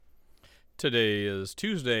Today is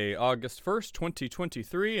Tuesday, August 1st,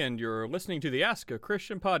 2023, and you're listening to the Ask a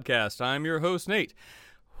Christian podcast. I'm your host, Nate.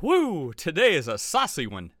 Woo! Today is a saucy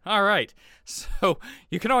one. All right. So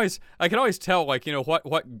I can always tell,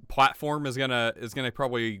 what platform is gonna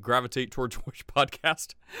probably gravitate towards which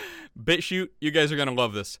podcast. BitChute, you guys are gonna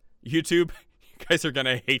love this. YouTube, you guys are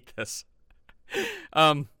gonna hate this.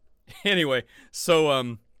 Anyway,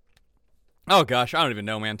 so oh gosh, I don't even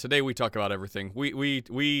know, man. Today we talk about everything.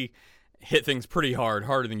 We hit things pretty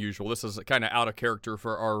harder than usual. This is kind of out of character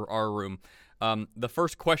for our room. The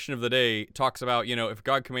first question of the day talks about, if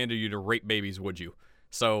God commanded you to rape babies, would you?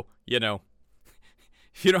 So, I don't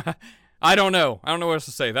know. I don't know what else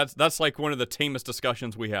to say. That's like one of the tamest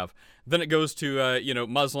discussions we have. Then it goes to,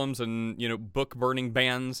 Muslims and, book burning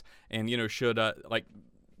bans and, should,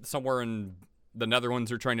 somewhere in the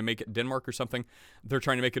Netherlands are trying to make it Denmark or something. They're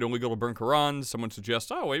trying to make it illegal to burn Qurans. Someone suggests,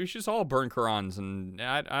 maybe we should just all burn Qurans. And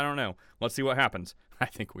I don't know. Let's see what happens. I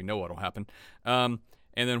think we know what'll happen. And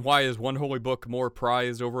then why is one holy book more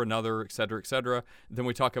prized over another, et cetera, et cetera. Then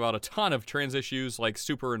we talk about a ton of trans issues, like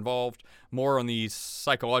super involved, more on the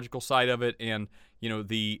psychological side of it, and,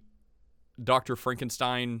 the Dr.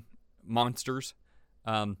 Frankenstein monsters.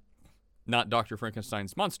 Not Dr.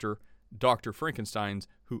 Frankenstein's monster, Dr. Frankenstein's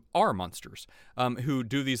who are monsters, who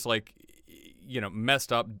do these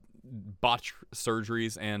messed up botch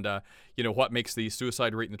surgeries and, what makes the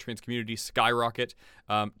suicide rate in the trans community skyrocket.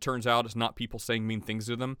 Turns out it's not people saying mean things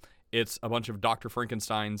to them. It's a bunch of Dr.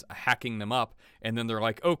 Frankensteins hacking them up. And then they're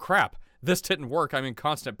like, oh crap, this didn't work. I'm in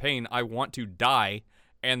constant pain. I want to die.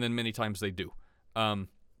 And then many times they do.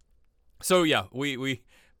 So yeah, we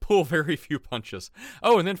pull very few punches.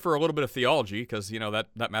 Oh, and then for a little bit of theology, because,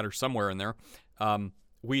 that matters somewhere in there.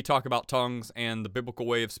 We talk about tongues and the biblical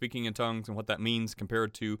way of speaking in tongues and what that means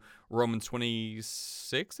compared to Romans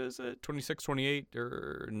 26, is it? 26, 28?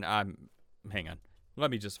 Hang on.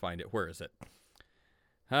 Let me just find it. Where is it?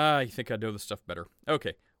 I think I know this stuff better.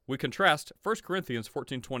 Okay. We contrast 1 Corinthians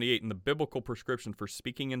 14:28 in the biblical prescription for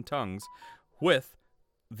speaking in tongues with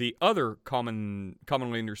the other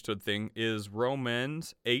commonly understood thing is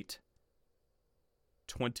Romans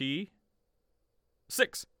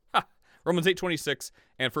 8:26. Romans 8:26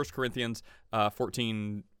 and 1 Corinthians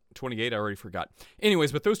 14:28. I already forgot.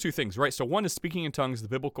 Anyways, but those two things, right? So one is speaking in tongues, the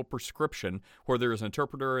biblical prescription, where there is an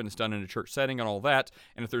interpreter and it's done in a church setting and all that.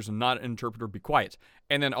 And if there's not an interpreter, be quiet.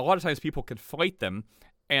 And then a lot of times people conflate them,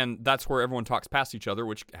 and that's where everyone talks past each other,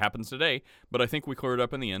 which happens today. But I think we cleared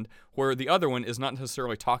up in the end, where the other one is not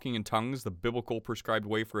necessarily talking in tongues, the biblical prescribed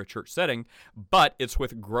way for a church setting, but it's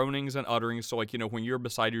with groanings and utterings. So when you're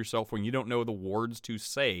beside yourself, when you don't know the words to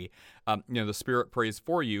say, the Spirit prays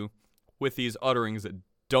for you with these utterings that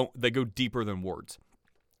they go deeper than words.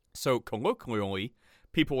 So colloquially,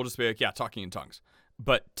 people will just be like, yeah, talking in tongues.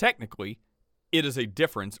 But technically, it is a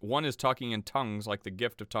difference. One is talking in tongues, like the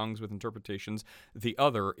gift of tongues with interpretations. The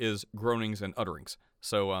other is groanings and utterings.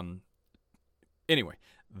 So, anyway,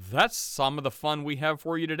 that's some of the fun we have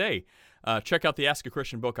for you today. Check out the Ask a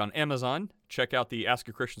Christian book on Amazon. Check out the Ask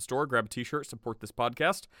a Christian store. Grab a t-shirt, support this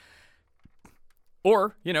podcast.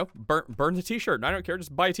 Or, burn the t-shirt. I don't care.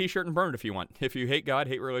 Just buy a t-shirt and burn it if you want. If you hate God,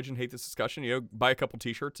 hate religion, hate this discussion, buy a couple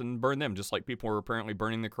t-shirts and burn them, just like people were apparently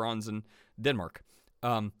burning the Qurans in Denmark.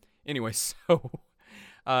 Anyway, so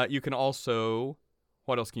you can also,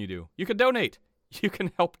 what else can you do? You can donate. You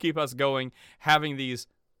can help keep us going, having these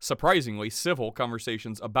surprisingly civil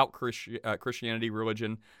conversations about Christianity,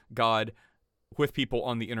 religion, God, with people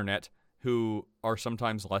on the internet who are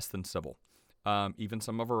sometimes less than civil. Even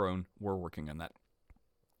some of our own, we're working on that.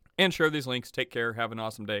 And share these links. Take care. Have an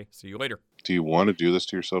awesome day. See you later. Do you want to do this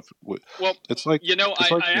to yourself? Well, it's like,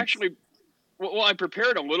 I actually... Well, I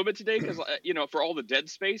prepared a little bit today because, for all the dead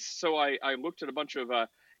space. So I looked at a bunch of,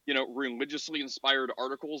 religiously inspired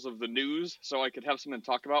articles of the news so I could have something to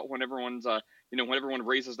talk about when everyone's, when everyone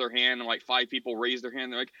raises their hand and like 5 people raise their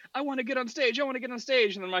hand. They're like, I want to get on stage. And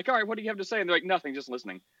then I'm like, all right, what do you have to say? And they're like, nothing, just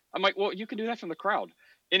listening. I'm like, well, you can do that from the crowd.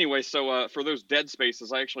 Anyway, so for those dead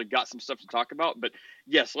spaces, I actually got some stuff to talk about. But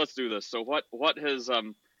yes, let's do this. So what has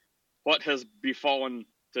befallen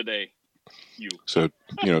today? You. So,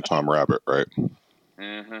 Tom Rabbit, right?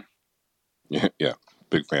 Uh-huh. Yeah,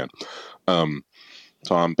 big fan. Tom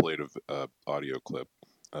played a audio clip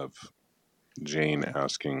of Jane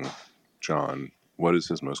asking John, what is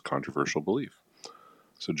his most controversial belief?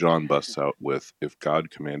 So John busts out with, if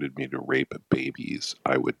God commanded me to rape babies,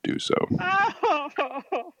 I would do so.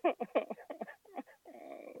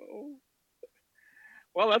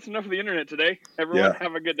 Well, that's enough of the internet today. Everyone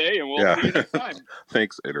have a good day, and we'll see you next time.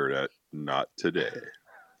 Thanks, internet. Not today.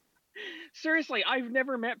 seriously, I've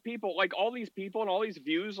never met people like all these people and all these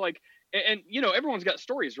views, like, and you know, everyone's got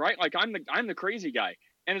stories, right? Like I'm the crazy guy.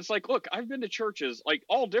 And it's like, look, I've been to churches, like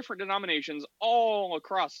all different denominations, all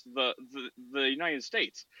across the United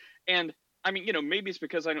States. And I mean, you know, maybe it's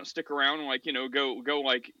because I don't stick around and like, you know, go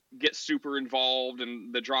like get super involved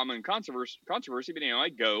in the drama and controversy. But you know, I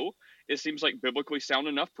go. It seems like biblically sound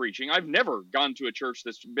enough preaching. I've never gone to a church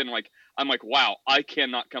that's been like, I'm like, wow, I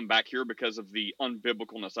cannot come back here because of the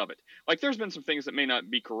unbiblicalness of it. Like, there's been some things that may not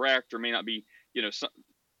be correct or may not be, you know,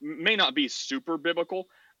 may not be super biblical.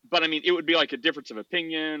 But I mean, it would be like a difference of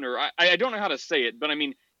opinion, or I don't know how to say it, but I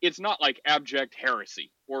mean, it's not like abject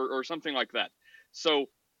heresy or something like that. So,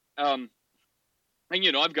 and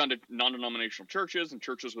you know, I've gone to non-denominational churches and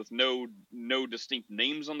churches with no distinct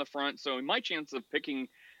names on the front. So my chance of picking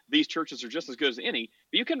these churches are just as good as any.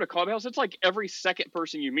 But you come to Clubhouse, it's like every second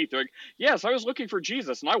person you meet, they're like, yes, I was looking for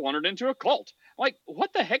Jesus and I wandered into a cult. Like,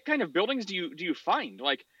 what the heck kind of buildings do you find?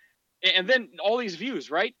 Like, and then all these views,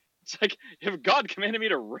 right? It's like, if God commanded me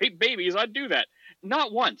to rape babies, I'd do that.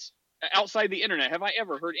 Not once outside the internet have I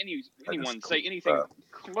ever heard anyone say anything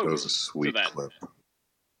close that was a sweet to that. clip.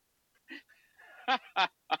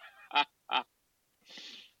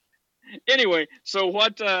 Anyway, so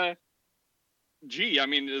what? Gee, I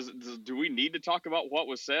mean, do we need to talk about what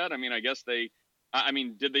was said? I mean, I guess they. I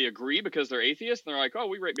mean, did they agree because they're atheists? And they're like, oh,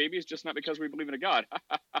 we rape babies, just not because we believe in a God.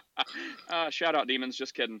 Shout out, demons.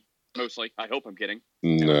 Just kidding. Mostly. I hope I'm kidding.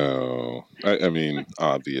 No, I mean,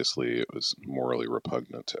 obviously it was morally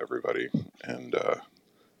repugnant to everybody. And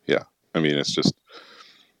yeah, I mean, it's just,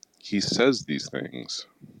 he says these things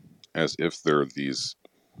as if they're these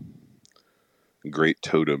great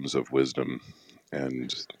totems of wisdom,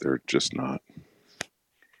 and they're just not.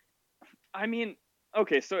 I mean,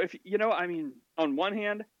 okay, so if, you know, I mean, on one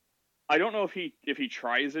hand, I don't know if he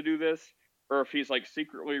tries to do this or if he's like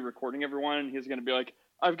secretly recording everyone and he's going to be like,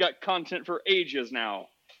 I've got content for ages now.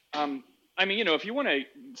 I mean, you know, if you want to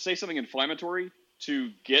say something inflammatory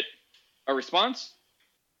to get a response,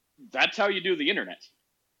 that's how you do the internet.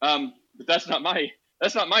 But that's not my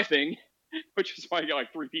thing, which is why I got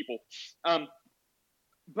like 3 people.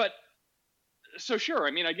 But so sure,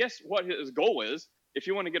 I mean, I guess what his goal is, if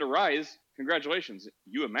you want to get a rise, congratulations,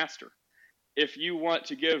 you a master. If you want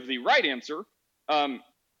to give the right answer,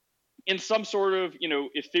 in some sort of, you know,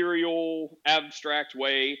 ethereal, abstract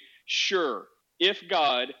way, sure. If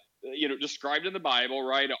God, you know, described in the Bible,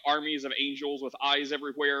 right, armies of angels with eyes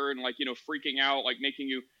everywhere and like, you know, freaking out, like making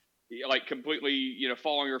you like completely, you know,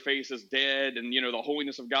 fall on your face as dead and, you know, the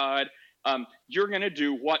holiness of God, you're going to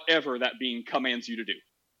do whatever that being commands you to do.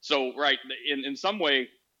 So, right, in some way,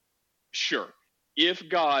 sure. If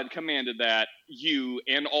God commanded that, you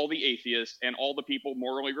and all the atheists and all the people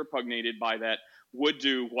morally repugnated by that would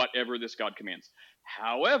do whatever this God commands.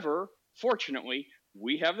 However, fortunately,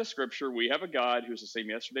 we have the scripture, we have a God who's the same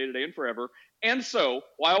yesterday, today, and forever. And so,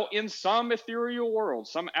 while in some ethereal world,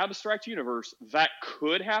 some abstract universe, that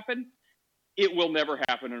could happen, it will never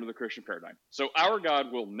happen under the Christian paradigm. So our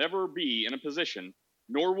God will never be in a position,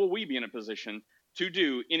 nor will we be in a position, to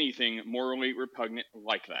do anything morally repugnant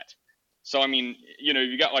like that. So, I mean, you know,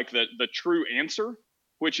 you got like the true answer,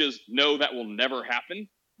 which is no, that will never happen.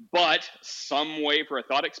 But some way for a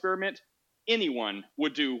thought experiment, anyone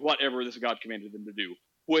would do whatever this God commanded them to do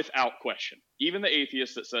without question. Even the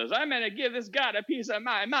atheist that says, I'm going to give this God a piece of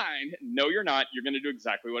my mind. No, you're not. You're going to do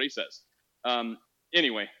exactly what he says.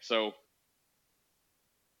 Anyway, so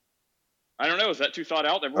I don't know. Is that too thought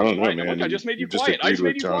out? Everyone's quiet. Man. Look, I just made you quiet. I just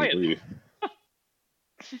made you quiet.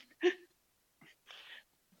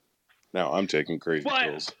 Now I'm taking crazy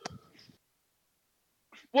pills.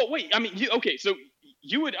 Well, wait. I mean, okay. So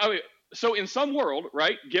you would. So in some world,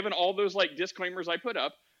 right? Given all those like disclaimers I put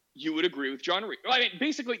up, you would agree with John Reed. I mean,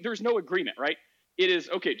 basically, there's no agreement, right? It is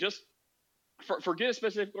okay. Just forget a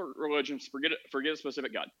specific religion. Forget a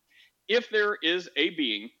specific God. If there is a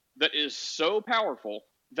being that is so powerful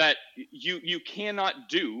that you cannot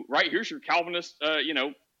do right. Here's your Calvinist,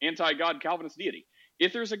 anti-God Calvinist deity.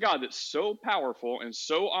 If there's a God that's so powerful and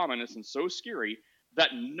so ominous and so scary that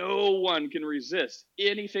no one can resist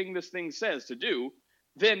anything this thing says to do,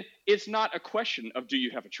 then it's not a question of do you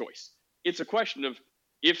have a choice. It's a question of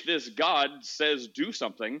if this God says do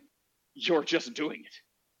something, you're just doing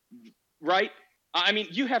it, right? I mean,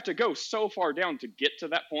 you have to go so far down to get to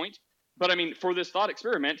that point. But I mean, for this thought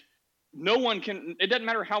experiment, no one can, it doesn't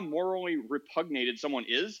matter how morally repugnated someone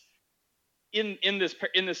is in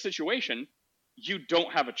this situation, you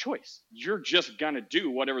don't have a choice. You're just going to do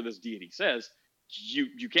whatever this deity says.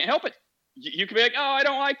 You can't help it. You can be like, oh, I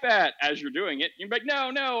don't like that as you're doing it. You can be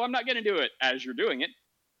like, no, I'm not going to do it as you're doing it.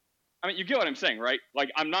 I mean, you get what I'm saying, right? Like,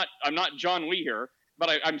 I'm not John Lee here, but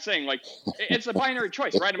I'm saying, like, it's a binary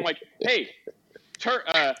choice, right? I'm like, hey,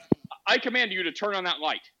 I command you to turn on that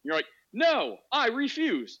light. You're like, no, I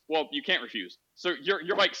refuse. Well, you can't refuse. So you're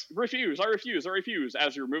like, refuse, I refuse,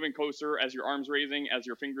 as you're moving closer, as your arms raising, as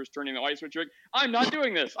your fingers turning the light switch. You're like, I'm not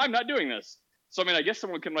doing this. I'm not doing this. So, I mean, I guess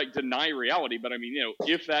someone can, like, deny reality, but I mean, you know,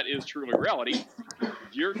 if that is truly reality,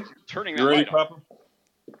 you're turning that light on.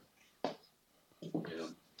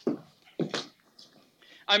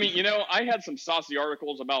 I mean, you know, I had some saucy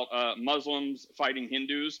articles about Muslims fighting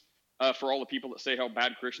Hindus for all the people that say how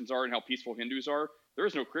bad Christians are and how peaceful Hindus are. There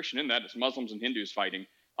is no Christian in that. It's Muslims and Hindus fighting.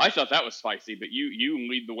 I thought that was spicy, but you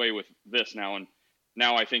lead the way with this now, and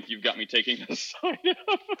now I think you've got me taking the side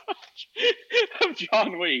of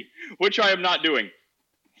John Lee, which I am not doing.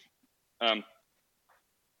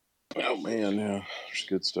 Oh man, yeah, there's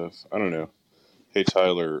good stuff. I don't know. Hey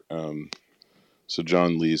Tyler, so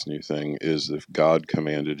John Lee's new thing is if God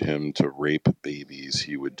commanded him to rape babies,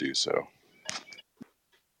 he would do so.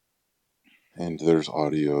 And there's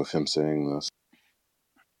audio of him saying this.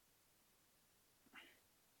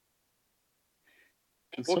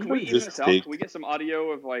 Well, can we even this out? Can we get some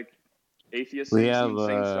audio of, like, atheists saying some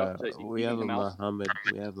insane stuff to we have a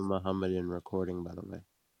Muhammadan recording, by the way.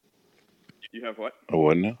 You have what? Oh,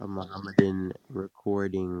 what now? A Muhammadan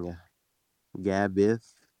recording. Gabith,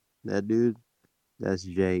 that dude, that's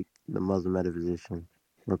Jake, the Muslim metaphysician,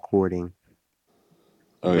 recording.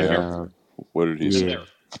 Oh yeah. What did he say?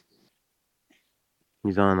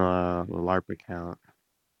 He's on a LARP account,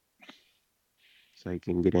 so he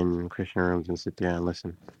can get in Christian rooms and sit there and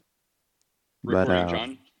listen. Recording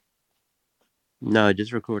John? No,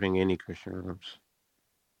 just recording any Christian rooms.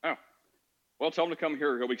 Oh. Well, tell him to come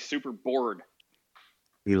here. He'll be super bored.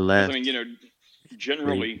 He left. I mean, you know,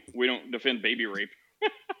 generally, we don't defend baby rape.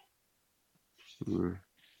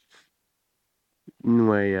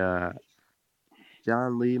 Anyway,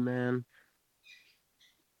 John Lee, man,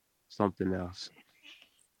 something else.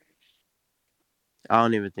 I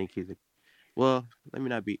don't even think he's well, let me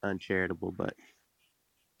not be uncharitable, but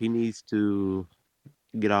he needs to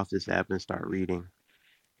get off this app and start reading.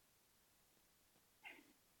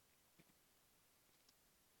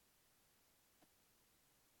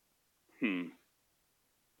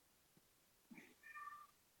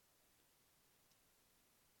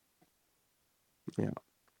 Yeah.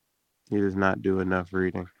 He does not do enough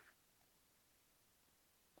reading.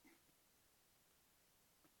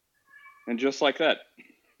 And just like that.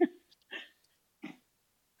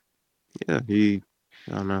 Yeah, I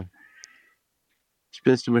don't know.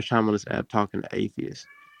 Spends too much time on this app talking to atheists.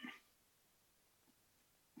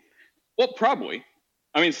 Well, probably.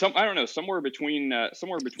 I mean, I don't know, somewhere between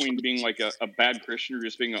being like a bad Christian or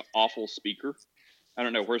just being an awful speaker. I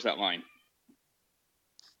don't know. Where's that line?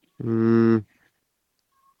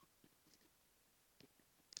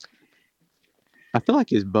 I feel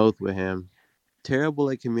like it's both with him. Terrible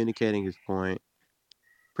at communicating his point.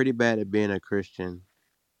 Pretty bad at being a Christian.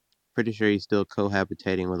 Pretty sure he's still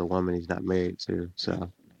cohabitating with a woman he's not married to.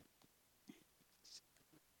 So.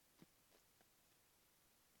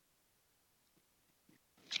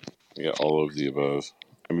 Yeah, all of the above.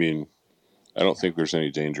 I mean, I don't think there's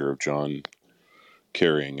any danger of John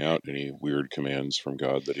carrying out any weird commands from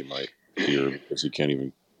God that he might hear because he can't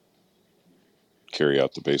even carry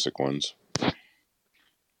out the basic ones.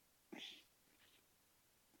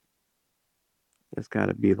 It's got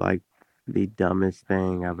to be like the dumbest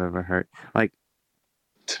thing I've ever heard. Like,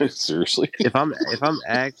 seriously, if I'm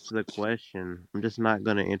asked the question, I'm just not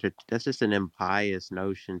gonna that's just an impious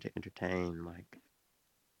notion to entertain. Like,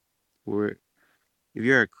 if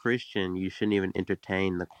you're a Christian, you shouldn't even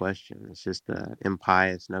entertain the question. It's just an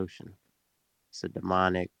impious notion. It's a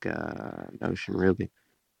demonic notion, really.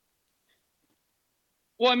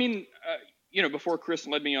 Well, I mean, you know, before Chris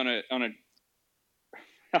led me on a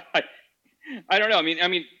I don't know. I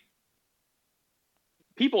mean,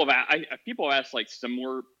 people have asked like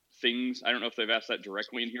similar things. I don't know if they've asked that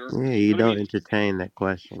directly in here. Yeah, you don't entertain that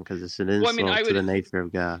question because it's an insult to the nature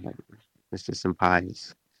of God. It's just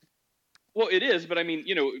impious. Well, it is, but I mean,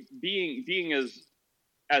 you know, being as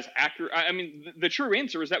accurate. I mean, the true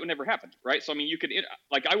answer is that would never happen, right? So I mean, you could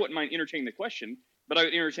like I wouldn't mind entertaining the question, but I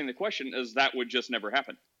would entertain the question as that would just never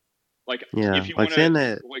happen. Like, yeah, if you like want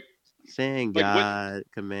to, saying God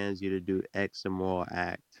commands you to do X immoral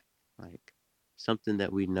act, like something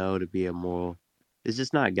that we know to be immoral, it's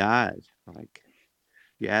just not God. Like,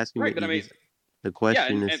 you're asking me, but I mean, the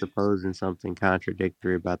question is supposing something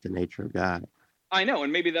contradictory about the nature of God. I know,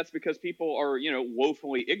 and maybe that's because people are, you know,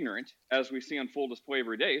 woefully ignorant, as we see on full display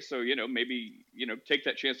every day. So, you know, maybe, you know, take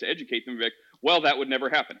that chance to educate them. Like, well, that would never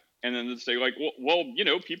happen. And then they'd say like, well,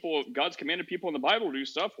 God's commanded people in the Bible to do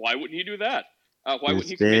stuff. Why wouldn't he do that? Why wouldn't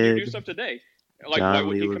he command you to do Instead, stuff today? Like, why John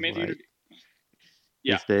wouldn't Lee he was command you to? like,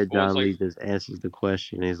 Yeah. instead Well, it's John like, Lee just answers the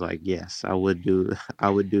question. He's like, yes, I would do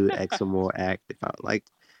X or more act if I like.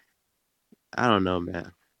 I don't know,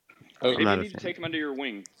 man. Oh, I'm maybe not you a need to fan. take him under your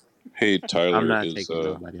wing. hey, I'm Tyler, not is taking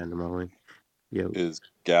nobody under my wing. Yo,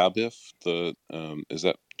 Gabif is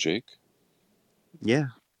that Jake? yeah,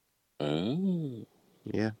 Oh.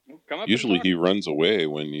 yeah. Come up Usually and talk. he runs away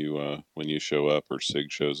when you show up or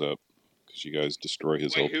Sig shows up because you guys destroy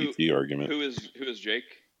his Wait, LPT argument. who is Jake?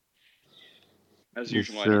 As This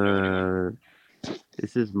usual, I don't know anyone.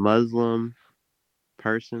 this is Muslim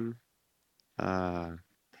person,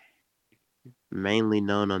 mainly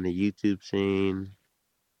known on the YouTube scene.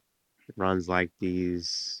 Runs like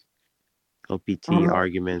these LPT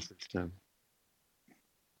arguments and stuff.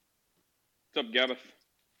 What's up, Gabeth?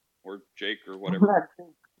 Or Jake or whatever.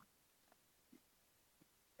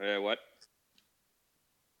 What?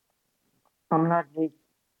 I'm not Jake.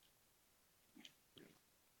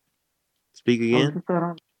 Speak again.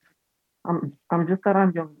 I'm just a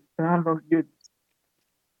random dude.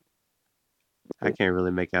 I can't really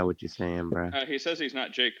make out what you're saying, bro. He says he's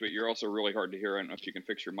not Jake, but you're also really hard to hear. I don't know if you can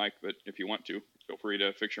fix your mic, but if you want to, feel free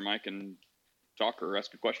to fix your mic and talk or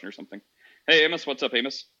ask a question or something. Hey, Amos, what's up,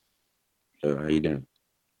 Amos? How you doing?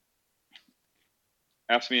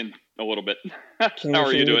 Ask me in a little bit. Can How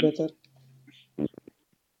are you hear me doing? better?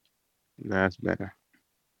 That's better.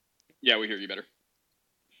 Yeah, we hear you better.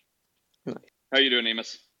 Nice. How you doing,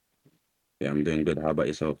 Amos? Yeah, I'm doing good. How about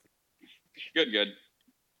yourself? Good, good.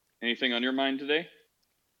 Anything on your mind today?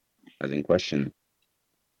 As in question.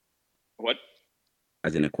 What?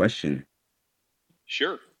 As in a question.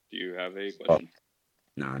 Sure. Do you have a question?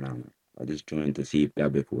 No. I just joined to see if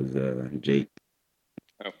Gabif was Jake.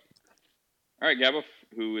 Oh. All right, Gabif,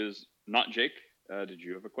 who is not Jake, did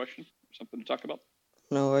you have a question or something to talk about?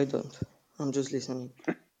 No, I don't. I'm just listening.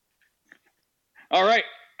 All right.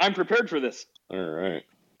 I'm prepared for this. All right.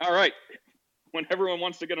 All right. When everyone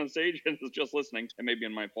wants to get on stage and is just listening, it may be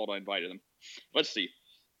my fault I invited them. Let's see.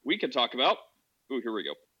 We can talk about... Ooh, here we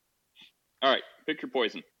go. All right. Pick your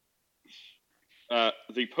poison.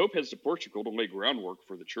 The Pope heads to Portugal to lay groundwork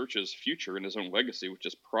for the Church's future and his own legacy, which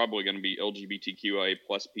is probably going to be LGBTQIA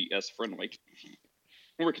plus PS friendly.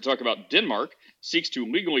 And we can talk about Denmark seeks to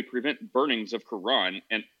legally prevent burnings of Quran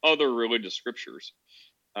and other religious scriptures.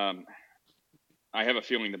 I have a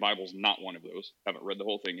feeling the Bible's not one of those. Haven't read the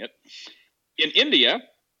whole thing yet. In India,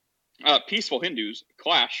 peaceful Hindus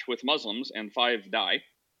clash with Muslims and 5 die.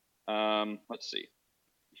 Let's see.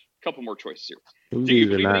 A couple more choices here. Do you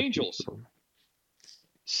believe in angels? People.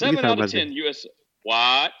 7 out of 10 U.S.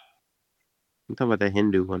 What? I'm talking about the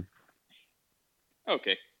Hindu one.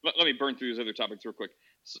 Okay. Let me burn through these other topics real quick.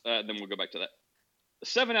 Then we'll go back to that.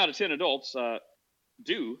 7 out of 10 adults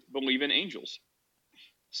do believe in angels.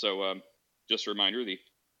 So just a reminder,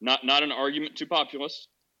 not an argument to populists,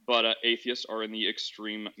 but atheists are in the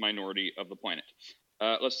extreme minority of the planet.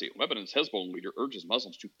 Let's see. Lebanon's Hezbollah leader urges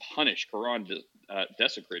Muslims to punish Quran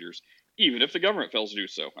desecrators, even if the government fails to do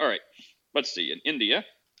so. All right. Let's see. In India.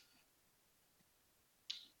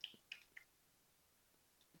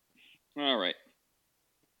 All right.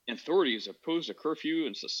 Authorities opposed a curfew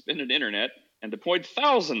and suspended internet and deployed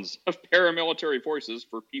thousands of paramilitary forces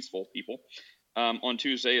for peaceful people. On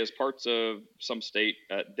Tuesday, as parts of some state,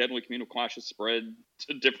 deadly communal clashes spread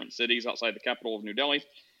to different cities outside the capital of New Delhi.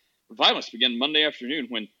 Violence began Monday afternoon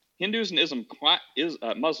when Hindus and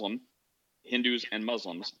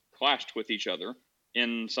Muslims clashed with each other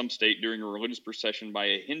in some state during a religious procession by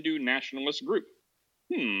a Hindu nationalist group.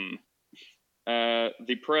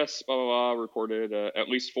 The press reported at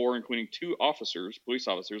least 4, including 2 police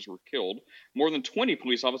officers, were killed. More than 20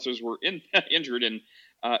 police officers were injured in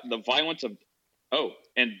the violence of...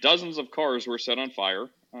 and dozens of cars were set on fire.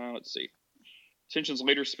 Let's see. Tensions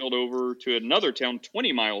later spilled over to another town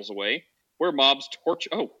 20 miles away, where mobs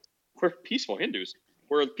peaceful Hindus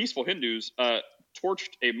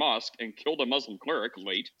torched a mosque and killed a Muslim cleric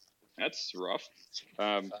late. That's rough.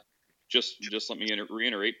 Just let me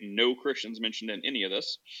reiterate, no Christians mentioned in any of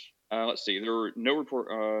this. Let's see. There were no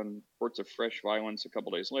reports of fresh violence a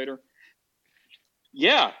couple days later.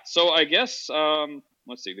 Yeah, so I guess...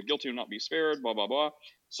 let's see, the guilty will not be spared, blah, blah, blah.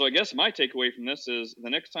 So I guess my takeaway from this is the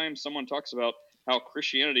next time someone talks about how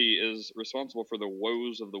Christianity is responsible for the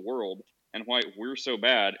woes of the world and why we're so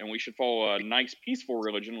bad and we should follow a nice, peaceful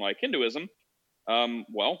religion like Hinduism,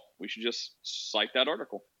 we should just cite that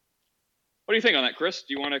article. What do you think on that, Chris?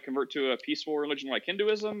 Do you want to convert to a peaceful religion like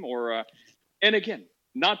Hinduism? Or, and again,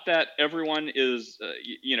 not that everyone is,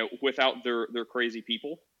 without their crazy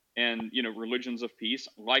people, and religions of peace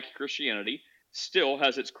like Christianity still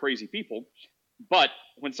has its crazy people. But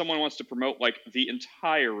when someone wants to promote like the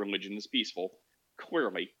entire religion is peaceful,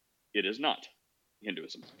 clearly it is not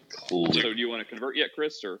Hinduism. So do you want to convert yet,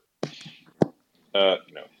 Chris? Or no,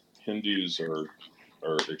 Hindus are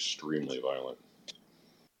extremely violent.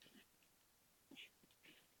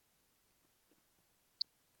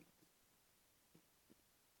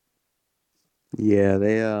 Yeah,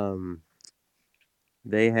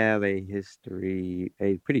 they have a history,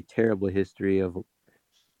 a pretty terrible history of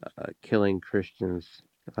killing Christians.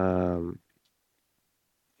 Um,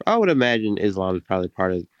 I would imagine Islam is probably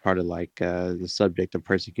part of like the subject of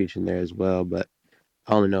persecution there as well, but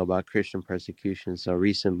I only know about Christian persecution. So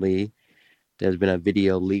recently, there's been a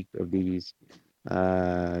video leak of these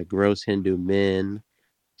gross Hindu men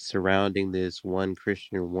surrounding this one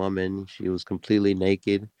Christian woman. She was completely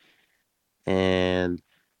naked, and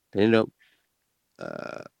they ended up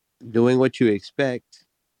uh, doing what you expect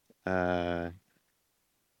uh,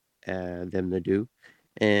 them to do,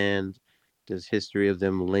 and there's history of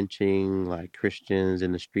them lynching like Christians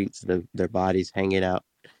in the streets, their bodies hanging out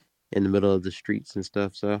in the middle of the streets and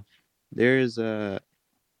stuff. So there's a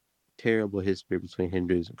terrible history between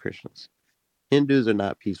Hindus and Christians. Hindus are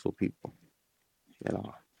not peaceful people at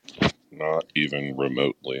all. Not even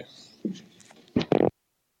remotely.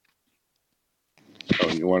 Oh,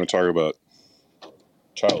 you want to talk about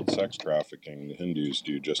child sex trafficking? The Hindus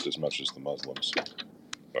do just as much as the Muslims,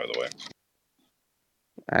 by the way.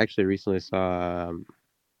 I actually recently saw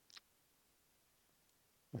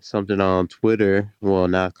something on Twitter, well,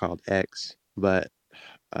 now called X, but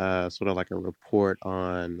sort of like a report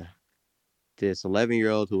on this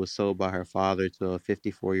 11-year-old who was sold by her father to a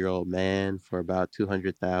 54-year-old man for about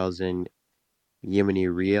 200,000 Yemeni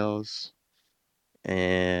riyals,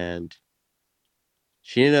 and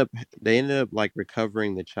they ended up like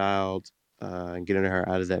recovering the child and getting her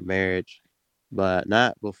out of that marriage, but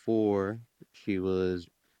not before she was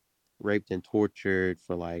raped and tortured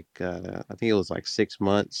for like I think it was like 6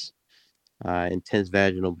 months, intense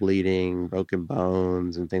vaginal bleeding, broken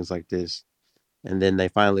bones, and things like this. And then they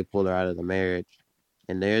finally pulled her out of the marriage.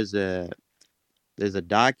 And there's a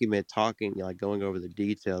document talking, like going over the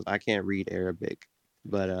details. I can't read Arabic,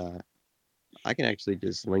 but I can actually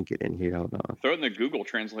just link it in here. Hold on. throw it in the Google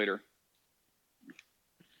translator.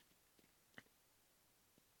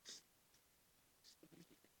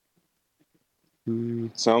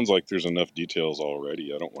 Sounds like there's enough details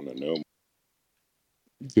already. I don't want to know.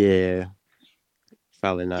 Yeah,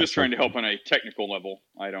 probably not. Just trying to help on a technical level.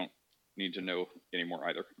 I don't need to know anymore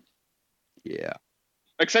either. Yeah.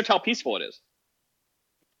 Except how peaceful it is.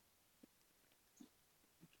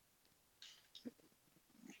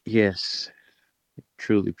 Yes,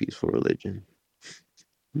 truly peaceful religion.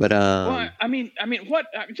 But Well, I mean, what?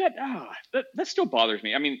 That still bothers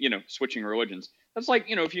me. I mean, switching religions. That's like,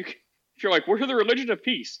 if you're like, we're the religion of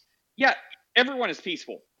peace. Yeah, everyone is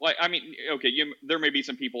peaceful. Like, I mean, okay, there may be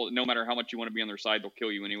some people that no matter how much you want to be on their side, they'll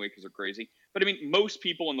kill you anyway because they're crazy. But I mean, most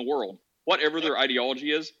people in the world, whatever their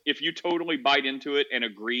ideology is, if you totally bite into it and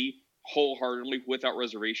agree wholeheartedly without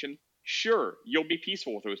reservation, sure, you'll be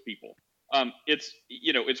peaceful with those people.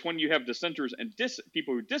 It's when you have dissenters and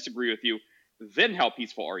people who disagree with you, then how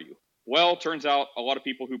peaceful are you? Well, turns out a lot of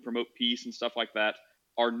people who promote peace and stuff like that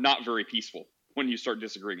are not very peaceful when you start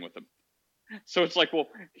disagreeing with them. So it's like, well,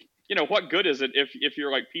 what good is it if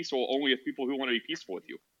you're like peaceful only with people who want to be peaceful with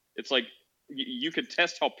you? It's like you can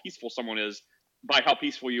test how peaceful someone is by how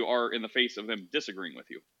peaceful you are in the face of them disagreeing with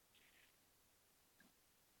you.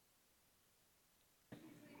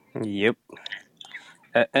 Yep.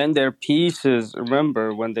 And their peace is,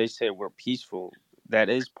 remember, when they say we're peaceful, that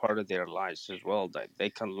is part of their lives as well. That they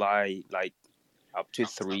can lie like up to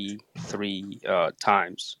three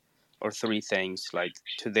times or three things, like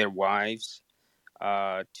to their wives,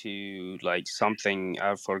 to like something,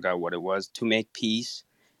 I forgot what it was, to make peace,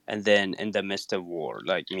 and then in the midst of war,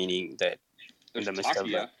 like meaning that in the midst of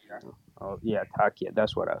like, oh yeah, takia,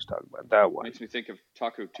 that's what I was talking about. That one makes me think of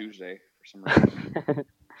Taco Tuesday for some reason.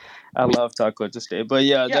 I love Taco Tuesday, but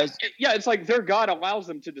it's like their God allows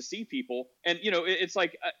them to deceive people, and it's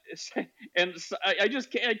like, and I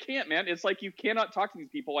just can't, man. It's like you cannot talk to these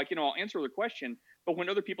people. Like, I'll answer the question, but when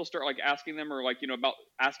other people start like asking them or like about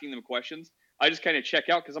asking them questions, I just kind of check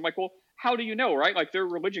out because I'm like, well, how do you know, right? Like their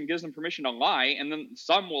religion gives them permission to lie, and then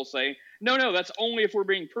some will say, no, that's only if we're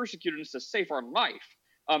being persecuted and it's to save our life.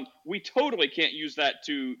 We totally can't use that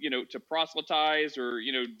to to proselytize or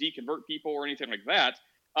deconvert people or anything like that.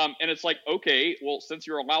 And it's like, okay, well, since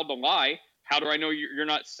you're allowed to lie, How do I know you're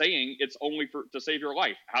not saying it's only to save your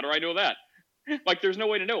life? How do I know that? Like, there's no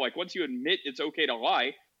way to know. Like, once you admit it's okay to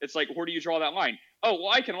lie, it's like, where do you draw that line? Oh,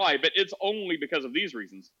 well, I can lie, but it's only because of these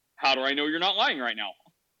reasons. How do I know you're not lying right now?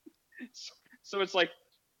 So it's like,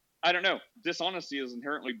 I don't know. Dishonesty is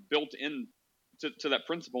inherently built in to that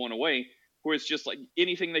principle in a way where it's just like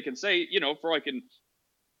anything they can say, for like in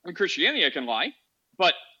Christianity, I can lie,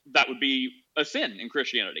 but that would be a sin in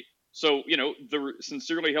Christianity. So, the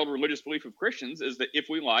sincerely held religious belief of Christians is that if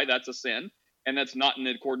we lie, that's a sin, and that's not in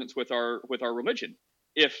accordance with our religion.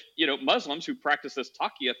 If, Muslims who practice this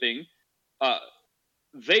taqiyya thing,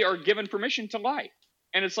 they are given permission to lie.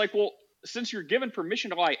 And it's like, well, since you're given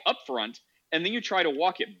permission to lie up front, and then you try to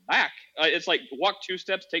walk it back, it's like walk 2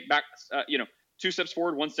 steps, take back, 2 steps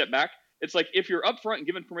forward, 1 step back. It's like if you're up front and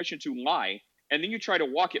given permission to lie, and then you try to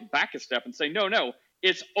walk it back a step and say, no,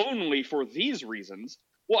 it's only for these reasons.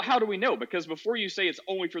 Well, how do we know? Because before you say it's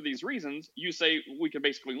only for these reasons, you say we can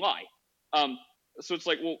basically lie. So it's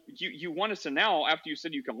like, well, you want us to now, after you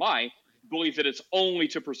said you can lie, believe that it's only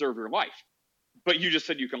to preserve your life. But you just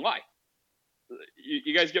said you can lie.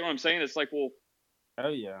 You guys get what I'm saying? It's like, well, Oh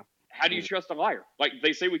yeah. how do you trust a liar? Like,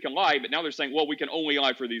 they say we can lie, but now they're saying, well, we can only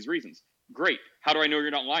lie for these reasons. Great. How do I know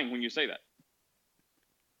you're not lying when you say that?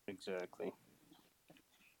 Exactly.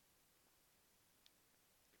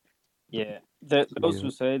 Yeah. Those Yeah.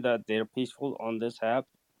 who say that they're peaceful on this app,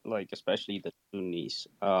 like especially the Sunnis,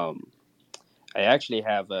 I actually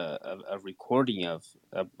have a recording of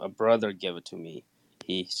a brother gave it to me.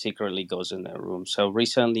 He secretly goes in their room. So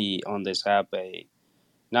recently on this app,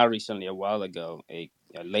 not recently, a while ago, a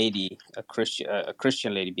lady, a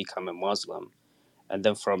Christian lady, became a Muslim, and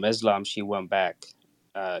then from Islam she went back.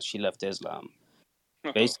 She left Islam.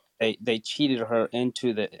 Basically, they cheated her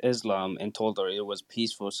into the Islam and told her it was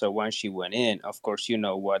peaceful. So when she went in, of course, you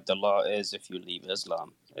know what the law is if you leave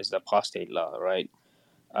Islam. It's the apostate law, right?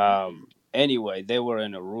 Anyway, they were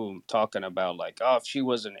in a room talking about like, oh, if she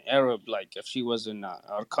was an Arab, like if she was in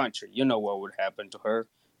our country, you know what would happen to her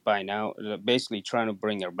by now. Basically trying to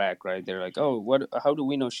bring her back, right? They're like, oh, what? How do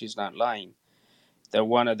we know she's not lying? Then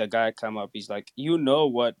one of the guy come up, he's like, you know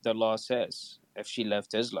what the law says if she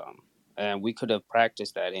left Islam, and we could have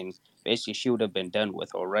practiced that, and basically she would have been done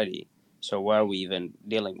with already. So why are we even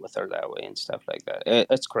dealing with her that way and stuff like that?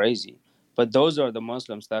 It's crazy. But those are the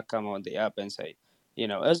Muslims that come on the app and say,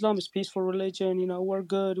 Islam is peaceful religion. We're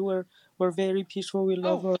good. We're very peaceful. We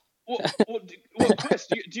love her. Well, Chris,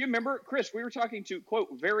 do you remember, Chris? We were talking to quote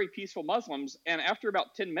very peaceful Muslims, and after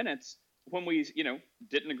about 10 minutes, when we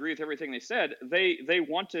didn't agree with everything they said, they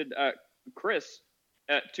wanted Chris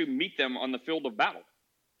to meet them on the field of battle.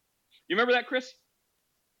 You remember that, Chris?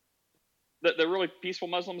 The really peaceful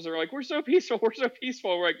Muslims are like, we're so peaceful.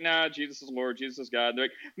 We're like, nah, Jesus is Lord, Jesus is God. They're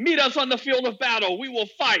like, meet us on the field of battle. We will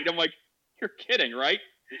fight. I'm like, you're kidding, right?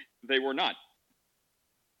 They were not.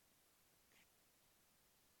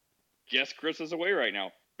 Guess Chris is away right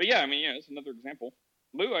now. But yeah, it's another example.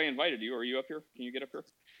 Lou, I invited you. Are you up here? Can you get up here?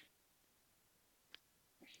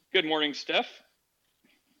 Good morning, Steph.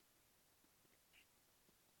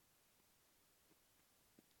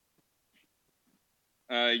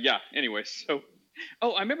 Yeah, anyway, so...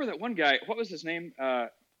 Oh, I remember that one guy. What was his name? What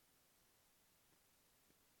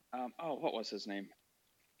was his name?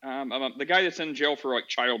 The guy that's in jail for, like,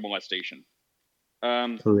 child molestation.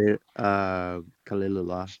 Khalilullah.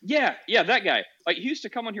 Yeah, that guy. Like, he used to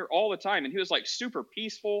come on here all the time, and he was, like, super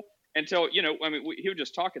peaceful until, he would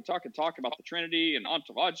just talk about the Trinity and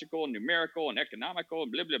ontological and numerical and economical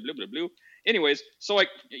and blah, blah, blah, blah, blah. Anyways, so, like,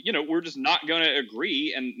 we're just not going to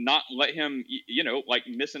agree and not let him, like,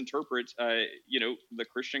 misinterpret, the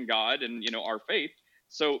Christian God and, our faith.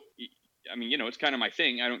 So, it's kind of my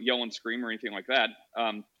thing. I don't yell and scream or anything like that.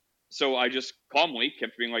 So I just calmly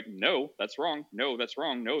kept being like, no, that's wrong. No, that's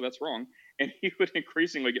wrong. No, that's wrong. And he would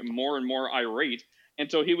increasingly get more and more irate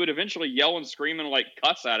until he would eventually yell and scream and like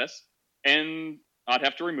cuss at us. And I'd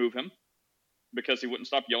have to remove him because he wouldn't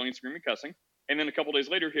stop yelling and screaming and cussing. And then a couple days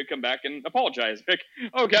later, he'd come back and apologize. Like,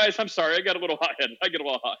 oh, guys, I'm sorry. I got a little hot-headed.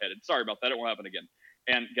 Sorry about that. It won't happen again.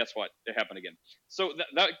 And guess what? It happened again. So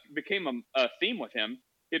that became a theme with him.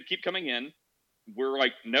 He'd keep coming in. We're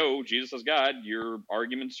like, no, Jesus is God. Your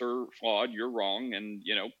arguments are flawed. You're wrong. And,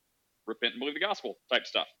 repent and believe the gospel type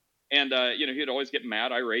stuff. And, he'd always get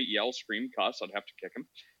mad, irate, yell, scream, cuss. I'd have to kick him.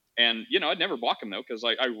 And, I'd never block him, though, because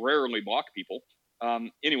I rarely block people.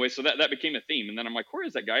 Anyway, so that became a theme. And then I'm like, where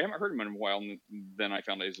is that guy? I haven't heard him in a while. And then I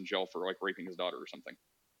found out he's in jail for, like, raping his daughter or something.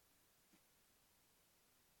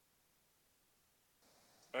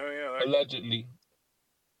 Oh, yeah. Allegedly.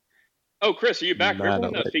 Oh, Chris, are you back? Not Remember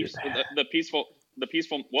when alleged. the peaceful the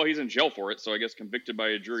peaceful. Well, he's in jail for it, so I guess convicted by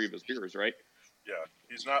a jury of his peers, right? Yeah,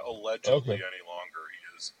 he's not allegedly Okay. any longer.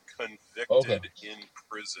 He is convicted Okay. in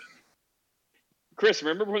prison. Chris,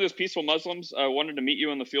 remember when those peaceful Muslims wanted to meet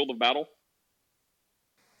you in the field of battle?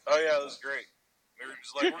 Oh yeah, that was great. They were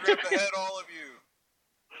just like, "We're gonna behead all of you."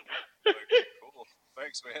 Like, cool,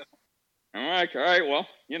 thanks, man. All right. Well,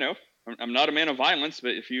 I'm not a man of violence,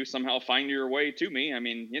 but if you somehow find your way to me, I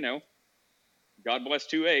mean, God bless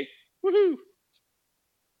 2A. Woohoo!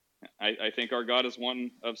 I think our God is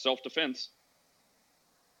one of self-defense.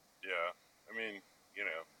 Yeah, I mean,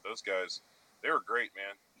 those guys, they were great,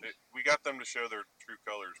 man. We got them to show their true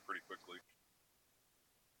colors pretty quickly.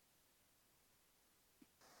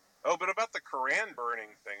 Oh, but about the Quran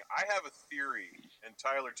burning thing, I have a theory, and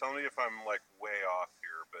Tyler, tell me if I'm like way off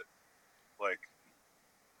here, but like,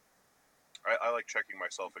 I like checking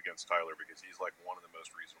myself against Tyler because he's like one of the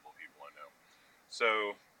most reasonable people I know.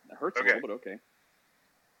 So That hurts okay. a little, but okay.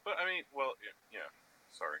 But I mean, well, yeah.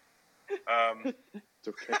 Sorry. It's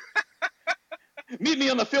okay. Meet me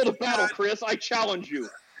on the field of battle, Chris. I challenge you.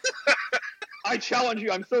 I challenge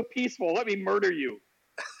you. I'm so peaceful. Let me murder you.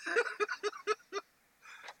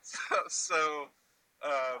 So,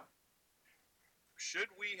 should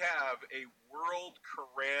we have a World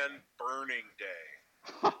Quran Burning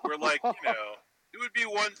Day? Where, like, it would be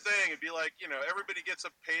one thing. It'd be like, everybody gets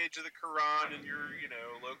a page of the Quran in your,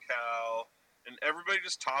 locale, and everybody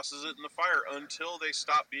just tosses it in the fire until they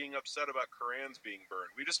stop being upset about Qurans being burned.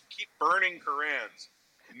 We just keep burning Qurans.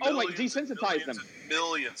 Desensitize them.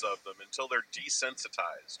 Millions of them until they're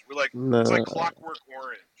desensitized. We're like, No. it's like Clockwork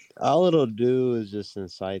Orange. All it'll do is just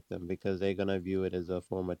incite them because they're gonna view it as a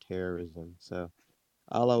form of terrorism. So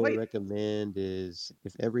all I would recommend is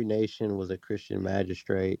if every nation was a Christian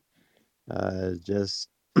magistrate, just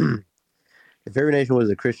if every nation was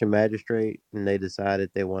a Christian magistrate and they decided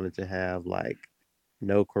they wanted to have like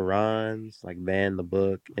no Qurans, like ban the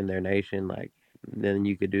book in their nation, like then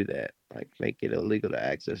you could do that, like make it illegal to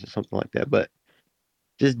access or something like that. But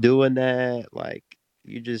just doing that, like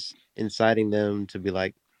you're just inciting them to be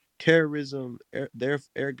like terrorism,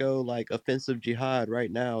 ergo like offensive jihad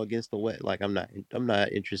right now against the West. Like I'm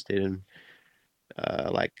not interested in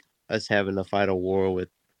like us having to fight a war with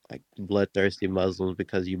like bloodthirsty Muslims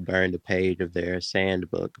because you burned a page of their sand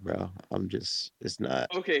book, bro. It's not.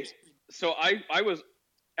 Okay, so I was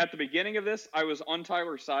at the beginning of this. I was on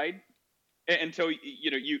Tyler's side until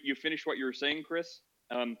you finished what you were saying, Chris.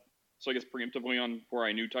 So I guess preemptively on where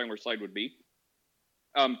I knew Tyler's side would be.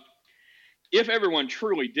 If everyone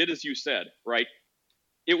truly did as you said, right,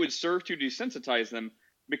 it would serve to desensitize them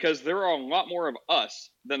because there are a lot more of us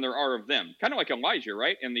than there are of them. Kind of like Elijah,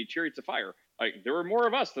 right, in the chariots of fire. Like there are more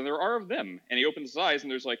of us than there are of them. And he opens his eyes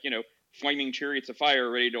and there's like flaming chariots of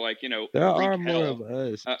fire ready to There are wreak more hell. of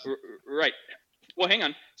us. Right. Well, hang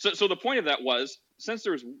on. So the point of that was, since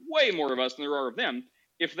there's way more of us than there are of them,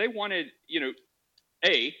 if they wanted,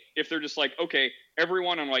 if they're just like, okay,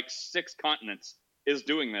 everyone on like 6 continents is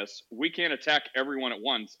doing this, we can't attack everyone at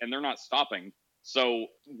once, and they're not stopping, so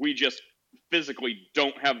we just physically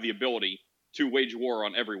don't have the ability to wage war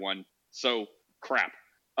on everyone, so crap.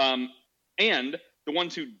 And the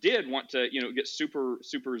ones who did want to, get super,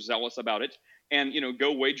 super zealous about it and,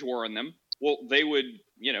 go wage war on them, well, they would,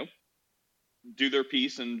 do their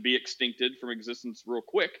piece and be extincted from existence real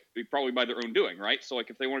quick, probably by their own doing, right? So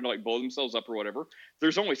like if they wanted to like blow themselves up or whatever,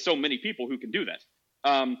 there's only so many people who can do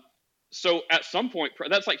that. So at some point,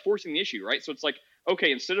 that's like forcing the issue, right? So it's like,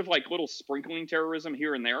 okay, instead of like little sprinkling terrorism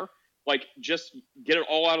here and there, like just get it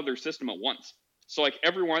all out of their system at once. So like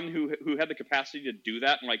everyone who had the capacity to do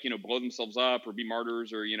that and like, blow themselves up or be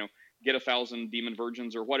martyrs or, get 1,000 demon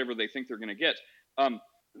virgins or whatever they think they're going to get,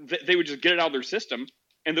 they would just get it out of their system.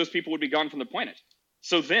 And those people would be gone from the planet.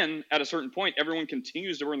 So then, at a certain point, everyone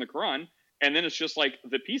continues to burn the Quran, and then it's just like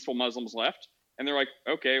the peaceful Muslims left, and they're like,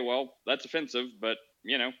 okay, well, that's offensive, but,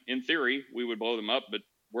 in theory, we would blow them up, but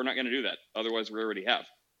we're not going to do that. Otherwise, we already have.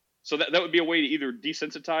 So that would be a way to either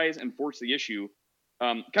desensitize and force the issue,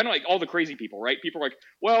 kind of like all the crazy people, right? People are like,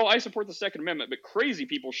 well, I support the Second Amendment, but crazy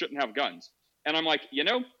people shouldn't have guns. And I'm like,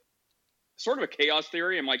 sort of a chaos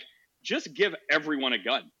theory. I'm like, just give everyone a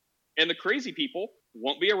gun. And the crazy people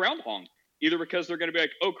won't be around long, either because they're going to be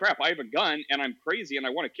like, oh crap, I have a gun and I'm crazy and I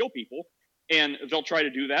want to kill people, and they'll try to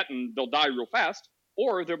do that and they'll die real fast,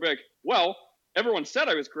 or they'll be like, well, everyone said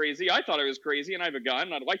I was crazy, I thought I was crazy and I have a gun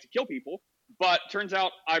and I'd like to kill people, but turns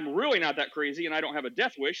out I'm really not that crazy and I don't have a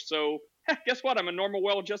death wish, so guess what, I'm a normal,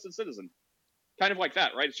 well-adjusted citizen. Kind of like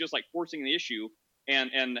that, right? It's just like forcing the issue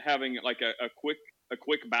and having like a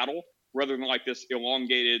quick battle rather than like this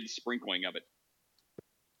elongated sprinkling of it.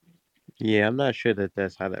 Yeah, I'm not sure that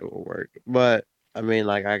that's how that will work. But I mean,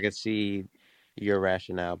 like I could see your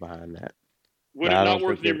rationale behind that, Would but it I not don't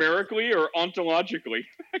work think it. numerically or ontologically?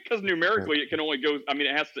 Because numerically, it can only go. I mean,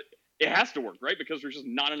 it has to work, right? Because there's just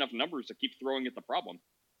not enough numbers to keep throwing at the problem.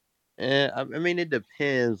 And I mean, it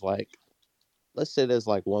depends. Like, let's say there's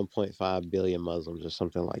like 1.5 billion Muslims or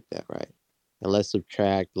something like that, right? And let's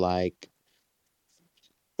subtract like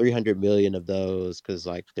 300 million of those because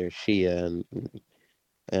like they're Shia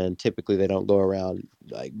and typically they don't go around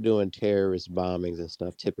like doing terrorist bombings and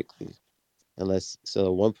stuff typically, unless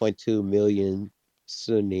so 1.2 million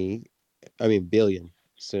Sunni, I mean billion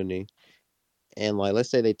Sunni, and like let's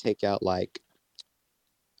say they take out like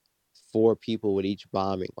 4 people with each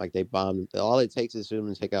bombing, like they bomb. All it takes is for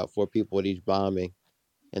them to take out 4 people with each bombing,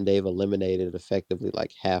 and they've eliminated effectively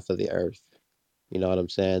like half of the earth. You know what I'm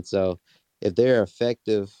saying? So if they're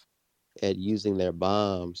effective at using their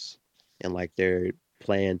bombs and like they're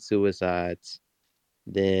planned suicides,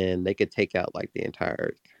 then they could take out like the entire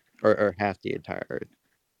earth or half the entire earth.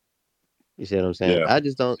 You see what I'm saying? Yeah.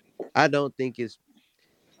 I don't think it's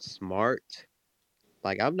smart.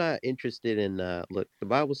 Like I'm not interested in look, the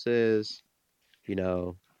Bible says, you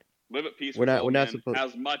know, Live at peace we're with not all we're not men, supposed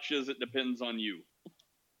as much as it depends on you.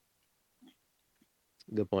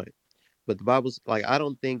 good point. But the Bible's like I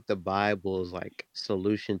don't think the Bible's like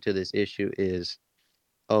solution to this issue is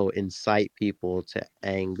incite people to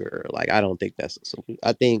anger. Like I don't think that's the solution.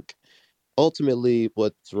 I think ultimately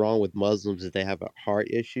what's wrong with Muslims is they have a heart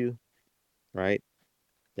issue, right?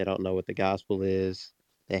 They don't know what the gospel is.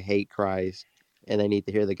 They hate Christ, and they need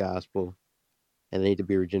to hear the gospel, and they need to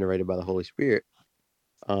be regenerated by the Holy Spirit.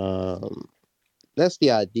 Um, that's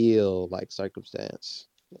the ideal like circumstance.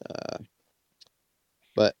 Uh,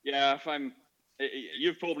 but Yeah,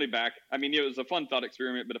 you've pulled me back. I mean, it was a fun thought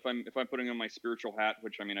experiment, but if I'm putting on my spiritual hat,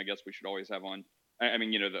 which I mean, I guess we should always have on. I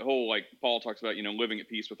mean, the whole like Paul talks about, living at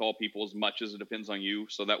peace with all people as much as it depends on you.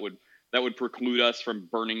 So that would preclude us from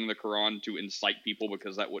burning the Quran to incite people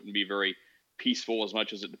because that wouldn't be very peaceful as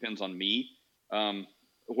much as it depends on me.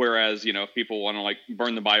 Whereas, if people want to like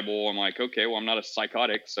burn the Bible, I'm like, okay, well, I'm not a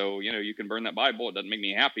psychotic, so you can burn that Bible. It doesn't make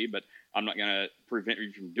me happy, but I'm not gonna prevent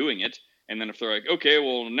you from doing it. And then if they're like, okay,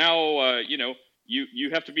 well now you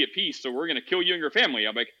have to be at peace, so we're gonna kill you and your family.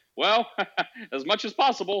 I'm like, well, as much as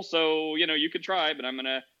possible. So you could try, but I'm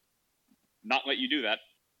gonna not let you do that.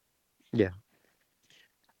 yeah,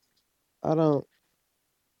 I'm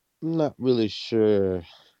not really sure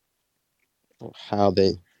how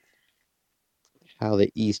they how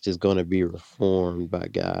the East is going to be reformed by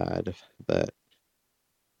God, but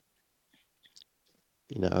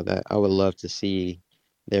that I would love to see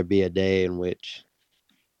there be a day in which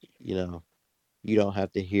you know you don't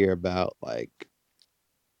have to hear about like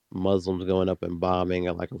Muslims going up and bombing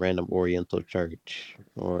at like a random Oriental church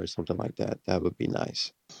or something like that. That would be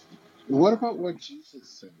nice. What about what Jesus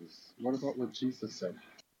says? What about what Jesus said?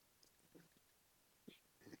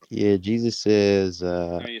 Yeah, Jesus says,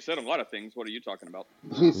 I mean, you said a lot of things. What are you talking about?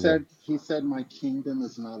 He yeah, said, "My kingdom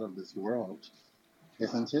is not of this world."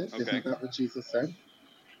 Isn't it? Okay. Isn't that what Jesus said?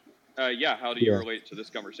 Yeah. How do you yeah. relate to this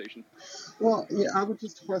conversation? Well, yeah, I would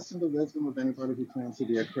just question the wisdom of anybody who claims to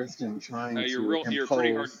be a Christian trying to You're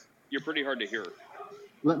pretty hard. impose. You're pretty hard to hear.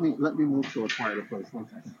 Let me move to a quieter place. 1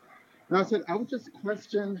 second. And I said I would just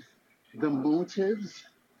question the motives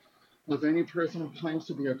of any person who claims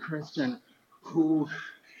to be a Christian who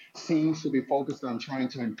seems to be focused on trying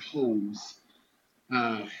to impose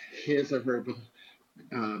his or her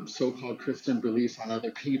so-called Christian beliefs on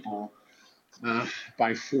other people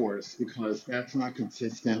by force, because that's not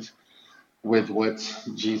consistent with what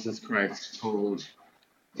Jesus Christ told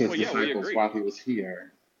his Well, yeah, we disciples agree. while he was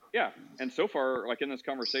here. Yeah, and so far, like in this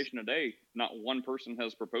conversation today, not one person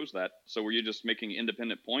has proposed that. So were you just making an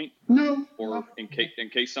independent point, No, or in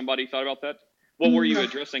case somebody thought about that? Well, were you no.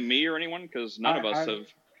 addressing me or anyone? Because none of us have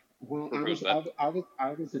Well, proposed that.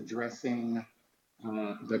 I was addressing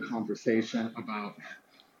the conversation about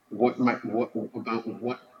what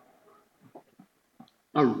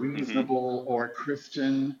a reasonable or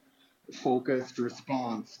Christian focused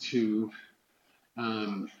response to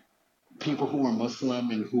people who are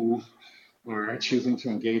Muslim and who are choosing to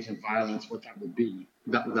engage in violence, what that would be.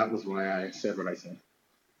 That was why I said what I said.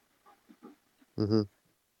 Mm-hmm.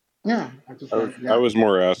 Yeah, I was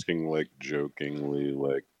more asking, like, jokingly,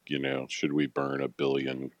 like, should we burn 1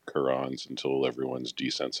 billion Qurans until everyone's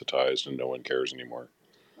desensitized and no one cares anymore?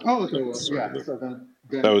 Oh, okay. Well, yeah. So then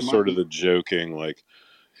that was sort of the joking, like,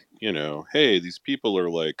 hey, these people are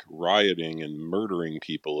like rioting and murdering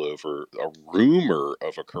people over a rumor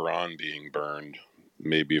of a Quran being burned.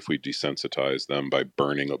 Maybe if we desensitize them by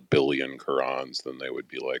burning 1 billion Qurans, then they would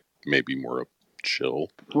be like maybe more Chill.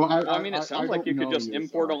 Well, Well, I mean, it I sounds like don't you could know just you,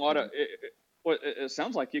 import a so lot of. It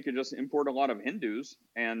sounds like you could just import a lot of Hindus,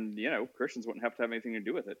 and Christians wouldn't have to have anything to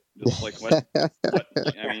do with it. Just like let.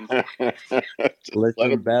 I mean, Just Let let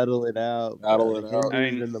them them battle it out, battle bro. it The out. I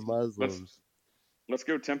Hindus mean, and the Muslims. let's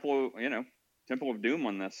go Temple of Doom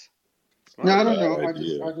on this. no, I Not a don't bad know.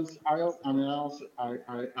 idea. I mean,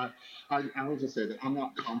 I will just say that I'm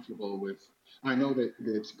not comfortable with. I know that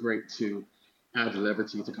it's great to add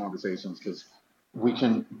levity to conversations because we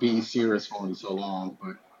can be serious for only so long,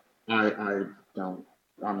 but I don't.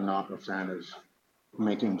 I'm not a fan of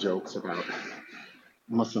making jokes about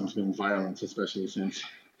Muslims being violent, especially since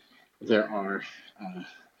there are uh,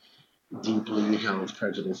 deeply held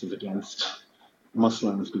prejudices against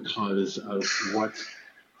Muslims because of what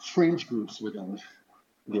fringe groups within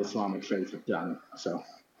the Islamic faith have done. So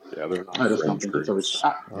Yeah, they're I not just don't fringe think it's a. groups.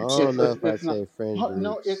 I don't know if I'd It's not. say fringe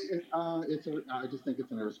No, groups. it's a. I just think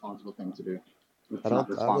it's an irresponsible thing to do. It's I not wouldn't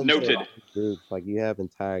responsible say at Noted. all. fringe groups. Like you have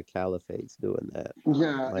entire caliphates doing that.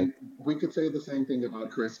 Yeah, Like and we could say the same thing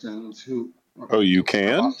about Christians who. Oh, you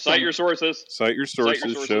can? About Cite some. your sources. Cite your Cite your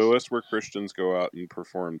sources. sources. Show us where Christians go out and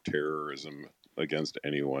perform terrorism against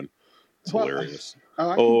anyone. It's Well, hilarious.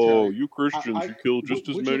 I can tell Oh, you. you Christians, you kill just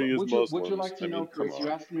as many as Would you Muslims. like to I know, mean, come Chris? You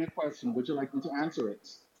on. asked me a question. Would you like me to answer it?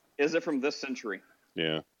 Is it from this century?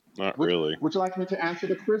 Yeah, not really. Would you like me to answer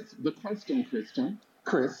the question, Christian?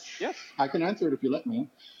 Chris? Yes. I can answer it if you let me.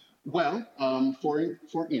 Well,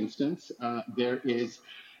 for instance, there is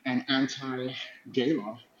an anti-gay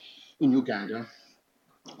law in Uganda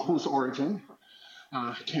whose origin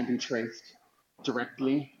can be traced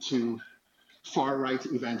directly to far-right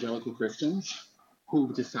evangelical Christians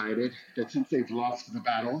who've decided that since they've lost the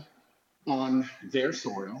battle on their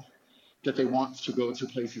soil, that they want to go to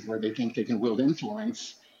places where they think they can wield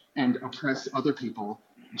influence and oppress other people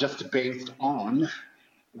just based on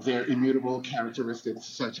their immutable characteristics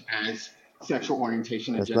such as sexual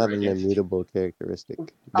orientation and that's gender not an identity. immutable characteristic.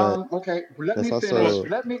 But Okay, let that's me finish. also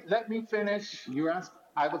Let me finish.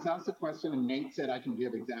 I was asked a question and Nate said I can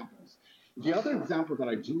give examples. The other example that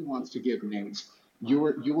I do want to give, Nate, you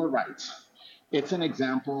were right. It's an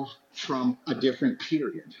example from a different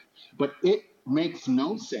period, but it makes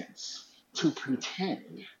no sense to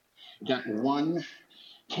pretend that one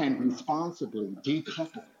can responsibly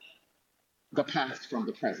decouple the past from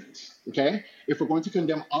the present. Okay? If we're going to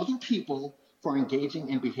condemn other people for engaging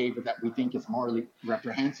in behavior that we think is morally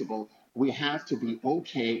reprehensible, we have to be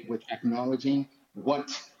okay with acknowledging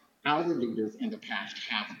what our leaders in the past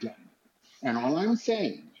have done. And all I'm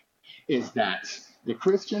saying is that the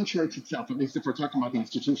Christian church itself, at least if we're talking about the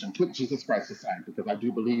institution, put Jesus Christ aside, because I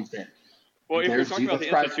do believe that Well, if you're there's talking about Jesus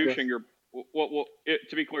the Christ. institution,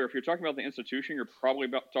 to be clear, if you're talking about the institution, you're probably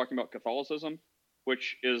talking about Catholicism,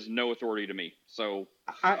 which is no authority to me. So,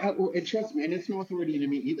 And trust me, and it's no authority to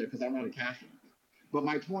me either, because I'm not a Catholic. But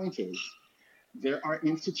my point is, there are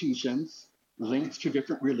institutions linked to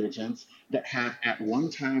different religions that have at one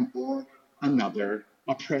time or another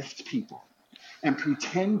oppressed people. And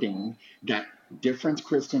pretending that different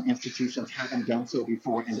Christian institutions haven't done so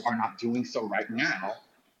before and are not doing so right now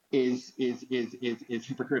is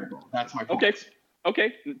hypocritical. That's my point.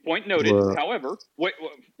 Okay, point noted. well, However, wait,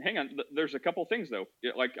 hang on. There's a couple things though.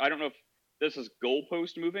 Like I don't know if this is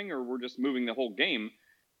goalpost moving or we're just moving the whole game,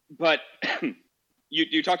 but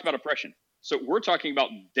you talked about oppression. So we're talking about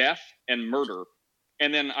death and murder.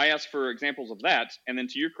 And then I asked for examples of that. And then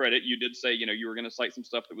to your credit, you did say, you were going to cite some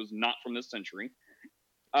stuff that was not from this century.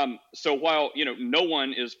 So while, no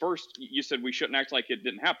one is first, you said we shouldn't act like it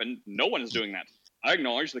didn't happen. No one is doing that. I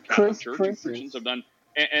acknowledge the Catholic Church and Christians have done,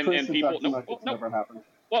 and people, never happened.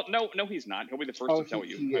 Well, no, he's not. He'll be the first to tell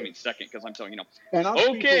you. He I mean, is. second, because I'm telling you. And I'm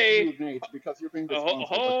Okay. speaking to you, Nate, because you're being responsible,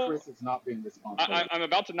 but Chris is not being responsible. I'm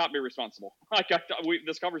about to not be responsible. Like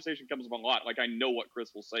this conversation comes up a lot. Like I know what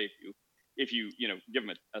Chris will say if you give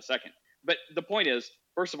him a second. But the point is,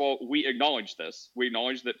 first of all, we acknowledge this. We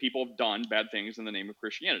acknowledge that people have done bad things in the name of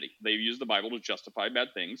Christianity. They've used the Bible to justify bad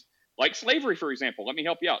things, like slavery, for example. Let me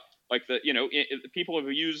help you out. Like people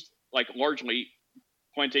have used like largely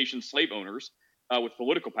plantation slave owners with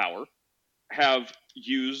political power have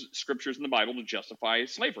used scriptures in the Bible to justify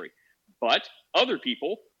slavery. But other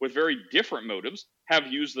people with very different motives have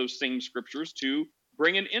used those same scriptures to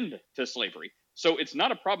bring an end to slavery. So it's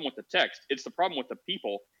not a problem with the text. It's the problem with the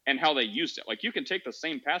people and how they used it. Like you can take the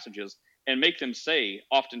same passages and make them say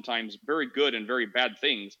oftentimes very good and very bad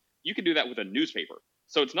things. You can do that with a newspaper.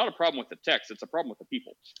 So it's not a problem with the text. It's a problem with the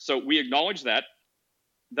people. So we acknowledge that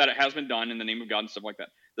it has been done in the name of God and stuff like that.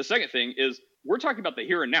 The second thing is we're talking about the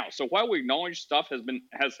here and now. So while we acknowledge stuff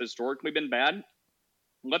has historically been bad,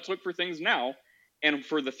 let's look for things now And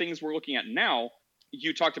for the things we're looking at now,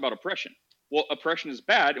 you talked about oppression. Well, oppression is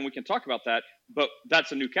bad, and we can talk about that, but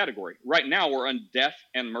that's a new category. Right now, we're on death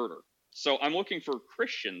and murder. So I'm looking for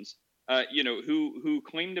Christians, who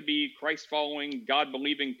claim to be Christ-following,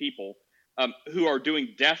 God-believing people, who are doing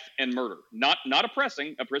death and murder. Not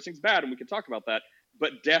oppressing. Oppressing's bad, and we can talk about that,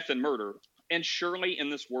 but death and murder. And surely in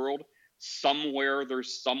this world, somewhere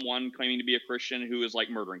there's someone claiming to be a Christian who is like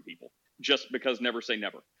murdering people, just because never say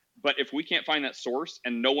never. But if we can't find that source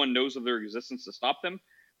and no one knows of their existence to stop them,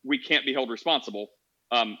 we can't be held responsible.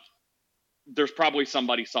 There's probably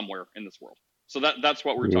somebody somewhere in this world. So that's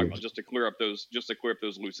what we're talking about, just to clear up those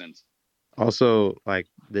loose ends. Also, like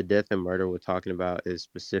the death and murder we're talking about is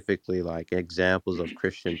specifically like examples of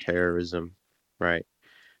Christian terrorism, right?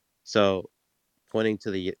 So pointing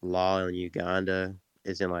to the law in Uganda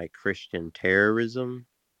isn't like Christian terrorism.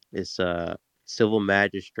 It's a civil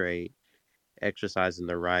magistrate exercising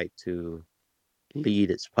the right to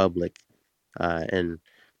lead its public and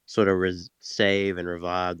sort of save and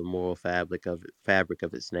revive the moral fabric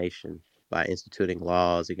of its nation by instituting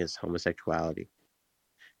laws against homosexuality.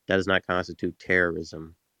 That does not constitute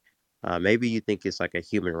terrorism. Maybe you think it's like a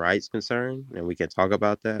human rights concern, and we can talk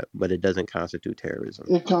about that, but it doesn't constitute terrorism.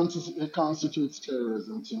 It constitutes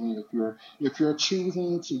terrorism to me if you're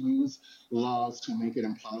choosing to use laws to make it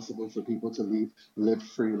impossible for people to live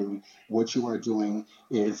freely. What you are doing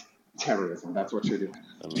is terrorism. That's what you're doing.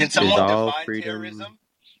 Can Is someone all define freedom terrorism?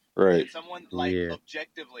 Right. Can someone like Yeah.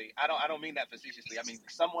 objectively? I don't mean that facetiously. I mean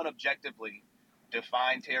someone objectively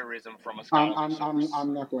define terrorism from a I'm scholarly source.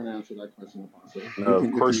 I'm not going to answer that question, Apostle. No,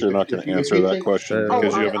 of course you're not going to answer that question Oh,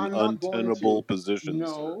 because you have an I'm not going untenable to. position, sir.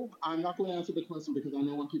 No, I'm not going to answer the question because I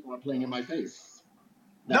know when people are playing in my face.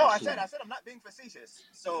 No, I That's said why. I'm not being facetious.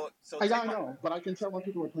 So I take my know, but I can tell when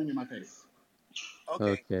people are playing in my face.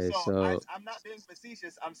 okay. Okay, So so I'm not being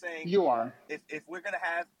facetious. I'm saying You are. if we're gonna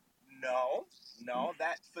have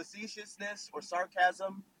that facetiousness or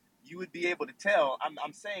sarcasm, you would be able to tell.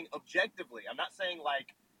 I'm saying objectively. I'm not saying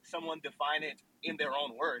like someone define it in their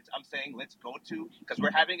own words. I'm saying let's go to, because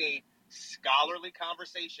we're having a scholarly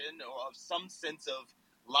conversation or of some sense of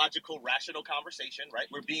logical, rational conversation, right?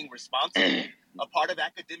 We're being responsible. A part of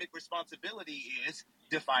academic responsibility is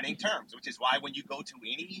defining terms, which is why when you go to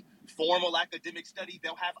any formal academic study,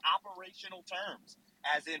 they'll have operational terms.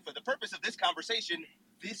 As in, for the purpose of this conversation,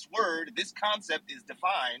 this word, this concept is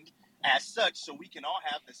defined as such, so we can all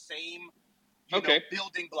have the same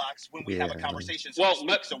building blocks when we have a conversation. So,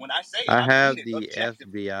 so when I say it, I I have mean it the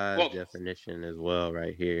objectively. FBI definition as well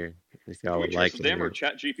right here, if y'all would like Trust them or it.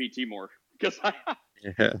 ChatGPT more? Because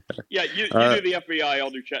yeah, you do the FBI, I'll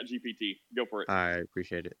do ChatGPT. Go for it. I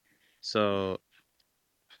appreciate it. So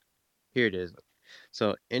here it is.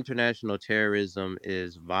 So international terrorism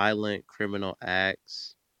is violent criminal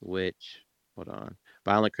acts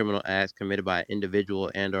violent criminal acts committed by individual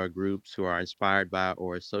and or groups who are inspired by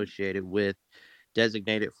or associated with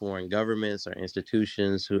designated foreign governments or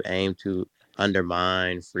institutions who aim to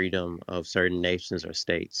undermine freedom of certain nations or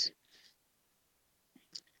states.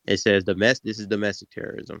 It says this is domestic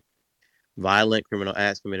terrorism. Violent criminal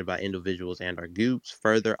acts committed by individuals and or groups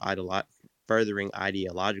furthering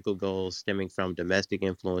ideological goals stemming from domestic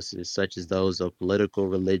influences such as those of political,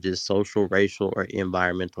 religious, social, racial, or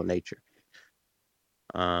environmental nature.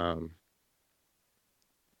 And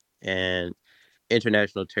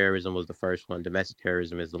international terrorism was the first one. Domestic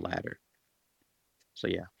terrorism is the latter. So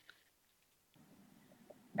yeah.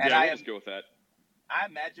 And let's go with that. I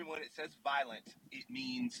imagine when it says violent, it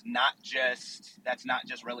means that's not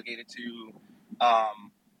just relegated to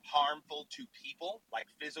harmful to people, like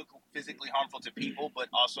physically harmful to people, but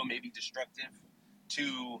also maybe destructive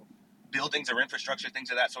to buildings or infrastructure, things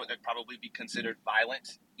of that sort that probably be considered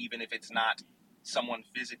violent, even if it's not someone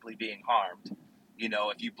physically being harmed. You know,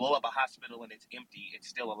 if you blow up a hospital and it's empty, it's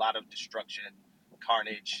still a lot of destruction,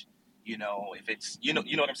 carnage. You know, if it's, you know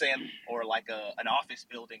what I'm saying? Or like an office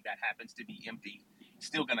building that happens to be empty, it's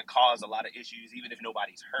still going to cause a lot of issues. Even if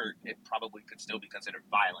nobody's hurt, it probably could still be considered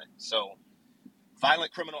violent. So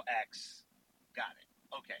violent criminal acts, got it.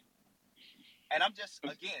 Okay. And I'm just,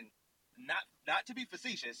 again, not to be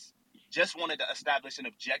facetious, just wanted to establish an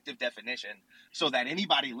objective definition so that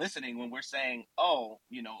anybody listening, when we're saying, a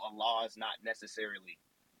law is not necessarily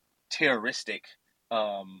terroristic,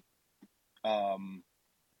 that's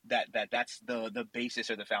the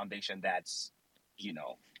basis or the foundation that's,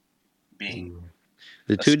 being...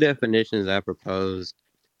 The two definitions I proposed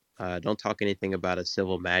don't talk anything about a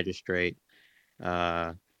civil magistrate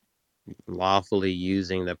lawfully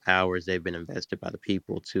using the powers they've been invested by the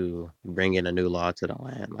people to bring in a new law to the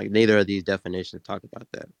land. Like neither of these definitions talk about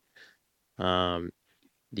that.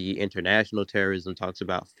 The international terrorism talks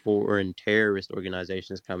about foreign terrorist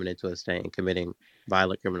organizations coming into a state and committing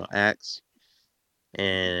violent criminal acts.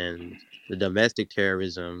 And the domestic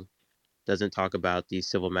terrorism doesn't talk about the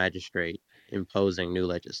civil magistrate imposing new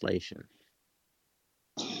legislation.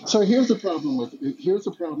 So here's the problem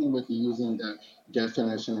with using that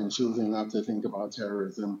definition and choosing not to think about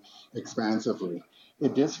terrorism expansively.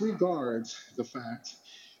 It disregards the fact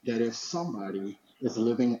that if somebody is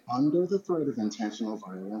living under the threat of intentional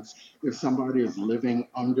violence, if somebody is living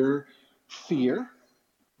under fear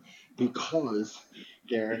because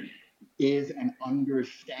there is an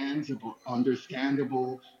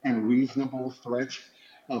understandable and reasonable threat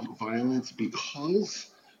of violence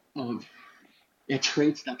because of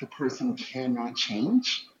traits that the person cannot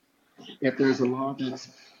change. If there's a law that's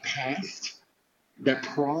passed that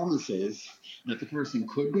promises that the person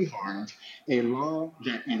could be harmed, a law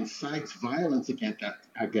that incites violence against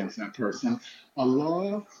that person, a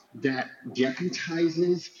law that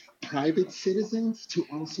deputizes private citizens to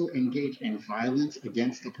also engage in violence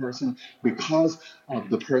against the person because of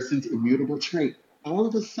the person's immutable trait, all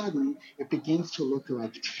of a sudden it begins to look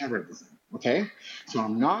like terrorism. Okay? So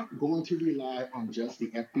I'm not going to rely on just the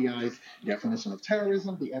FBI's definition of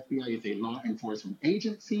terrorism. The FBI is a law enforcement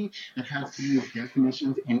agency that has to use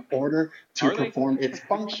definitions in order to perform its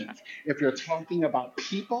functions. If you're talking about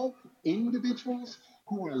people, individuals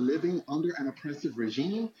who are living under an oppressive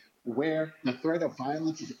regime where the threat of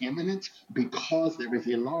violence is imminent because there is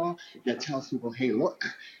a law that tells people, hey, look,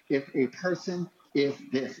 if a person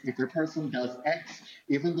if the person does X,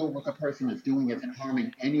 even though what the person is doing isn't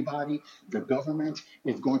harming anybody, the government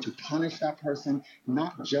is going to punish that person,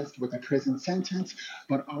 not just with a prison sentence,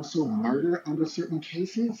 but also murder under certain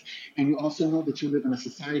cases. And you also know that you live in a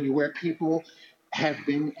society where people have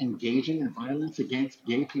been engaging in violence against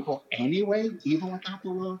gay people anyway, even without the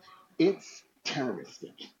law. It's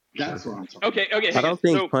terroristic. That's what I'm talking Okay, about. hang I on. don't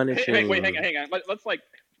think So, punishing. wait, hang on.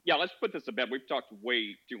 Let's put this to bed. We've talked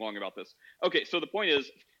way too long about this. Okay, so the point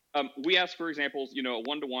is, we ask for examples, a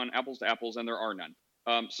 1-to-1, apples to apples, and there are none.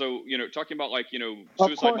 So, talking about Of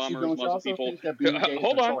suicide course you bombers, don't. You Muslim also people. think that being gay is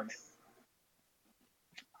a choice.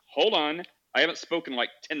 Hold on. I haven't spoken like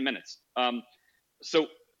 10 minutes. So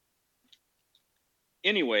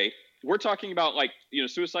anyway, we're talking about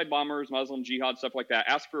suicide bombers, Muslim jihad, stuff like that.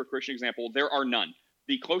 Ask for a Christian example. There are none.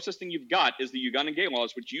 The closest thing you've got is the Ugandan gay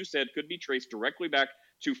laws, which you said could be traced directly back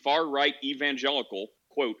to far-right evangelical,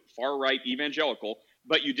 quote, far-right evangelical,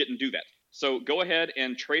 but you didn't do that. So go ahead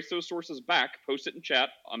and trace those sources back, post it in chat.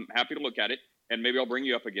 I'm happy to look at it, and maybe I'll bring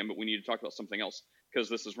you up again, but we need to talk about something else because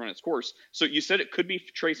this has run its course. So you said it could be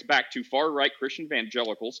traced back to far-right Christian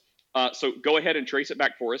evangelicals. So go ahead and trace it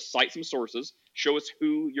back for us, cite some sources, show us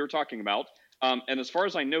who you're talking about. And as far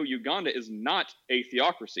as I know, Uganda is not a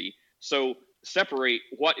theocracy. So separate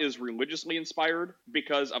what is religiously inspired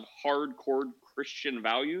because of hardcore Christian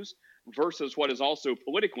values versus what is also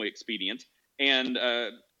politically expedient. And,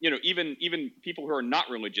 even people who are not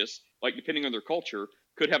religious, like depending on their culture,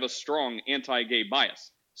 could have a strong anti-gay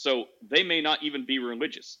bias. So they may not even be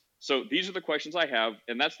religious. So these are the questions I have,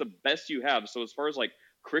 and that's the best you have. So as far as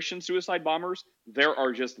Christian suicide bombers, there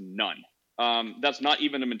are just none. That's not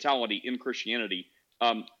even a mentality in Christianity.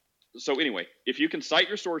 So anyway, if you can cite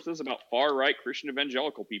your sources about far-right Christian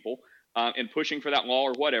evangelical people and pushing for that law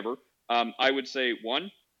or whatever, I would say, one,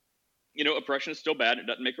 oppression is still bad. It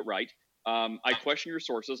doesn't make it right. I question your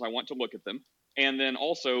sources. I want to look at them. And then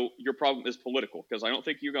also, your problem is political, because I don't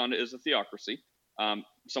think Uganda is a theocracy.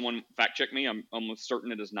 Someone fact-check me. I'm almost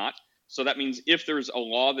certain it is not. So that means if there's a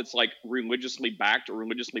law that's religiously backed or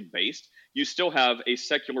religiously based, you still have a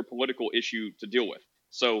secular political issue to deal with.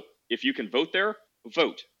 So if you can vote there,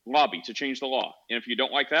 vote, lobby to change the law. And if you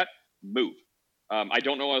don't like that, move. I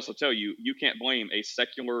don't know what else to tell you. You can't blame a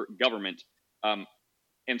secular government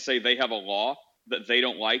and say they have a law that they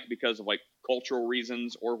don't like because of cultural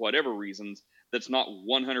reasons or whatever reasons that's not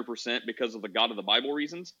 100% because of the God of the Bible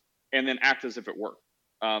reasons, and then act as if it were.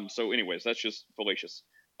 So anyways, that's just fallacious.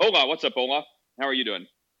 Ola, what's up, Ola? How are you doing?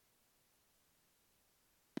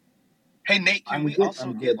 Hey Nate, can I'm we good. also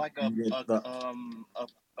I'm get good. I'm good.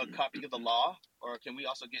 a copy of the law, or can we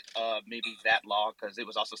also get maybe that law, because it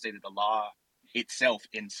was also stated the law itself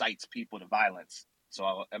incites people to violence.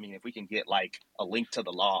 So I mean, if we can get a link to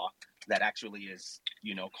the law that actually is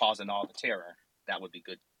causing all the terror, that would be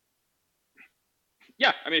good.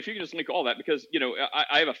 Yeah, I mean, if you can just link all that, because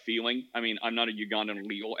I have a feeling. I mean, I'm not a Ugandan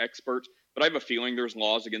legal expert, but I have a feeling there's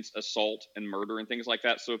laws against assault and murder and things like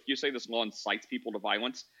that. So if you say this law incites people to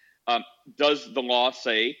violence, does the law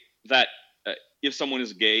say that if someone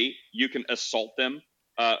is gay, you can assault them,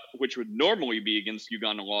 which would normally be against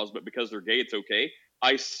Ugandan laws, but because they're gay, it's okay?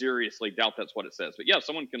 I seriously doubt that's what it says. But yeah, if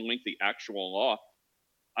someone can link the actual law,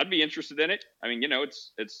 I'd be interested in it. I mean,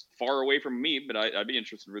 it's far away from me, but I'd be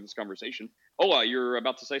interested in this conversation. You're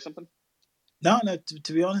about to say something? No.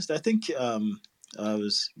 To be honest, I think I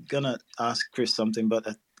was gonna ask Chris something, but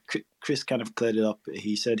Chris kind of cleared it up.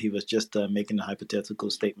 He said he was just making a hypothetical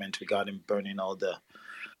statement regarding burning all the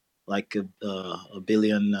a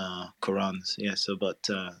billion Qurans. Yeah. So, but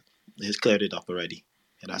he's cleared it up already,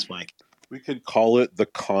 and that's why. We could call it the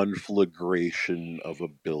conflagration of a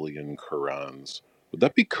billion Qurans. Would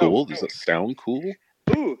that be cool? Does that sound cool?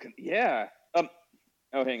 Ooh, yeah.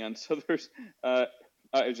 Hang on. So there's, I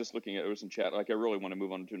was just looking at it was in chat. Like, I really want to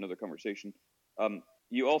move on to another conversation.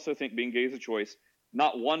 You also think being gay is a choice?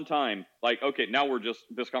 Not one time. Like, okay, now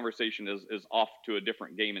this conversation is off to a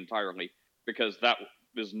different game entirely, because that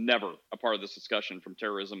is never a part of this discussion from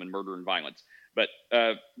terrorism and murder and violence. But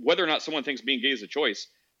whether or not someone thinks being gay is a choice,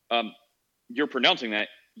 you're pronouncing that.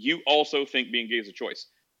 You also think being gay is a choice.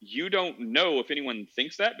 You don't know if anyone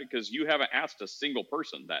thinks that because you haven't asked a single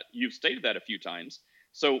person that. You've stated that a few times.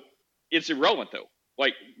 So it's irrelevant, though.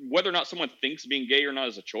 Like, whether or not someone thinks being gay or not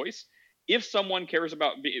is a choice, if someone cares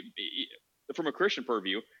about, from a Christian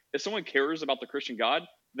purview, if someone cares about the Christian God,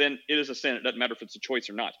 then it is a sin. It doesn't matter if it's a choice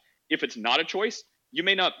or not. If it's not a choice, you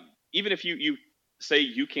may not, even if you say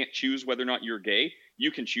you can't choose whether or not you're gay, you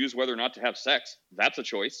can choose whether or not to have sex. That's a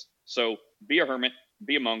choice. So be a hermit,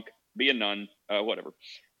 be a monk, be a nun, whatever.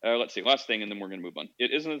 Let's see, last thing, and then we're going to move on.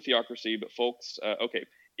 It isn't a theocracy, but folks,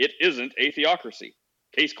 it isn't a theocracy.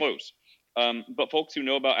 Case closed. But folks who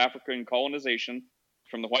know about African colonization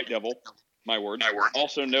from the white devil, my word,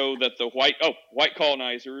 also know that the white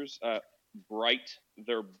colonizers,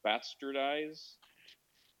 they're bastardized.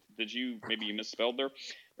 Maybe you misspelled there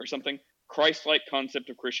or something? Christ-like concept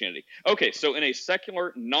of Christianity. Okay, so in a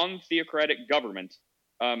secular, non-theocratic government,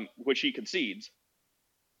 which he concedes,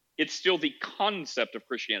 it's still the concept of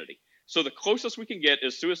Christianity. So the closest we can get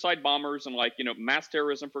is suicide bombers and mass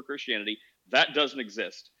terrorism for Christianity. That doesn't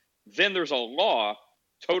exist. Then there's a law,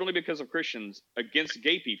 totally because of Christians, against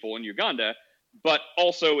gay people in Uganda, but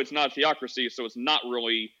also it's not a theocracy, so it's not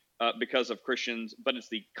really because of Christians, but it's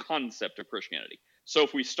the concept of Christianity. So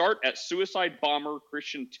if we start at suicide bomber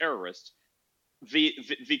Christian terrorists,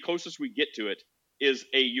 the closest we get to it is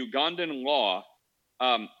a Ugandan law,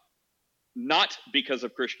 not because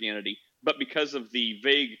of Christianity, but because of the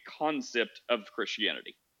vague concept of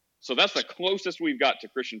Christianity. So that's the closest we've got to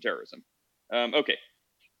Christian terrorism. Okay.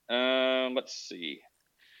 Let's see.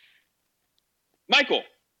 Michael,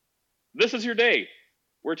 this is your day.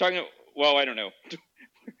 We're talking, well, I don't know.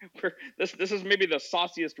 This is maybe the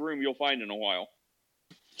sauciest room you'll find in a while.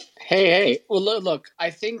 Hey. Well, look. I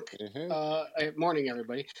think. Morning,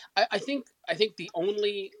 everybody. I think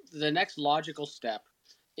the next logical step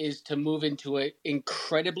is to move into an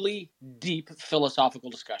incredibly deep philosophical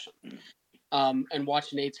discussion, and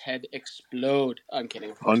watch Nate's head explode. I'm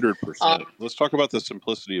kidding. 100%. Let's talk about the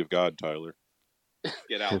simplicity of God, Tyler.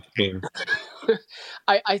 Get out.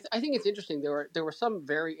 I think it's interesting. There were some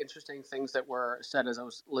very interesting things that were said as I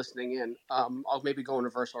was listening in. I'll maybe go in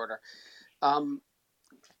reverse order.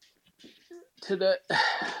 To the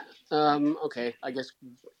okay, I guess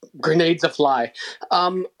grenades a fly.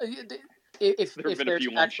 If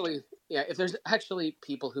there's actually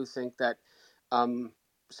people who think that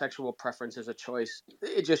sexual preference is a choice,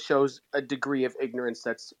 it just shows a degree of ignorance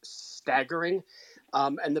that's staggering.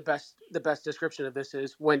 And the best description of this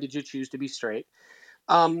is, when did you choose to be straight?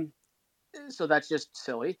 So that's just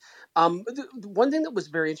silly. One thing that was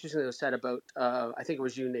very interesting that was said about, I think it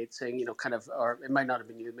was you, Nate, saying, or it might not have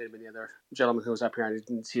been you, it may have been the other gentleman who was up here, and I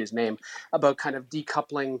didn't see his name, about kind of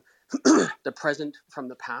decoupling the present from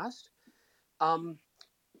the past. And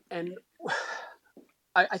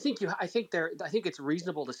I think it's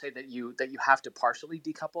reasonable to say that you have to partially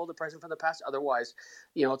decouple the present from the past. Otherwise,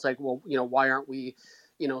 it's like, well, why aren't we,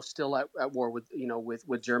 still at war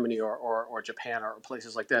with Germany or Japan or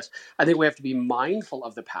places like this? I think we have to be mindful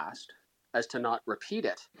of the past as to not repeat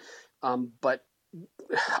it. But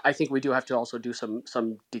I think we do have to also do some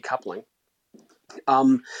decoupling.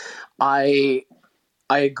 I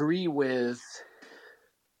agree with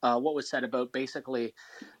what was said about basically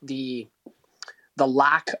the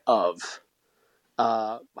lack of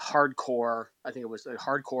hardcore, I think it was a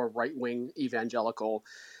hardcore right-wing evangelical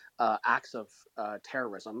acts of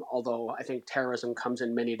terrorism, although I think terrorism comes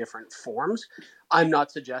in many different forms. I'm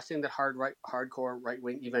not suggesting that hardcore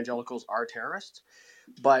right-wing evangelicals are terrorists,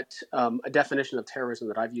 but a definition of terrorism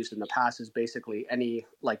that I've used in the past is basically any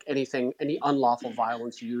unlawful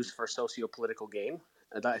violence used for socio-political gain.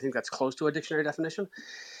 I think that's close to a dictionary definition.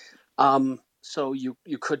 So you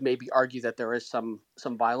could maybe argue that there is some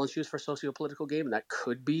violence used for socio-political gain, and that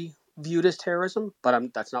could be viewed as terrorism.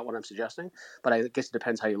 But that's not what I'm suggesting. But I guess it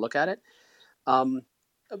depends how you look at it.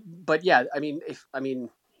 But yeah, I mean,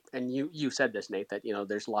 and you said this, Nate, that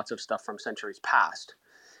there's lots of stuff from centuries past,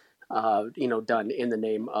 done in the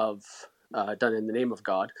name of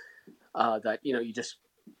God, that you just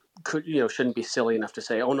shouldn't be silly enough to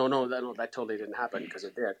say, oh no, that totally didn't happen, because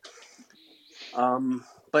it did.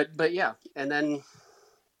 But yeah, and then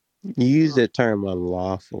You use the term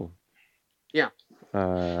unlawful. Yeah.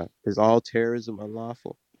 Is all terrorism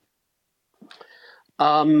unlawful?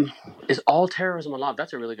 Is all terrorism unlawful?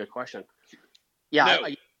 That's a really good question. Yeah. No.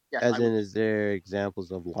 As in, is there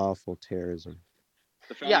examples of lawful terrorism?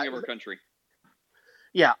 The founding of our country.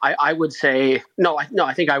 Yeah, I would say no.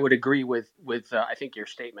 I think I would agree with I think your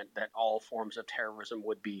statement that all forms of terrorism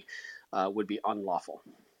would be unlawful.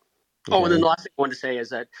 Okay. Oh, and then the last thing I wanted to say is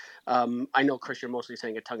that I know, Chris, you're mostly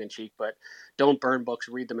saying it tongue in cheek, but don't burn books,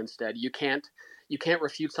 read them instead. You can't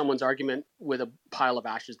refute someone's argument with a pile of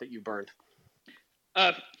ashes that you burned.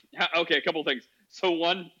 Okay, a couple of things. So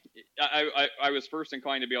one, I was first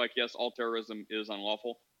inclined to be like, yes, all terrorism is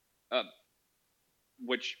unlawful,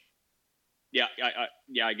 which,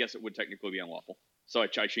 I guess it would technically be unlawful. So I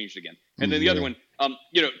changed again. And then the other one,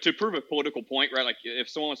 to prove a political point, right? Like if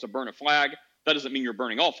someone wants to burn a flag, that doesn't mean you're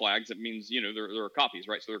burning all flags. It means, there are copies,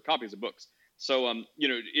 right? So there are copies of books. So,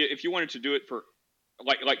 if you wanted to do it for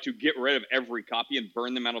like to get rid of every copy and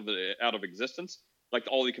burn them out of existence, like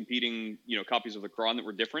all the competing, copies of the Quran that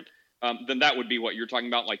were different, then that would be what you're talking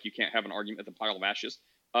about. Like you can't have an argument with a pile of ashes.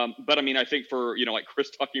 But I mean, I think for, like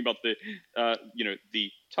Chris talking about the,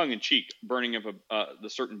 the tongue in cheek burning of the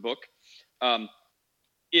certain book,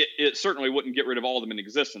 it certainly wouldn't get rid of all of them in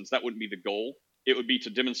existence. That wouldn't be the goal. It would be to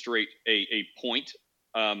demonstrate a point,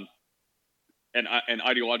 an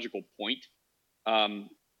ideological point,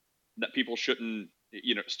 that people shouldn't,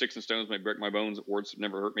 sticks and stones may break my bones, words have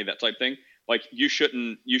never hurt me, that type thing. Like you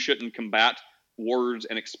shouldn't combat words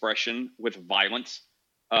and expression with violence.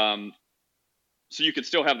 So you could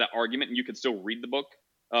still have that argument and you could still read the book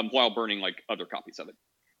while burning like other copies of it.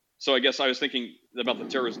 So I guess I was thinking about the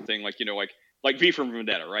terrorism thing, like V for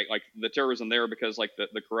Vendetta, right? Like the terrorism there because like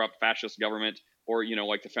the corrupt fascist government, or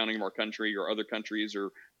like the founding of our country or other countries, or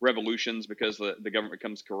revolutions because the government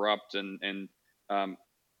becomes corrupt and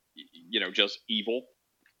just evil.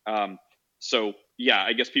 So yeah,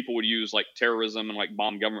 I guess people would use like terrorism and like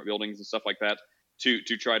bomb government buildings and stuff like that to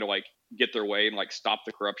try to like get their way and like stop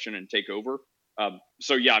the corruption and take over.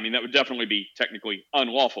 So yeah, I mean that would definitely be technically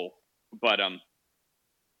unlawful, but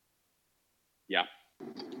yeah.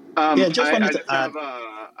 I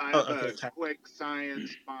have a quick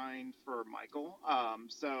science find for Michael.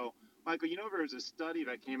 So, Michael, there was a study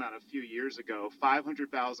that came out a few years ago,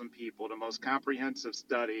 500,000 people, the most comprehensive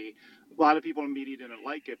study. A lot of people in the media didn't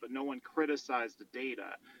like it, but no one criticized the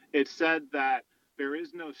data. It said that there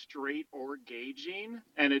is no straight or gay gene,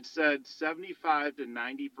 and it said 75 to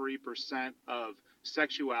 93% of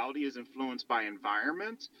sexuality is influenced by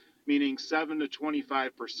environment, meaning 7 to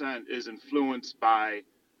 25% is influenced by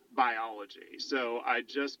biology. So I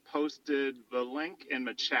just posted the link in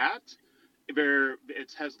the chat.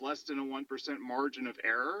 It has less than a 1% margin of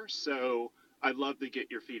error. So I'd love to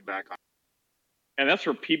get your feedback on it. And that's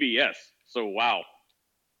for PBS. So wow.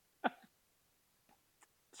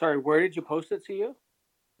 Sorry, where did you post it to you?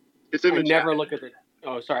 It's in the chat. Never look at it.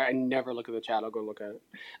 Oh, sorry, I never look at the chat. I'll go look at it.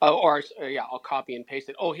 I'll copy and paste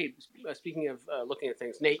it. Oh, hey, speaking of looking at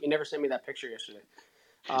things, Nate, you never sent me that picture yesterday.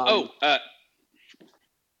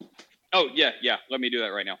 Yeah. Let me do that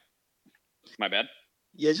right now. My bad.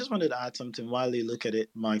 Yeah, I just wanted to add something while you look at it,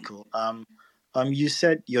 Michael. You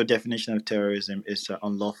said your definition of terrorism is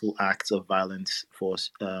unlawful acts of violence for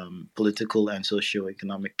political and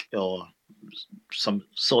socio-economic or some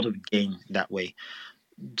sort of gain that way.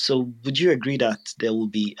 So would you agree that there will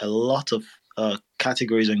be a lot of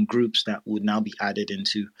categories and groups that would now be added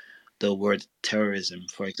into the word terrorism?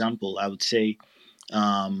 For example, I would say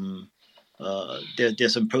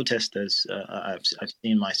there's some protesters I've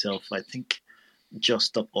seen myself. I think Just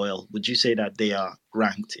Stop Oil. Would you say that they are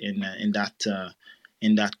ranked in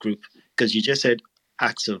that group? Because you just said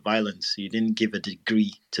acts of violence. You didn't give a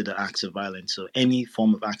degree to the acts of violence. So any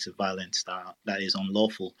form of acts of violence that is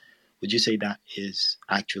unlawful, would you say that is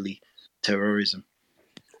actually terrorism?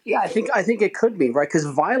 Yeah, I think it could be, right? Because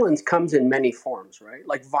violence comes in many forms, right?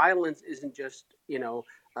 Like violence isn't just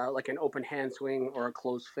like an open hand swing or a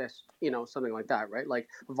closed fist, something like that, right? Like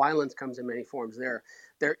violence comes in many forms. There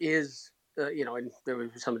is, and there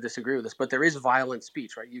would be some disagree with this, but there is violent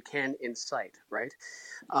speech, right? You can incite, right?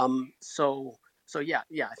 So So yeah,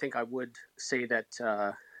 I think I would say that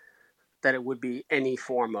that it would be any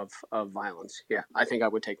form of violence. Yeah, I think I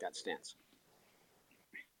would take that stance.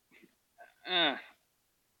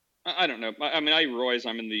 I don't know. I mean, I realize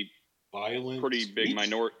I'm in the Violent pretty big speech?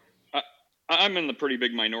 minority. I'm in the pretty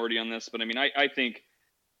big minority on this, but I mean, I think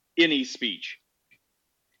any speech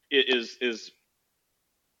is.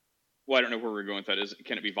 Well, I don't know where we're going with that.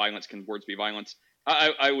 Can it be violence? Can words be violence?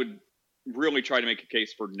 I would really try to make a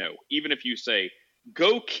case for no. Even if you say,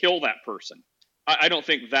 go kill that person, I don't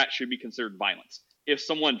think that should be considered violence. If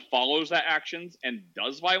someone follows that actions and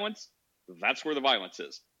does violence, that's where the violence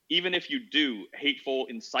is. Even if you do hateful,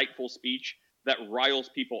 insightful speech that riles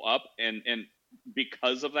people up, and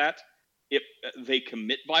because of that, if they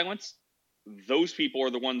commit violence, those people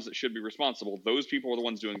are the ones that should be responsible. Those people are the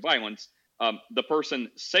ones doing violence. The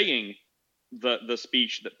person saying the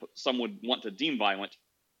speech that some would want to deem violent,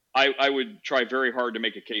 I would try very hard to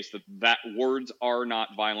make a case that words are not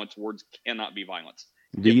violence. Words cannot be violence.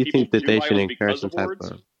 Do If you people think that do they should violence encourage because some of type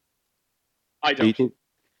words, of? I Do you don't. think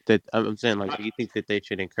that I'm saying like? I, Do you think that they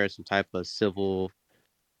should encourage some type of civil,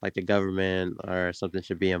 like the government or something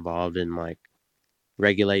should be involved in like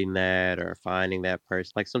regulating that or finding that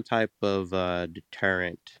person, like some type of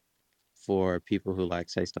deterrent for people who like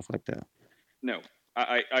say stuff like that? no,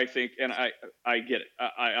 I think, and I get it.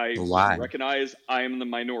 I Why? recognize I am the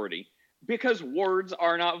minority because words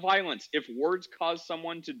are not violence. If words cause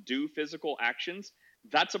someone to do physical actions,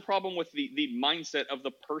 that's a problem with the mindset of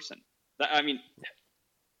the person. I mean,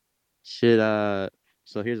 Should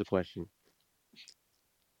So here's a question: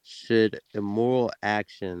 should immoral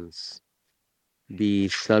actions be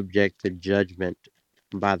subject to judgment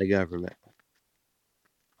by the government?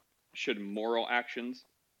 should moral actions?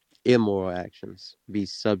 Immoral actions be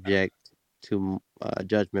subject to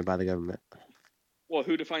judgment by the government? Well,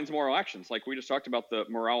 who defines moral actions? Like we just talked about the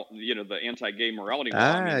the anti-gay morality law.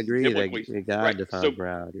 I I mean, agree biblically, that God right? So, defines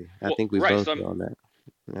morality. I well, think we right. both So, do on that.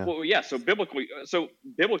 Yeah. well, yeah. So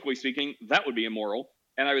biblically speaking, that would be immoral,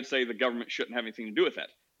 and I would say the government shouldn't have anything to do with that.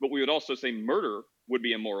 But we would also say murder would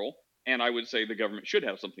be immoral, and I would say the government should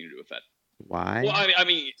have something to do with that. Why? Well,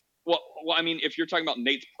 I mean, if you're talking about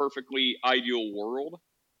Nate's perfectly ideal world,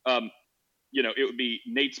 it would be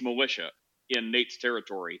Nate's militia in Nate's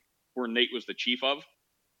territory, where Nate was the chief of.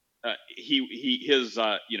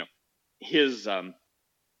 His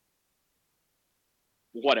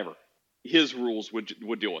whatever, his rules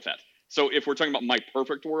would deal with that. So if we're talking about my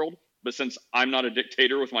perfect world, but since I'm not a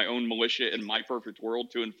dictator with my own militia in my perfect world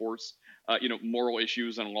to enforce moral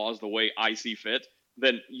issues and laws the way I see fit,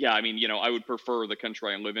 then yeah, I mean, I would prefer the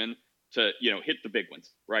country I live in to hit the big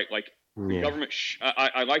ones, right? Like the Yeah. government.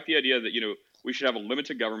 I like the idea that we should have a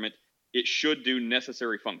limited government. It should do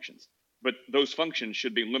necessary functions, but those functions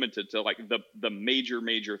should be limited to like the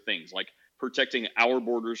major things, like protecting our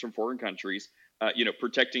borders from foreign countries,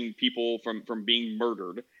 protecting people from being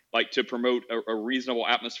murdered, like to promote a reasonable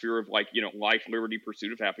atmosphere of like life, liberty,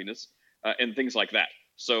 pursuit of happiness, and things like that.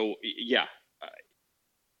 So yeah,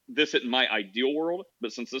 this isn't my ideal world,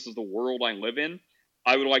 but since this is the world I live in,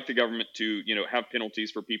 I would like the government to have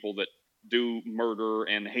penalties for people that do murder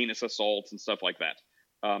and heinous assaults and stuff like that.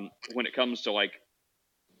 When it comes to like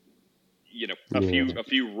a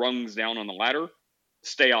few rungs down on the ladder,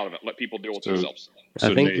 stay out of it. Let people deal with themselves.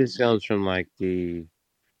 I think this comes from like the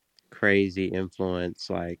crazy influence,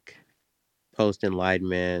 like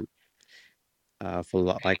post-enlightenment,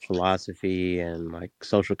 like philosophy and like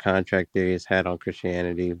social contract theory has had on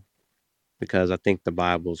Christianity, because I think the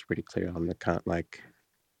Bible is pretty clear on like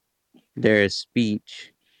there is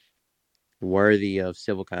speech worthy of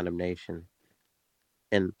civil condemnation,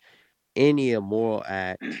 and any immoral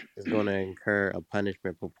act is going to incur a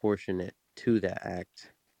punishment proportionate to that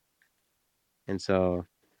act.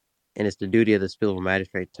 And it's the duty of the civil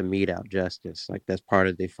magistrate to mete out justice. Like that's part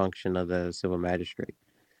of the function of the civil magistrate.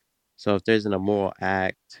 So if there's an immoral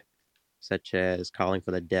act, such as calling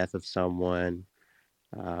for the death of someone,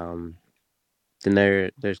 then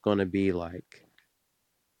there's going to be like,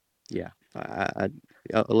 yeah.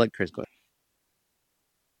 I'll let Chris go.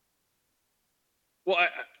 Well,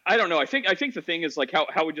 I don't know. I think the thing is like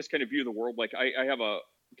how we just kind of view the world. Like I have a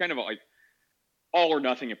kind of a like all or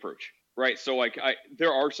nothing approach, right? So like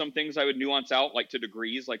there are some things I would nuance out like to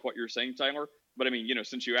degrees, like what you're saying, Tyler. But I mean,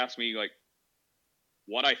 since you asked me like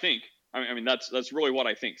what I think, I mean that's really what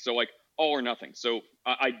I think. So like all or nothing. So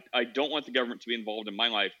I don't want the government to be involved in my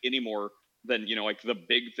life any more than like the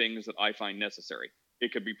big things that I find necessary.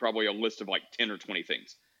 It could be probably a list of like 10 or 20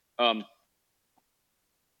 things.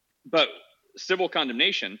 But civil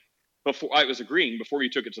condemnation, before I was agreeing before you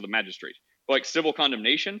took it to the magistrate, like civil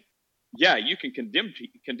condemnation, yeah, you can condemn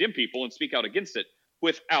people and speak out against it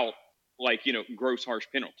without like, gross harsh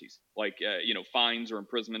penalties, like, fines or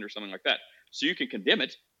imprisonment or something like that. So you can condemn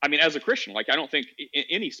it. I mean, as a Christian, like, I don't think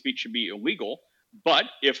any speech should be illegal, but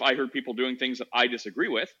if I heard people doing things that I disagree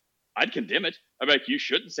with, I'd condemn it. I'd be like, you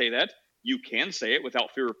shouldn't say that. You can say it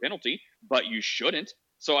without fear of penalty, but you shouldn't.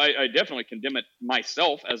 So I definitely condemn it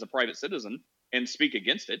myself as a private citizen and speak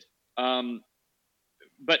against it.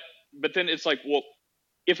 But then it's like, well,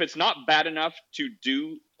 if it's not bad enough to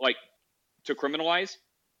do, like, to criminalize,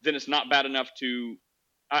 then it's not bad enough to,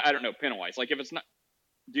 I don't know, penalize. Like, if it's not,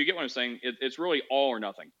 do you get what I'm saying? It's really all or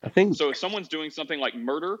nothing. I think So if someone's doing something like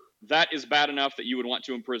murder, that is bad enough that you would want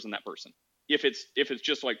to imprison that person. If it's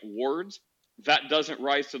just like words, that doesn't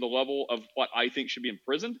rise to the level of what I think should be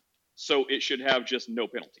imprisoned. So it should have just no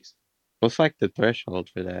penalties. what's like the threshold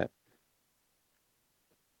for that?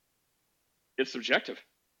 It's subjective.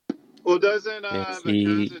 Well, doesn't Yeah, the see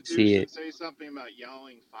Constitution it. say something about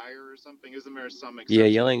yelling fire or something? Isn't there some Yeah,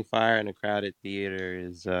 exception? yelling fire in a crowded theater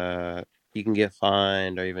is you can get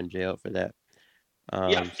fined or even jailed for that.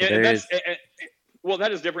 Yeah, So and there is. well,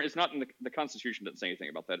 that is different. It's not in the Constitution doesn't say anything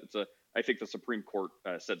about that. I think the Supreme Court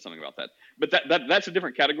said something about that. But that's a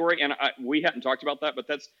different category, and we hadn't talked about that. But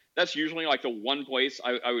that's usually like the one place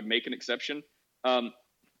I would make an exception,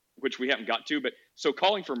 which we haven't got to. But so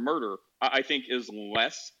calling for murder, I think, is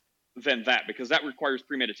less than that because that requires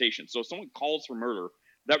premeditation. So if someone calls for murder,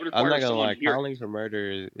 that would I'm require not gonna someone lie, here. calling for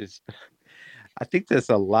murder is. I think that's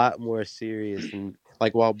a lot more serious, and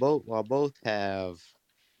like while both have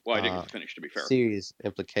Well, I didn't get to finish, to be fair. serious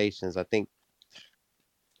implications, I think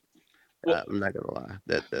Well, I'm not gonna lie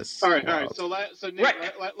that's All right. wild. So Nick,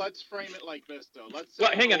 right. let's frame it like this, though. Let's say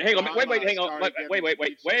Well, hang on. Obama Hang on. started giving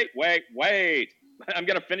Wait. I'm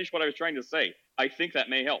going to finish what I was trying to say. I think that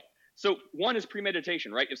may help. So one is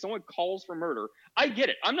premeditation, right? If someone calls for murder, I get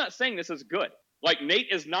it. I'm not saying this is good. Like, Nate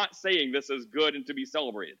is not saying this is good and to be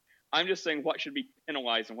celebrated. I'm just saying what should be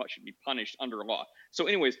penalized and what should be punished under law. So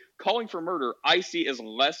anyways, calling for murder, I see as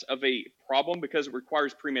less of a problem because it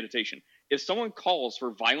requires premeditation. If someone calls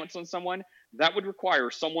for violence on someone, that would require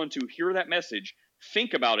someone to hear that message,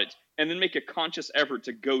 think about it, and then make a conscious effort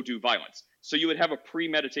to go do violence. So you would have a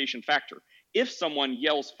premeditation factor. If someone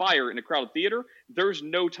yells fire in a crowded theater, there's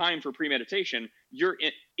no time for premeditation. You're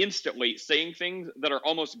instantly saying things that are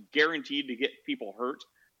almost guaranteed to get people hurt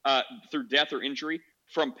through death or injury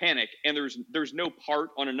from panic, and there's no part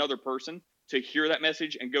on another person to hear that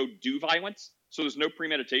message and go do violence. So there's no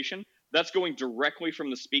premeditation. That's going directly from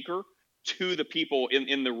the speaker to the people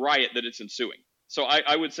in the riot that it's ensuing. So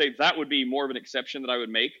I would say that would be more of an exception that I would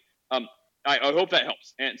make. I hope that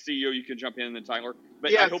helps. And CEO, you can jump in, and then Tyler.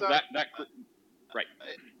 But Yeah, I hope so, that right.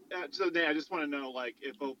 So, Dan, I just want to know, like,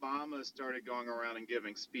 if Obama started going around and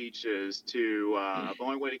giving speeches to the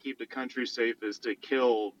only way to keep the country safe is to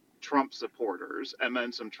kill Trump supporters, and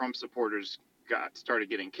then some Trump supporters started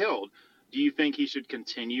getting killed, do you think he should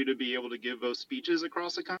continue to be able to give those speeches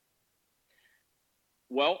across the country?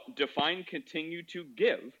 Well, define continue to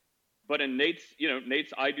give, but in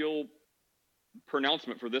Nate's ideal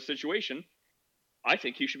pronouncement for this situation, I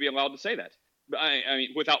think he should be allowed to say that. I mean,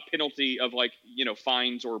 without penalty of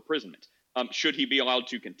fines or imprisonment. Should he be allowed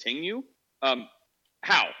to continue?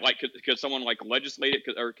 How? Like, could someone legislate it,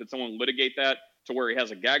 or could someone litigate that to where he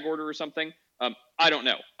has a gag order or something? I don't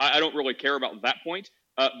know. I don't really care about that point.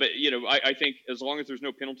 But I think as long as there's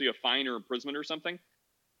no penalty of fine or imprisonment or something,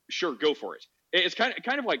 sure, go for it. It's kind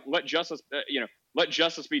of like let justice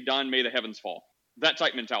be done, may the heavens fall. That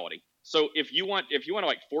type mentality. So if you want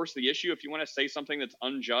to force the issue, if you want to say something that's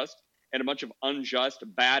unjust and a bunch of unjust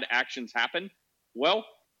bad actions happen, well,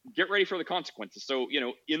 get ready for the consequences. So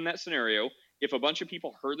in that scenario, if a bunch of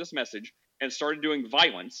people heard this message and started doing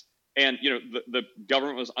violence, and the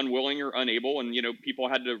government was unwilling or unable, and people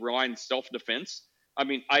had to rely on self-defense. I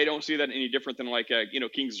mean, I don't see that any different than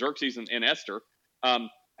King Xerxes and Esther.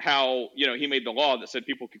 How he made the law that said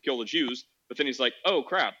people could kill the Jews, but then he's like, oh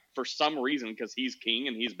crap, for some reason, because he's king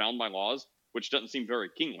and he's bound by laws, which doesn't seem very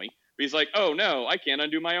kingly. But he's like, oh no, I can't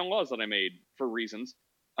undo my own laws that I made for reasons.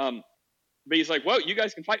 But he's like, well, you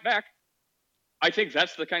guys can fight back. I think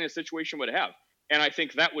that's the kind of situation would have, and I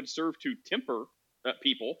think that would serve to temper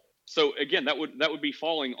people. So again, that would be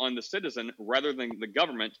falling on the citizen rather than the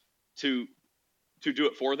government to do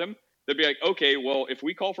it for them. They'd be like, okay, well, if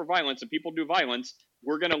we call for violence and people do violence,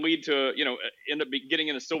 we're going to lead to end up getting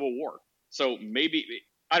in a civil war. So maybe,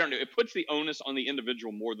 I don't know, it puts the onus on the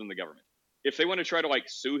individual more than the government. If they want to try to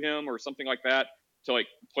sue him or something like that to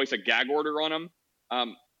place a gag order on him,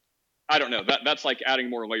 I don't know. That's adding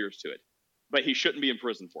more layers to it. But he shouldn't be in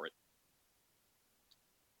prison for it.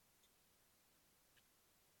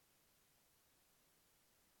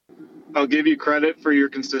 I'll give you credit for your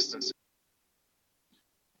consistency.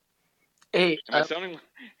 Hey, Am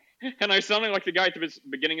I sounding like the guy at the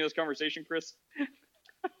beginning of this conversation, Chris?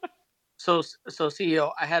 So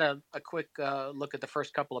CEO, I had a quick look at the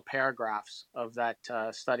first couple of paragraphs of that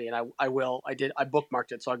study, and I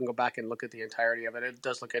bookmarked it so I can go back and look at the entirety of it. It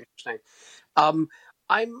does look interesting. I'm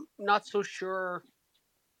not so sure.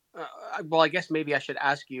 Well, I guess maybe I should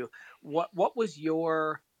ask you what was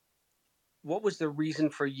the reason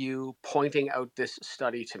for you pointing out this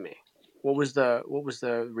study to me? What was the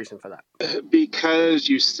reason for that? Because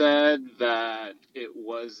you said that it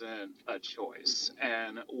wasn't a choice.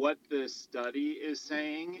 And what this study is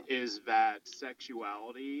saying is that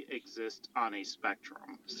sexuality exists on a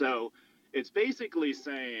spectrum. So it's basically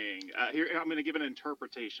saying, here, I'm going to give an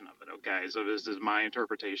interpretation of it, okay? So this is my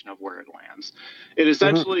interpretation of where it lands. It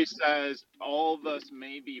essentially says all of us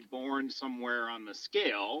may be born somewhere on the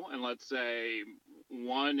scale, and let's say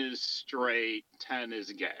 1 is straight, 10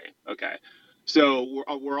 is gay, okay? So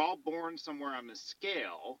we're all born somewhere on the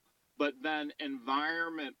scale, but then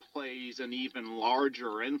environment plays an even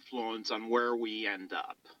larger influence on where we end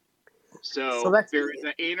up. So there is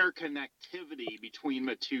an interconnectivity between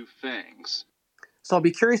the two things. So I'll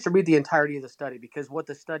be curious to read the entirety of the study, because what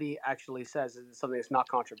the study actually says is something that's not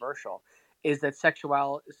controversial, is that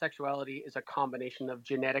sexuality is a combination of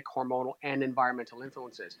genetic, hormonal, and environmental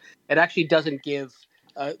influences. It actually doesn't give...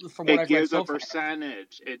 from what it I've gives read a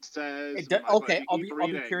percentage. It says, okay, I'll be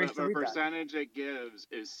curious to read that. The percentage it gives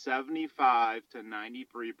is 75 to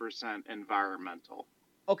 93% environmental.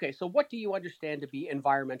 Okay, so what do you understand to be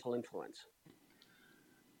environmental influence?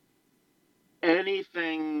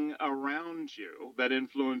 Anything around you that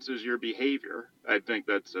influences your behavior. I think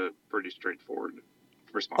that's a pretty straightforward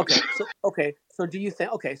response. So do you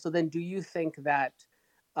think? Okay, so then do you think that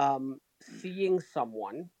seeing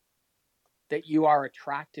someone that you are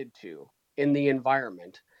attracted to in the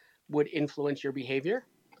environment would influence your behavior?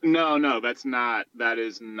 No, that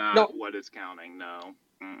is not what is counting. No.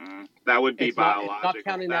 Mm-mm. That would be biological. It's not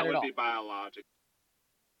counting that at all. That would be biological.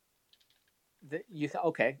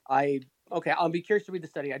 I'll be curious to read the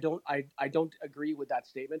study. I don't agree with that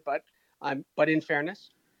statement, but in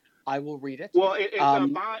fairness, I will read it. Well,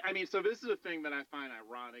 so this is the thing that I find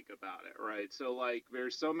ironic about it, right? So, like,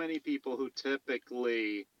 there's so many people who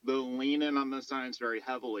typically, they'll lean in on the science very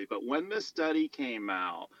heavily, but when this study came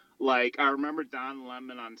out, like, I remember Don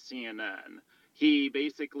Lemon on CNN, he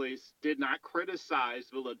basically did not criticize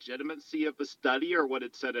the legitimacy of the study or what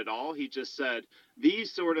it said at all. He just said,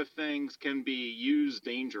 these sort of things can be used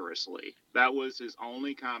dangerously. That was his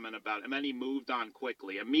only comment about it. And then he moved on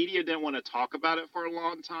quickly. And media didn't want to talk about it for a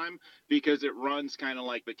long time because it runs kind of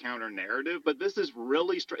like the counter narrative. But this is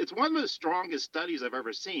really, it's one of the strongest studies I've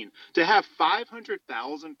ever seen. To have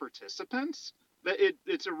 500,000 participants,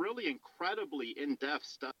 it's a really incredibly in-depth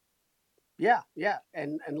study. Yeah,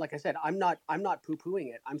 and like I said, I'm not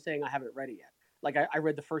poo-pooing it. I'm saying I haven't read it yet. Like I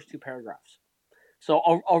read the first 2 paragraphs, so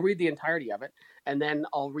I'll read the entirety of it, and then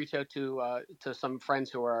I'll reach out to some friends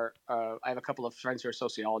who are. I have a couple of friends who are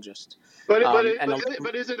sociologists. But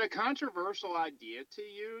is it a controversial idea to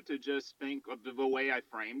you to just think of the way I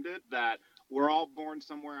framed it, that we're all born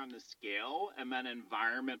somewhere on the scale, and then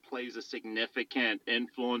environment plays a significant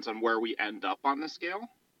influence on where we end up on the scale?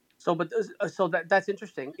 So that's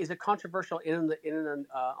interesting. Is it controversial on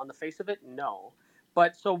the face of it? No,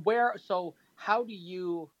 but how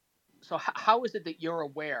is it that you're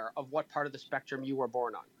aware of what part of the spectrum you were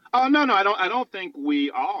born on? Oh no, I don't think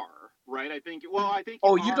we are, right? I think.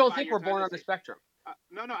 Oh, you don't think we're born on the spectrum?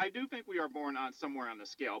 No, I do think we are born on somewhere on the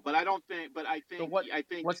scale, but I don't think. But I think. So what side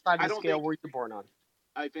of the scale were you born on?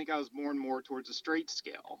 I think I was born more towards a straight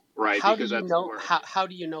scale, right? How do you know? How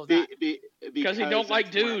do you know that? Because he don't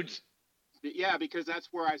like dudes. Because that's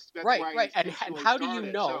where I. Right. And how do you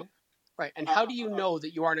know? Right. And how do you know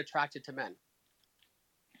that you aren't attracted to men?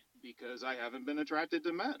 Because I haven't been attracted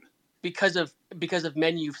to men. Because of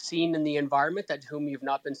men you've seen in the environment whom you've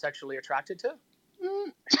not been sexually attracted to.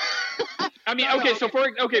 I mean, okay. So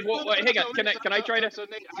hang on. Can I try to? So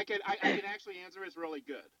Nate, I can actually answer this really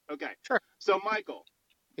good. Okay. Sure. So Michael.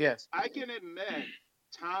 Yes. I can admit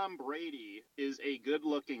Tom Brady is a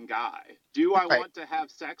good-looking guy. Do I want to have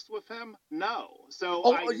sex with him? No.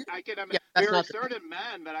 So I can admit there are certain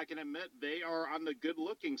men that I can admit they are on the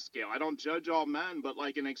good-looking scale. I don't judge all men, but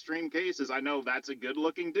like in extreme cases, I know that's a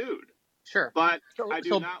good-looking dude. Sure. But by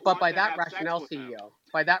that rationale,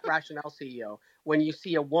 CEO, when you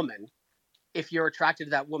see a woman, if you're attracted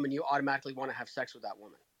to that woman, you automatically want to have sex with that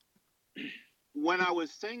woman. When I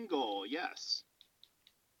was single, yes.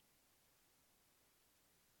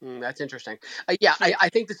 That's interesting. Yeah, I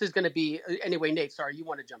think this is going to be anyway. Nate, sorry, you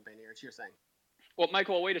want to jump in here? It's your thing. Well,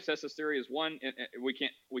 Michael, a way to test this theory is one. We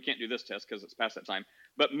can't do this test because it's past that time.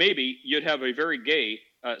 But maybe you'd have a very gay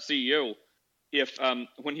CEO if,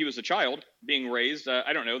 when he was a child being raised,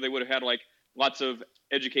 I don't know, they would have had like lots of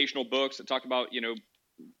educational books that talk about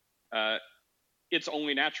it's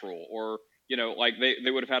only natural, or like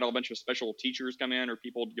they would have had a bunch of special teachers come in, or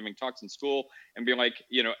people giving talks in school and be like,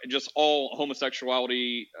 just all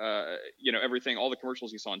homosexuality, everything, all the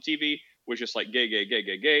commercials you saw on TV was just like gay, gay, gay,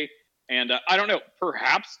 gay, gay. And I don't know,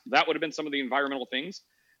 perhaps that would have been some of the environmental things.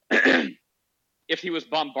 If he was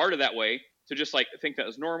bombarded that way, to just like think that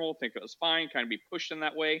was normal, think that was fine, kind of be pushed in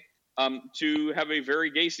that way, to have a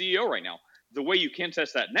very gay CEO right now. The way you can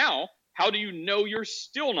test that now, how do you know you're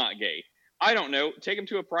still not gay? I don't know. Take him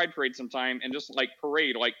to a pride parade sometime and just like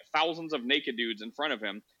parade like thousands of naked dudes in front of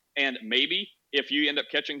him. And maybe if you end up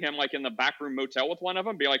catching him like in the backroom motel with one of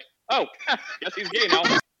them, be like, oh, guess he's gay now.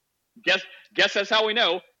 Guess that's how we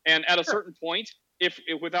know. And at a certain point, if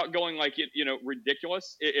without going like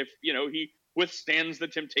ridiculous, if he withstands the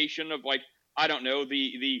temptation of like, I don't know,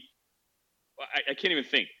 I can't even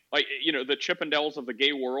think, like the Chippendales of the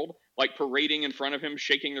gay world, like parading in front of him,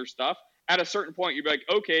 shaking their stuff. At a certain point, you'd be like,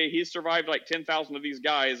 okay, he's survived like 10,000 of these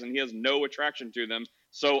guys and he has no attraction to them.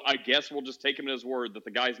 So I guess we'll just take him at his word that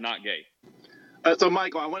the guy's not gay. So,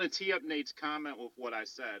 Michael, I want to tee up Nate's comment with what I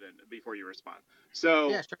said and before you respond. So,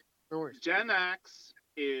 yeah, sure. No worries. Gen X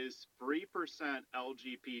is 3%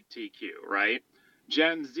 LGBTQ, right?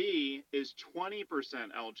 Gen Z is 20%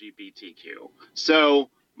 LGBTQ. So,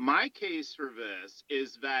 my case for this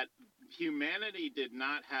is that humanity did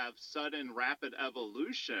not have sudden rapid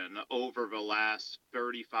evolution over the last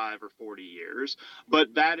 35 or 40 years,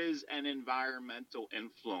 but that is an environmental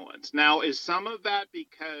influence. Now, is some of that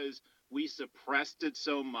because we suppressed it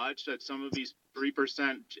so much that some of these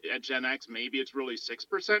 3% at Gen X, maybe it's really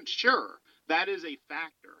 6%? Sure, that is a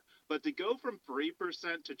factor. But to go from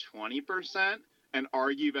 3% to 20% and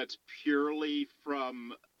argue that's purely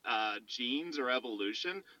from genes or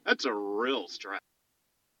evolution, that's a real stretch.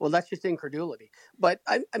 Well, that's just incredulity. But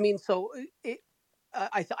I mean, so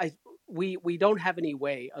we don't have any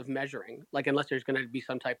way of measuring, like, unless there's going to be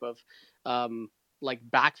some type of like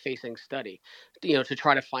back-facing study, to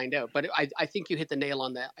try to find out. But I think you hit the nail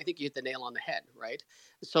on the head, right?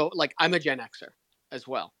 So, like, I'm a Gen Xer as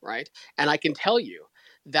well, right? And I can tell you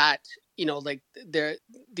that like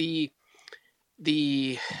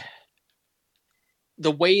the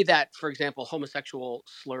way that, for example, homosexual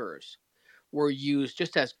slurs were used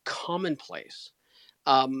just as commonplace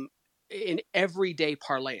in everyday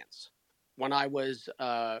parlance when I was,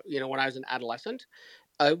 when I was an adolescent.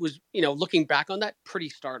 It was, looking back on that, pretty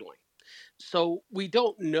startling. So we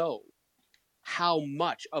don't know how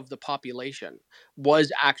much of the population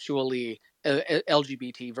was actually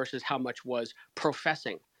LGBT versus how much was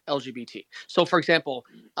professing LGBT. So, for example,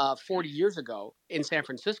 40 years ago in San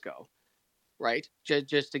Francisco, right,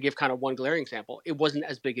 just to give kind of one glaring example, it wasn't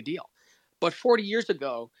as big a deal. But 40 years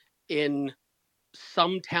ago in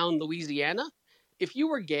some town, Louisiana, if you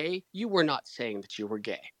were gay, you were not saying that you were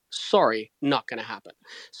gay. Sorry, not going to happen.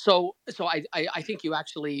 So I think you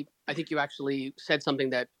actually said something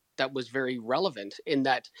that was very relevant in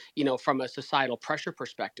that, from a societal pressure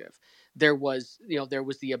perspective, there was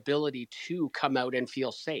the ability to come out and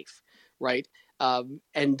feel safe, right?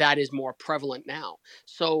 And that is more prevalent now.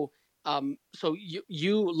 So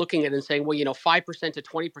you looking at it and saying, well, 5% to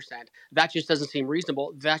 20%, that just doesn't seem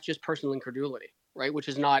reasonable. That's just personal incredulity, right? Which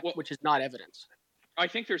is not evidence. I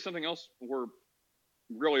think there's something else we're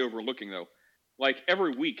really overlooking, though. Like,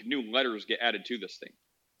 every week, new letters get added to this thing.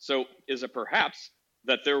 So is it perhaps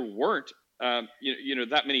that there weren't, that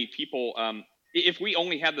many people? If we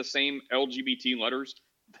only had the same LGBT letters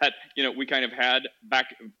that we kind of had back,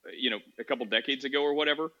 a couple decades ago or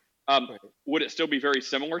whatever, would it still be very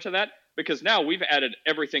similar to that? Because now we've added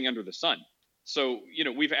everything under the sun. So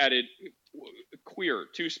we've added queer,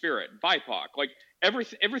 two-spirit, BIPOC, like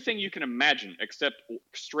everything you can imagine except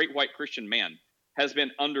straight white Christian man has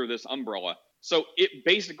been under this umbrella. So it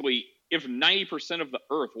basically, if 90% of the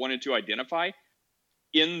earth wanted to identify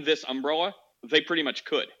in this umbrella, they pretty much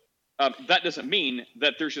could. That doesn't mean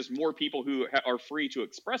that there's just more people who are free to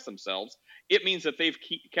express themselves. It means that they've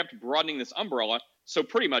kept broadening this umbrella, so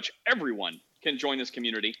pretty much everyone can join this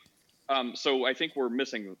community. So I think we're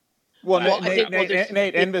missing. Well,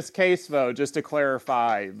 Nate, in this case, though, just to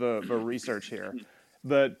clarify the research here,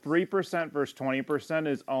 the 3% versus 20%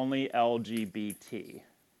 is only LGBT.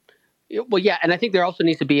 Well, yeah, and I think there also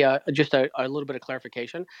needs to be just a little bit of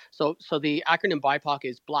clarification. So the acronym BIPOC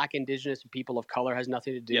is Black, Indigenous, and People of Color. Has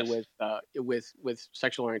nothing to do with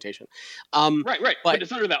sexual orientation. Right. But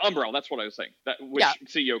it's under that umbrella. That's what I was saying. Which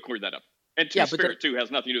CEO cleared that up. And Two-Spirit too has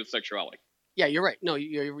nothing to do with sexuality. Yeah, you're right. No,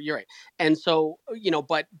 you're right. And so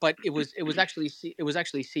but it was actually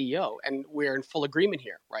CEO, and we're in full agreement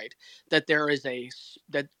here, right? That there is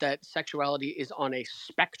that sexuality is on a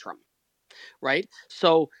spectrum, right?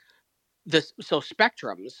 So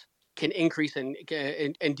spectrums can increase and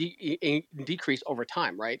decrease over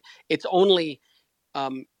time, right? It's only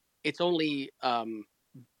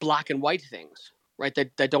black and white things, right,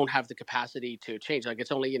 that don't have the capacity to change. Like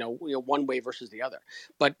it's only one way versus the other.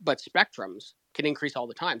 But spectrums can increase all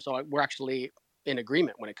the time. So we're actually in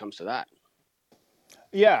agreement when it comes to that.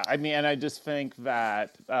 Yeah, I mean, and I just think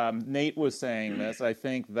that Nate was saying this. I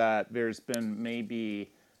think that there's been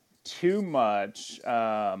maybe too much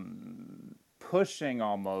pushing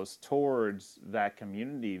almost towards that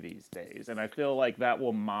community these days. And I feel like that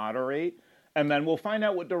will moderate, and then we'll find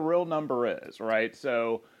out what the real number is, right?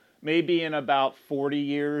 So maybe in about 40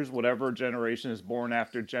 years, whatever generation is born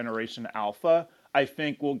after Generation Alpha, I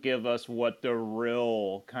think will give us what the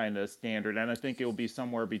real kind of standard, and I think it will be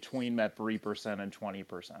somewhere between that 3% and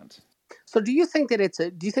 20%. So do you think that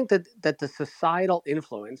that the societal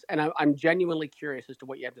influence, and I'm genuinely curious as to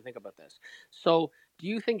what you have to think about this. So do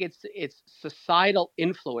you think it's societal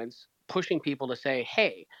influence pushing people to say,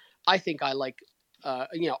 hey, I think I like,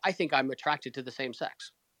 I think I'm attracted to the same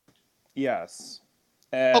sex? Yes.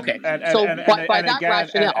 Okay. So by that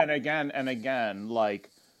rationale, and again, like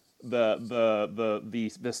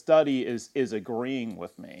the study is agreeing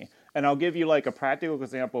with me, and I'll give you like a practical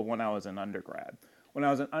example of when I was in undergrad. When I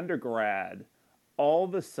was in undergrad, all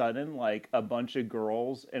of a sudden, like a bunch of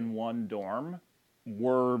girls in one dorm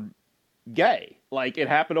were gay. Like it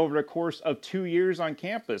happened over the course of 2 years on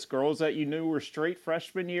campus. Girls that you knew were straight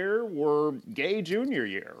freshman year were gay junior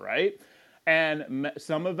year, right? And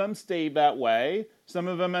some of them stayed that way. Some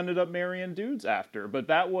of them ended up marrying dudes after. But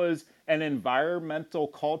that was an environmental,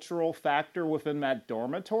 cultural factor within that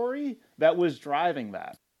dormitory that was driving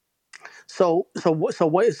that. So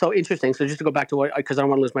what is so interesting? So just to go back to what, because I don't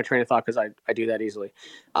want to lose my train of thought, because I do that easily.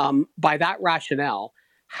 By that rationale,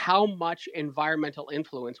 how much environmental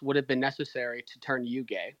influence would have been necessary to turn you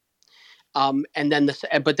gay? And then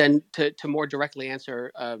to more directly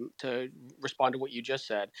answer, to respond to what you just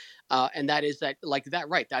said, and that is that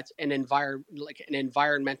that's an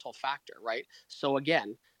environmental factor, right? So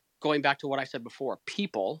again, going back to what I said before,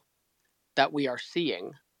 people that we are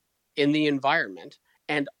seeing in the environment,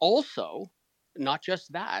 and also not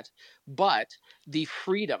just that, but the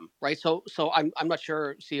freedom, right? So I'm not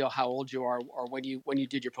sure, CEO, how old you are or when you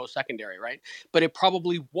did your post-secondary, right? But it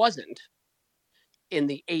probably wasn't in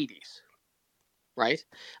the 80s. Right.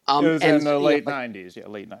 It was in the late 90s. Yeah,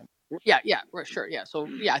 late 90s. Yeah, sure. Yeah. So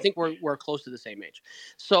yeah, I think we're close to the same age.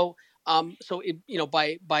 So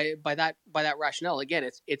by that rationale, again,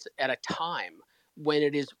 it's at a time when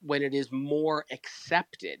it is more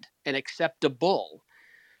accepted and acceptable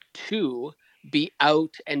to be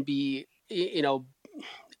out and be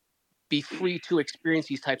free to experience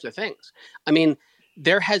these types of things. I mean,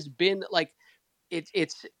 there has been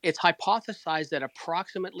it's hypothesized that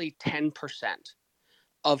approximately 10%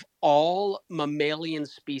 of all mammalian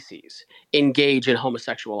species engage in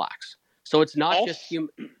homosexual acts. So it's not just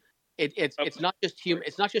human. It's not just human.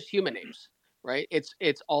 It's not just human apes, right?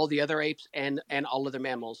 It's all the other apes and all other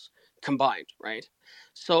mammals combined, right?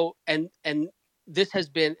 So and this has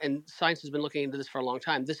been, and science has been looking into this for a long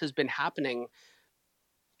time. This has been happening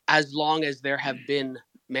as long as there have been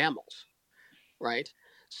mammals, right?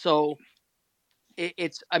 So I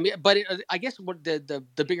guess what the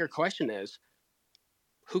bigger question is,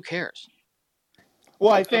 who cares?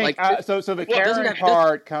 Well, I think so the caring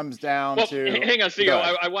part comes down to. Hang on,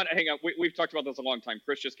 CEO. I want to hang on. We've talked about this a long time.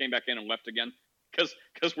 Chris just came back in and left again because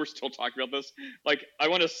we're still talking about this. Like, I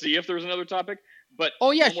want to see if there's another topic. But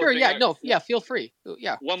oh yeah, sure, yeah, feel free.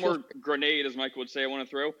 Yeah. One more grenade, as Michael would say, I want to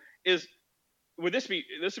throw is: would this be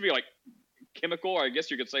like chemical, or I guess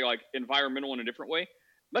you could say like environmental in a different way?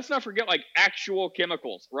 Let's not forget like actual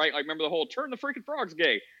chemicals, right? Like remember the whole "turn the freaking frogs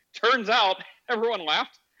gay." Turns out everyone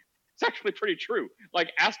laughed. It's actually pretty true.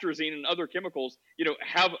 Like astrazine and other chemicals,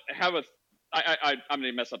 have a. I'm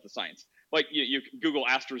gonna mess up the science. Like you Google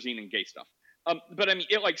astrazine and gay stuff. But I mean,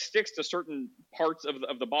 it like sticks to certain parts of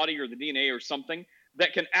the body or the DNA or something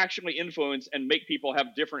that can actually influence and make people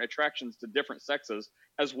have different attractions to different sexes,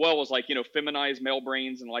 as well as like feminized male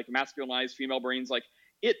brains and like masculinized female brains. Like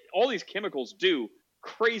all these chemicals do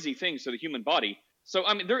crazy things to the human body. So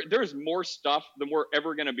I mean, there's more stuff than we're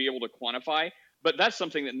ever going to be able to quantify. But that's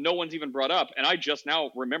something that no one's even brought up, and I just now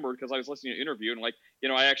remembered because I was listening to an interview,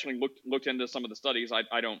 and I actually looked into some of the studies.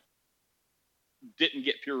 I didn't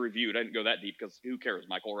get peer reviewed. I didn't go that deep because who cares,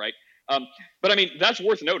 Michael, right? But I mean, that's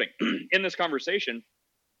worth noting in this conversation.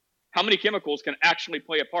 How many chemicals can actually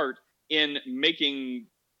play a part in making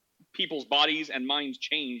people's bodies and minds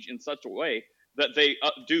change in such a way that they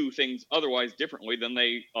do things otherwise differently than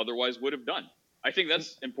they otherwise would have done? I think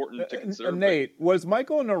that's important to consider. Nate, was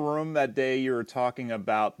Michael in the room that day you were talking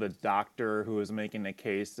about the doctor who was making the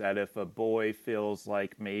case that if a boy feels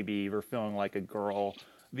like maybe or feeling like a girl,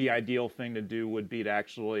 the ideal thing to do would be to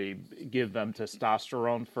actually give them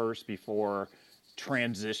testosterone first before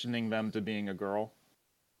transitioning them to being a girl?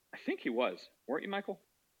 I think he was. Weren't you, Michael?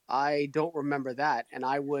 I don't remember that, and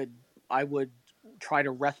I would try to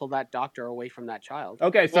wrestle that doctor away from that child.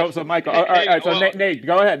 Okay, so Michael, all right, so Nate,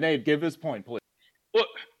 go ahead, Nate, give his point, please. Well,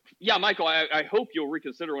 yeah, Michael, I hope you'll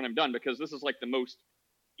reconsider when I'm done, because this is like the most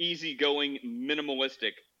easygoing,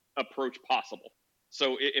 minimalistic approach possible.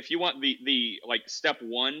 So if you want the like step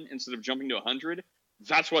one instead of jumping to 100,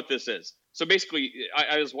 that's what this is. So basically,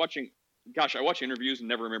 I was watching, I watch interviews and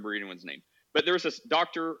never remember anyone's name. But there was this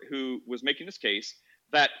doctor who was making this case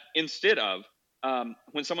that instead of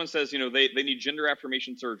when someone says, they need gender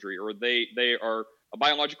affirmation surgery, or they are a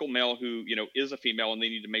biological male who, is a female and they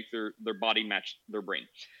need to make their body match their brain.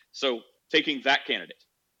 So taking that candidate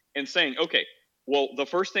and saying, okay, well, the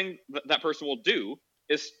first thing that person will do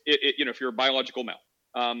is, if you're a biological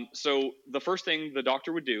male. So the first thing the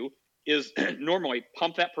doctor would do is normally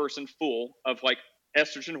pump that person full of like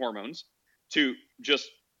estrogen hormones to just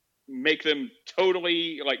make them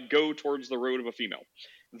totally like go towards the road of a female.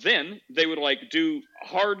 Then they would like do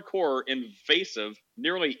hardcore, invasive,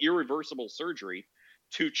 nearly irreversible surgery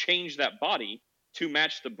to change that body to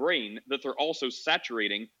match the brain that they're also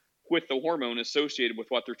saturating with the hormone associated with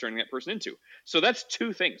what they're turning that person into. So that's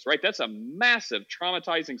two things, right? That's a massive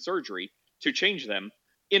traumatizing surgery to change them,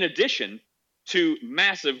 in addition to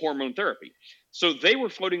massive hormone therapy. So they were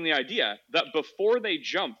floating the idea that before they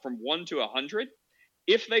jump from 1 to 100,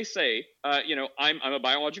 if they say, I'm a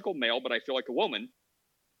biological male, but I feel like a woman,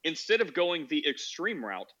 instead of going the extreme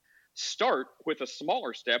route, start with a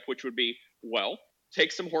smaller step, which would be, well,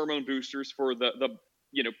 take some hormone boosters for the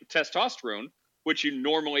testosterone, which you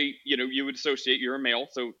normally, you would associate, you're a male,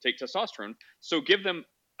 so take testosterone. So give them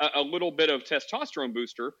a little bit of testosterone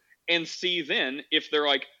booster and see then if they're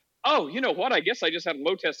like, oh, you know what, I guess I just had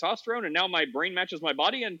low testosterone and now my brain matches my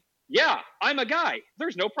body, and yeah, I'm a guy.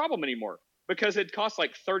 There's no problem anymore, because it costs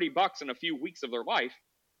like $30 in a few weeks of their life,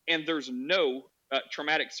 and there's no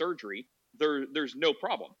traumatic surgery. There's no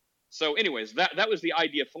problem. So anyways, that was the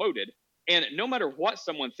idea floated. And no matter what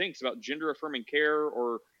someone thinks about gender affirming care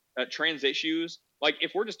or trans issues, like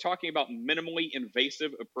if we're just talking about minimally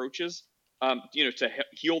invasive approaches, to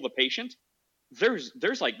heal the patient,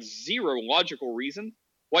 there's like zero logical reason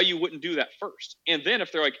why you wouldn't do that first. And then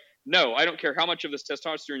if they're like, no, I don't care how much of this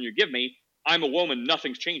testosterone you give me, I'm a woman,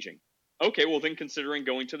 nothing's changing. Okay, well then considering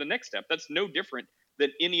going to the next step. That's no different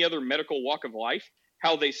than any other medical walk of life,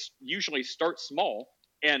 how they usually start small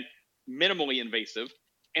and minimally invasive,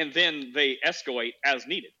 and then they escalate as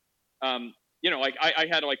needed. Like I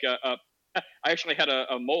had like I actually had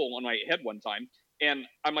a mole on my head one time, and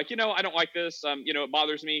I'm like, I don't like this. It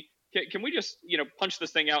bothers me. Can we just, punch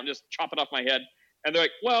this thing out and just chop it off my head? And they're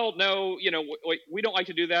like, well, no, we don't like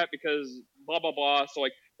to do that because blah, blah, blah. So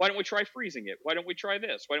like, why don't we try freezing it? Why don't we try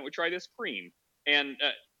this? Why don't we try this cream? And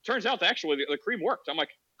turns out that actually the cream worked. I'm like,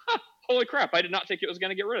 holy crap. I did not think it was going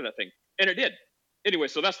to get rid of that thing. And it did. Anyway,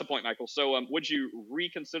 so that's the point, Michael. So would you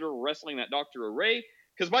reconsider wrestling that Dr. Array?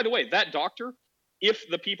 Because by the way, that doctor, if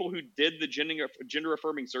the people who did the gender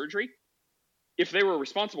affirming surgery, if they were a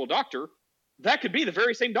responsible doctor, that could be the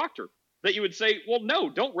very same doctor that you would say, well,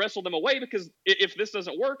 no, don't wrestle them away, because if this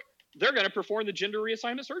doesn't work, they're going to perform the gender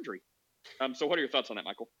reassignment surgery. So what are your thoughts on that,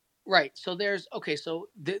 Michael? Right. So there's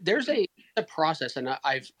a process, and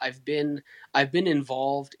I've been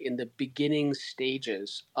involved in the beginning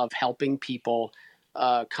stages of helping people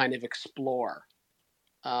kind of explore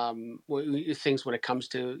things when it comes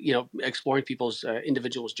to exploring people's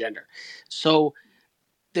individual's gender. So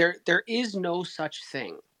there is no such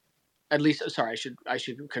thing. At least, sorry, I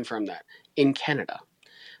should confirm that, in Canada,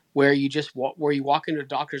 where you walk into a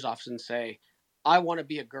doctor's office and say, I want to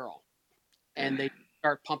be a girl, and they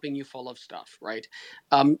start pumping you full of stuff, right?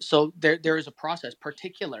 So there is a process,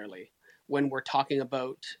 particularly when we're talking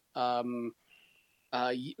about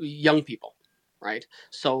young people, right?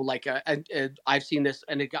 So like I've seen this,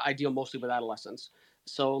 and I deal mostly with adolescents.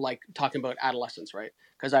 So like talking about adolescents, right?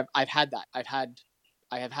 Because I've had that. I've had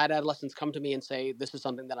I have had adolescents come to me and say, this is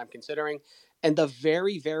something that I'm considering. And the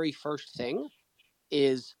very, very first thing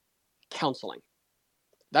is counseling.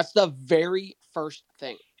 That's the very first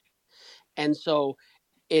thing. And so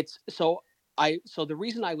so the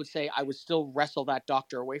reason I would say I would still wrestle that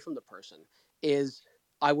doctor away from the person is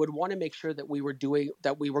I would want to make sure that we were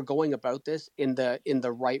going about this in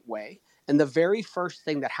the right way. And the very first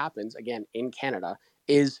thing that happens, again, in Canada,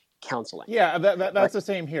 is counseling. Yeah, that's the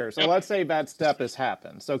same here. So let's say that step has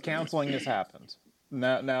happened. So counseling has happened.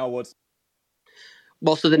 Now what's...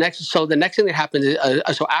 Well, so the next thing that happens is,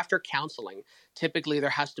 so after counseling, typically there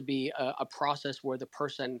has to be a process where the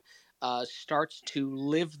person starts to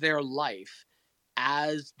live their life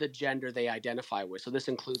as the gender they identify with. So this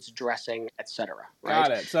includes dressing, etc. Right?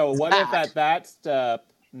 Got it. So what if at that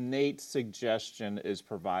step, Nate's suggestion is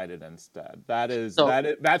provided instead?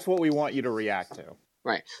 That's what we want you to react to.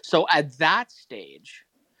 Right. So at that stage,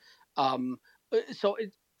 I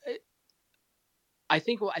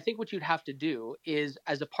think what you'd have to do is,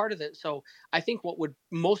 as a part of it. So I think what would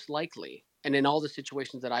most likely, and in all the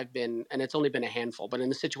situations that I've been, and it's only been a handful, but in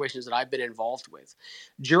the situations that I've been involved with,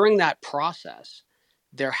 during that process,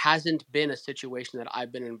 there hasn't been a situation that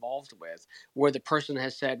I've been involved with where the person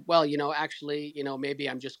has said, well, actually, maybe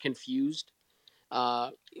I'm just confused.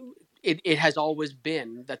 It has always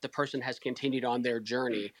been that the person has continued on their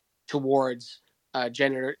journey towards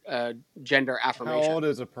gender affirmation. How old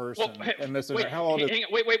is a person? Well, how old is... Hang on,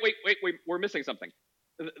 wait. We're missing something.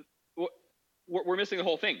 We're missing the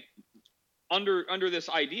whole thing. Under this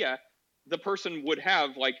idea, the person would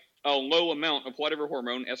have like a low amount of whatever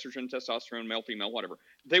hormone, estrogen, testosterone, male, female, whatever.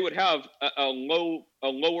 They would have a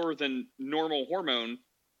lower than normal hormone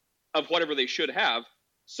of whatever they should have.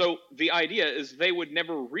 So the idea is they would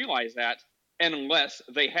never realize that unless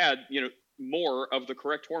they had, more of the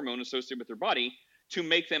correct hormone associated with their body to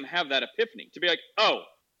make them have that epiphany, to be like, oh,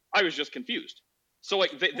 I was just confused. So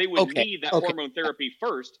like they would need that hormone therapy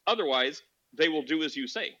first. Otherwise, they will do as you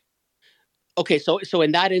say. Okay, so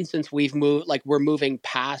in that instance, we're moving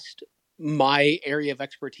past my area of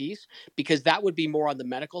expertise, because that would be more on the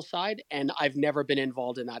medical side, and I've never been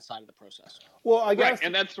involved in that side of the process. Well, I guess, right,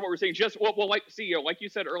 and that's what we're saying. Just like CEO, like you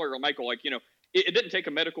said earlier, Michael, it didn't take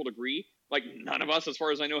a medical degree. Like none of us, as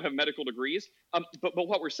far as I know, have medical degrees. But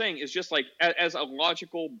what we're saying is just like as a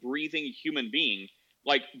logical, breathing human being,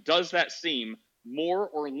 like does that seem more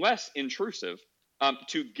or less intrusive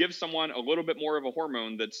to give someone a little bit more of a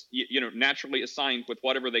hormone that's naturally assigned with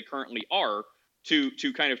whatever they currently are to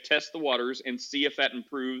kind of test the waters and see if that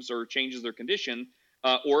improves or changes their condition,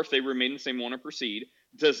 or if they remain the same, want to proceed?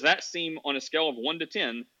 Does that seem on a scale of 1 to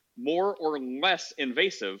 10 more or less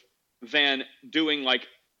invasive than doing like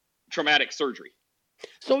traumatic surgery?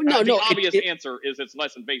 So the obvious answer is it's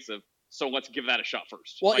less invasive. So let's give that a shot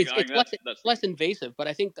first. Well, it's less invasive, but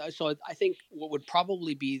I think so. I think what would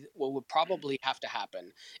probably have to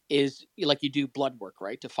happen is like you do blood work,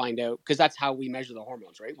 right, to find out, because that's how we measure the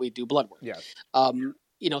hormones, right? We do blood work. Yes.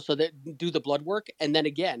 So that do the blood work, and then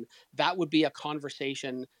again, that would be a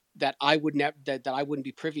conversation that I would that I wouldn't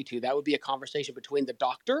be privy to. That would be a conversation between the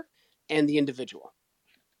doctor and the individual.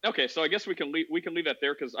 Okay, so I guess we can leave that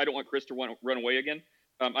there, because I don't want Chris to run away again.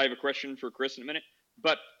 I have a question for Chris in a minute,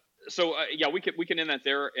 but. So we can end that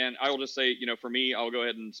there, and I will just say, for me, I'll go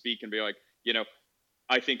ahead and speak and be like,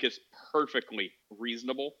 I think it's perfectly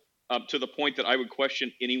reasonable, to the point that I would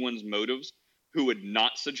question anyone's motives who would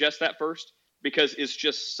not suggest that first, because it's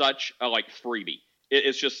just such a freebie.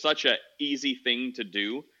 It's just such a easy thing to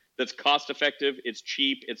do that's cost effective, it's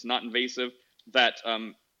cheap, it's not invasive, that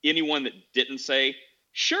anyone that didn't say,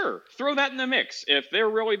 sure, throw that in the mix. If they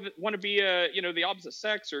really want to be the opposite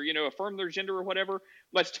sex, or affirm their gender or whatever,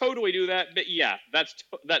 let's totally do that. But yeah, that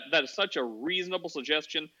is such a reasonable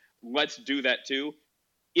suggestion. Let's do that too.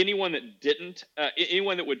 Anyone that didn't,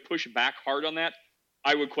 anyone that would push back hard on that,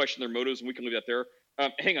 I would question their motives, and we can leave that there.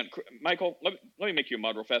 Hang on, Michael. Let me make you a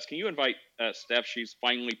mod real fast. Can you invite Steph? She's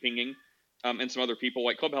finally pinging, and some other people.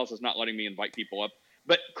 Like Clubhouse is not letting me invite people up.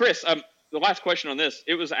 But Chris, the last question on this,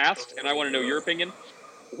 it was asked, and I want to know your opinion.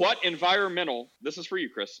 What environmental, this is for you,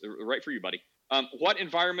 Chris, right for you, buddy. What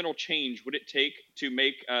environmental change would it take to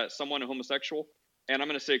make someone a homosexual? And I'm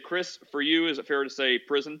going to say, Chris, for you, is it fair to say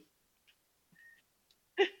prison?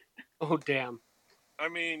 Oh, damn. I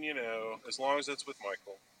mean, as long as it's with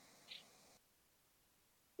Michael.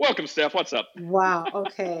 Welcome, Steph. What's up? Wow.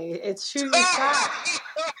 Okay. It's shooting shot.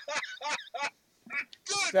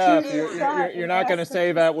 Steph, you're not going to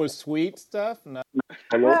say that was sweet, Steph? No.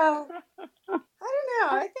 Well, I don't know.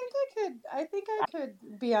 I think I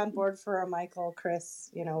could be on board for a Michael Chris,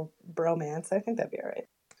 bromance. I think that'd be all right.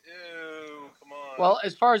 Ew, come on. Well,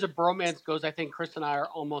 as far as a bromance goes, I think Chris and I are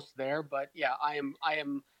almost there. But yeah, I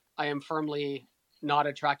am firmly not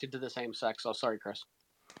attracted to the same sex. So sorry, Chris.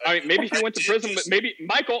 I mean, maybe if you went to prison, maybe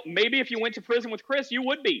Michael, maybe if you went to prison with Chris, you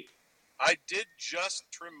would be. I did just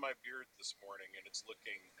trim my beard this morning, and it's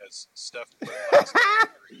looking, as Steph put it last night,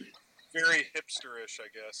 very hipsterish, I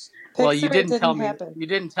guess. Well, you didn't tell me. You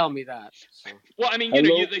didn't tell me that. So. Well, I mean, you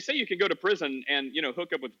know, they say you can go to prison and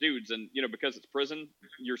hook up with dudes, and because it's prison,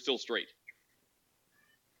 you're still straight.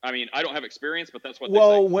 I mean, I don't have experience, but that's what they say.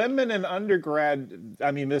 Well, women in undergrad,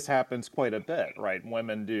 I mean, this happens quite a bit, right?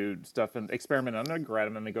 Women do stuff and experiment in undergrad,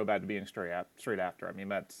 and then they go back to being straight after. I mean,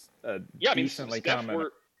 that's decently common.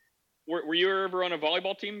 Were you ever on a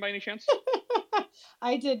volleyball team by any chance?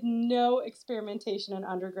 I did no experimentation in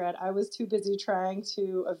undergrad. I was too busy trying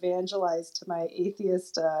to evangelize to my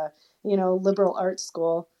atheist, liberal arts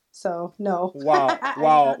school. So no. While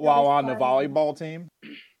on the volleyball team.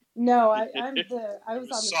 No, I was on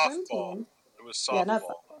the swim team. It was softball. Yeah, not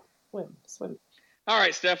softball. Swim. All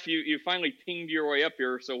right, Steph, you finally pinged your way up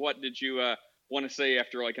here. So what did you want to say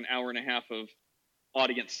after like an hour and a half of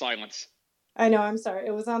audience silence? I know, I'm sorry.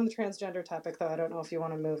 It was on the transgender topic, though. I don't know if you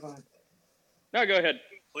want to move on. No, go ahead.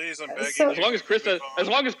 Please, I'm begging. So, as long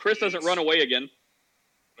as Chris doesn't run away again.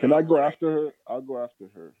 Can I go after her? I'll go after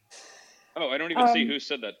her. Oh, I don't even see who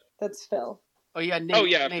said that. That's Phil. Oh yeah,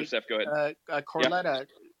 Nate. After Steph, go ahead.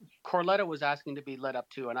 Corletta was asking to be let up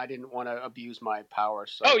too, and I didn't want to abuse my power.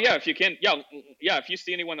 So. Oh yeah, if you can, if you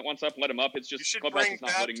see anyone that wants up, let them up. It's just Clubhouse is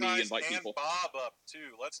not letting me invite people. Bob up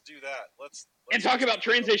too. Let's do that. Let's talk about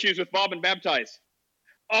trans issues with Bob and Baptize.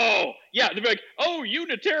 Oh yeah, they'll be like, oh,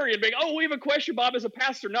 Unitarian, we have a question, Bob, as a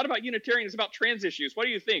pastor, not about Unitarian, it's about trans issues. What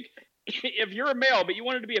do you think? If you're a male but you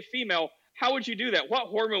wanted to be a female, how would you do that? What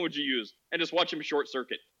hormone would you use? And just watch him short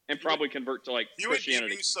circuit and probably convert to Christianity. You would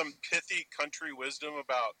give me some pithy country wisdom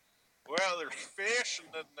about. Well, there's fish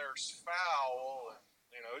and then there's fowl,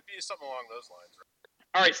 and it'd be something along those lines.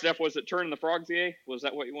 Right? All right, Steph, was it Turn the Frogs EA? Was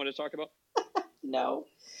that what you wanted to talk about? No,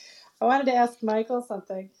 I wanted to ask Michael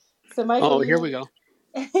something. So, Michael, here we go.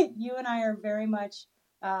 You and I are very much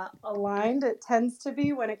aligned. It tends to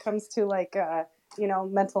be when it comes to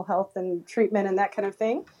mental health and treatment and that kind of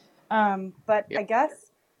thing. But yep. I guess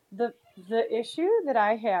the issue that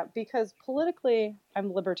I have, because politically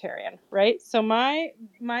I'm libertarian, right? So my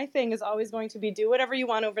thing is always going to be do whatever you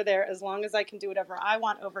want over there as long as I can do whatever I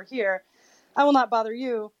want over here. I will not bother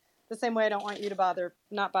you the same way I don't want you to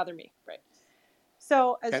not bother me, right?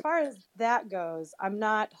 So as far as that goes, I'm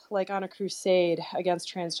not on a crusade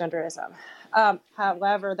against transgenderism.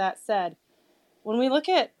 However, that said, when we look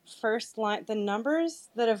at first line, the numbers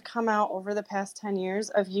that have come out over the past 10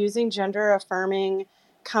 years of using gender affirming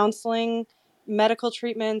counseling, medical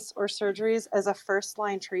treatments, or surgeries as a first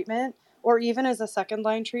line treatment, or even as a second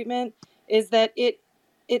line treatment, is that it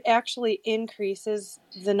actually increases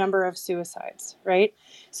the number of suicides, right?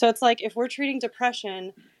 So it's like if we're treating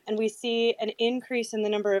depression and we see an increase in the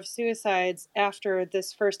number of suicides after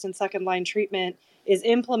this first and second line treatment is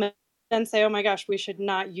implemented, then say, oh my gosh, we should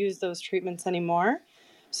not use those treatments anymore.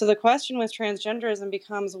 So the question with transgenderism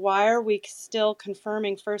becomes, why are we still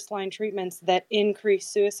confirming first-line treatments that increase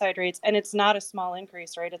suicide rates? And it's not a small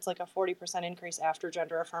increase, right? It's like a 40% increase after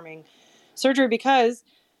gender-affirming surgery because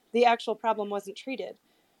the actual problem wasn't treated.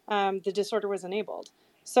 The disorder was enabled.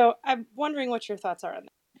 So I'm wondering what your thoughts are on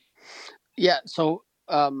that. Yeah, so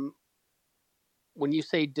when you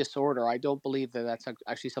say disorder, I don't believe that that's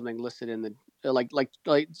actually something listed in the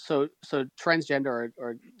so transgender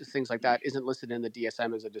or things like that isn't listed in the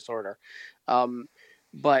DSM as a disorder,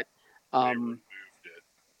 but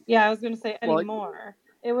yeah, I was going to say anymore.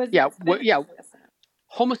 It was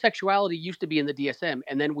homosexuality used to be in the DSM,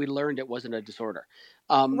 and then we learned it wasn't a disorder.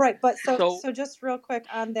 Right, but so just real quick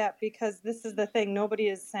on that, because this is the thing. Nobody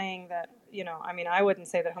is saying that, I wouldn't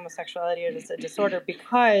say that homosexuality is a disorder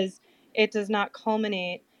because it does not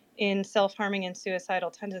culminate in self-harming and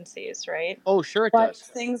suicidal tendencies, right? Oh, sure it does.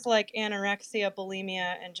 But things like anorexia,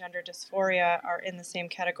 bulimia, and gender dysphoria are in the same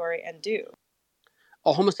category and do.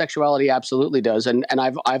 Oh, homosexuality absolutely does, and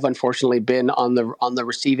I've unfortunately been on the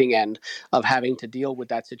receiving end of having to deal with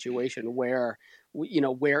that situation where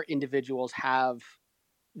where individuals have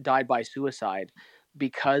died by suicide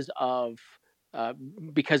because of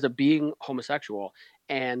being homosexual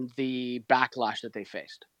and the backlash that they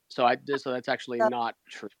faced. So that's actually not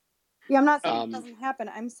true. Yeah, I'm not saying it doesn't happen.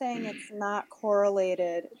 I'm saying it's not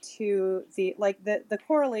correlated to the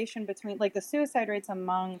correlation between the suicide rates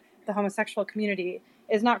among the homosexual community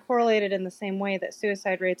is not correlated in the same way that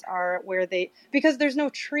suicide rates are because there's no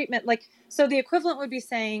treatment. So the equivalent would be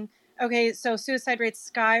saying, okay, so suicide rates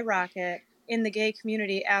skyrocket in the gay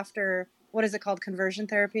community after what is it called? Conversion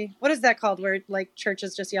therapy? What is that called? Where like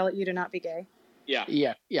churches just yell at you to not be gay? Yeah.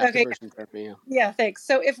 Okay. Conversion therapy. Yeah. Yeah, thanks.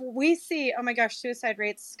 So if we see, oh my gosh, suicide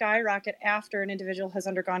rates skyrocket after an individual has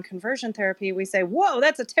undergone conversion therapy, we say, whoa,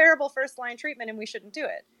 that's a terrible first line treatment and we shouldn't do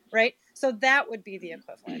it, right? So that would be the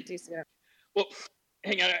equivalent. Do you see that? Well,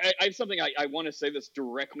 hang on. I have something I want to say that's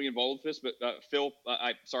directly involved with this, but Phil,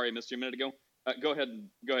 sorry I missed you a minute ago. Go ahead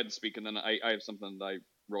and speak, and then I have something that I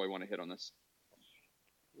really want to hit on this.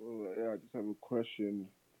 Well, yeah, I just have a question.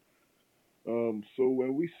 So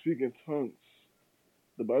when we speak in tongues,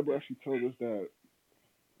 the Bible actually tells us that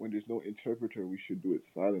when there's no interpreter, we should do it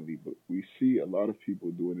silently, but we see a lot of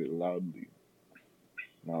people doing it loudly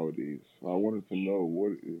nowadays. So I wanted to know,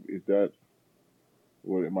 what is that?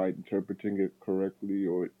 What, am I interpreting it correctly,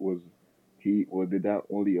 or did that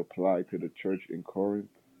only apply to the church in Corinth,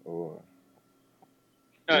 or?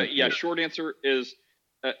 Yeah, short answer is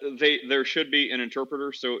there should be an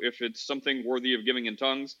interpreter. So if it's something worthy of giving in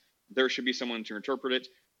tongues, there should be someone to interpret it.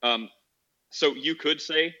 So you could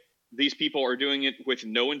say these people are doing it with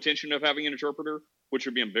no intention of having an interpreter, which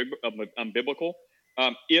would be unbiblical.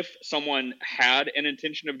 If someone had an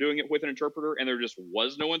intention of doing it with an interpreter and there just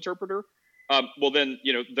was no interpreter, well then,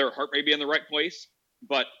 their heart may be in the right place,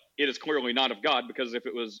 but it is clearly not of God, because if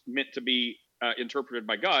it was meant to be interpreted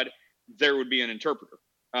by God, there would be an interpreter.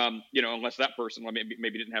 Unless that person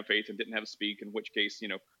maybe didn't have faith and didn't have speak, in which case,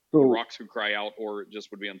 the rocks would cry out, or it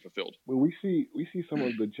just would be unfulfilled. Well, we see some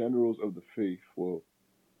of the generals of the faith. Well,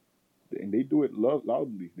 and they do it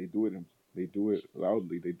loudly. They do it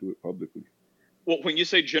loudly. They do it publicly. Well, when you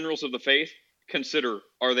say generals of the faith, consider,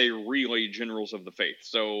 are they really generals of the faith?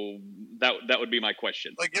 So that would be my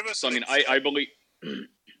question. Like, give us. So I believe.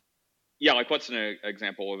 Yeah, like what's an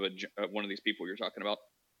example of one of these people you're talking about?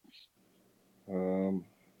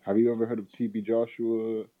 Have you ever heard of T.B.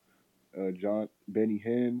 Joshua, Benny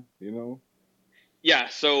Hinn? Yeah.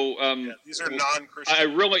 So these are non-Christian. I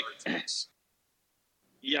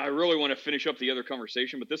really want to finish up the other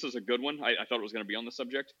conversation, but this is a good one. I thought it was going to be on the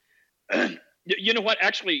subject. You know what?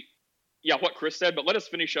 Actually, yeah, what Chris said. But let us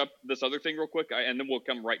finish up this other thing real quick, and then we'll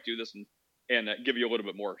come right to this and give you a little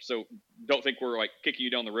bit more. So don't think we're like kicking you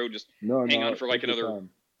down the road. Just hang on for like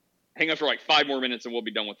 5 more minutes, and we'll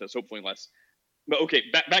be done with this. Hopefully less. But okay,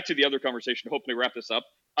 back to the other conversation. Hopefully wrap this up.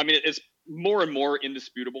 I mean, it's more and more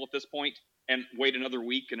indisputable at this point, and wait another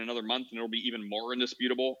week and another month, and it'll be even more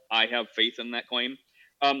indisputable. I have faith in that claim.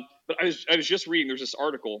 But I was just reading. There's this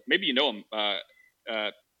article. Maybe you know him,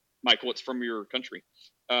 Michael. It's from your country.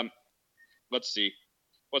 Let's see.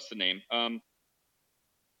 What's the name?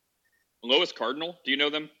 Lois Cardinal. Do you know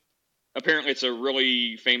them? Apparently, it's a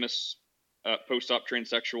really famous post-op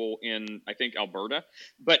transsexual in, I think, Alberta.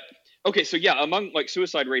 But okay, so yeah, among like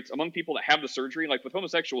suicide rates among people that have the surgery, like with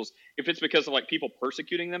homosexuals, if it's because of like people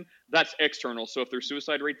persecuting them, that's external. So if there's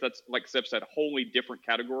suicide rates, that's like Steph said, a wholly different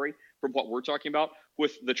category from what we're talking about.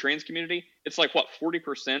 With the trans community, it's like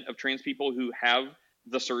 40% of trans people who have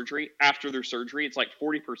the surgery, after their surgery, it's like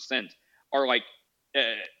 40% are like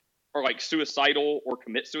suicidal or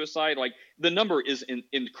commit suicide. Like the number is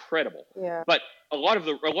incredible. Yeah. But a lot of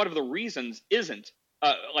the reasons isn't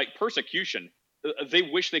like persecution. They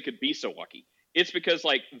wish they could be so lucky. It's because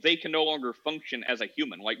like they can no longer function as a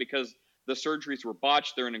human, like because the surgeries were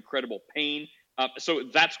botched. They're in incredible pain. So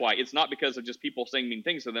that's why. It's not because of just people saying mean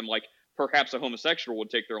things to them, like perhaps a homosexual would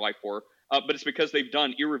take their life for, but it's because they've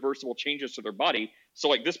done irreversible changes to their body. So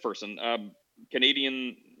like this person,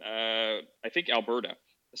 Canadian, I think Alberta.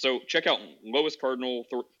 So check out Lois Cardinal,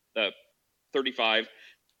 35,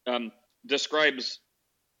 describes,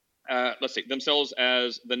 let's see, themselves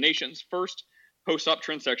as the nation's first post-op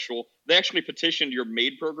transsexual. They actually petitioned your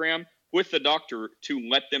MAID program with the doctor to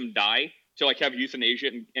let them die, to like have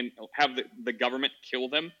euthanasia and have the government kill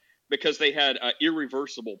them because they had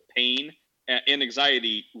irreversible pain and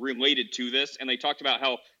anxiety related to this. And they talked about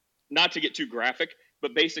how, not to get too graphic,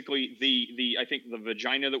 but basically the I think the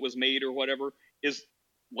vagina that was made or whatever is,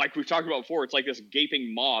 like we've talked about before, it's like this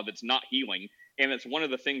gaping maw that's not healing. And it's one of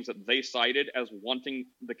the things that they cited as wanting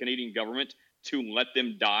the Canadian government to let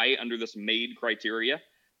them die under this MAID criteria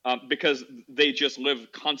because they just live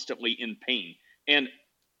constantly in pain. And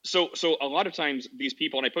so a lot of times these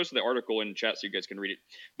people, and I posted the article in chat so you guys can read it,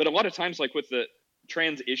 but a lot of times like with the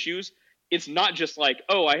trans issues, it's not just like,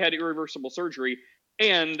 oh, I had irreversible surgery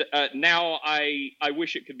and now I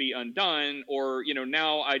wish it could be undone, or,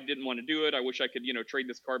 now I didn't want to do it. I wish I could, trade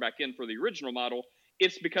this car back in for the original model.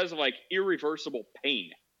 It's because of like irreversible pain.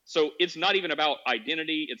 So it's not even about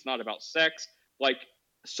identity. It's not about sex. Like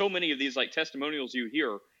so many of these like testimonials you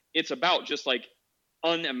hear, it's about just like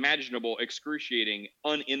unimaginable, excruciating,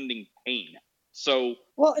 unending pain. So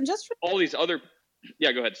well, and just all these other,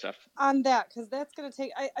 yeah, go ahead, Steph. On that, because that's going to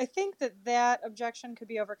take. I think that objection could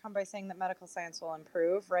be overcome by saying that medical science will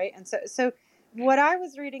improve, right? And so what I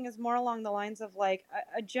was reading is more along the lines of like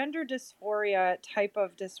a gender dysphoria type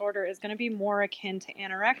of disorder is going to be more akin to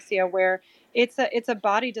anorexia, where it's a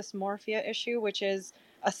body dysmorphia issue, which is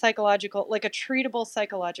a psychological, like a treatable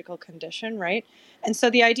psychological condition, right? And so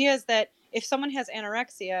the idea is that if someone has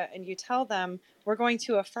anorexia and you tell them we're going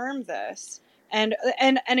to affirm this, and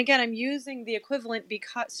again, I'm using the equivalent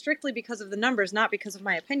strictly because of the numbers, not because of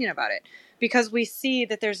my opinion about it, because we see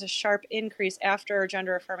that there's a sharp increase after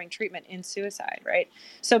gender affirming treatment in suicide, right?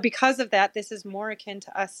 So because of that, this is more akin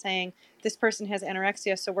to us saying this person has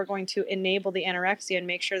anorexia, so we're going to enable the anorexia and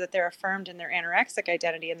make sure that they're affirmed in their anorexic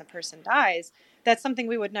identity and the person dies. That's something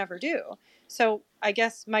we would never do. So I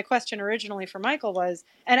guess my question originally for Michael was,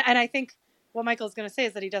 and I think what Michael's going to say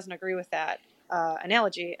is that he doesn't agree with that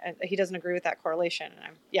analogy, and he doesn't agree with that correlation.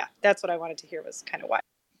 And that's what I wanted to hear, was kind of why.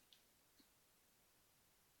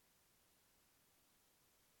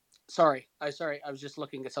 Sorry, I was just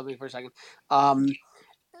looking at something for a second.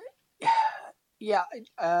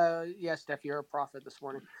 Steph, you're a prophet this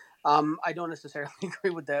morning. I don't necessarily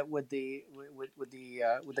agree with that with the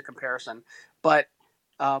comparison, but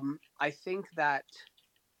I think that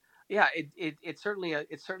it's certainly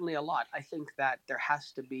a lot. I think that there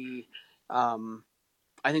has to be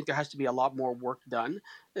a lot more work done.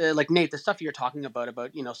 Like Nate, the stuff you're talking about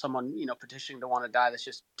someone petitioning to want to die, that's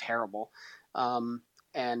just terrible.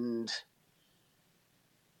 And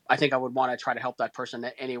I think I would want to try to help that person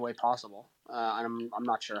in any way possible. And I'm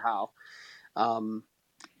not sure how.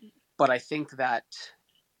 But I think that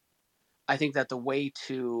the way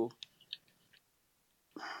to,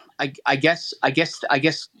 I guess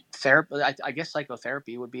therapy, I guess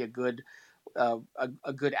psychotherapy would be a good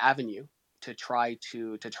avenue to try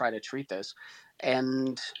to treat this.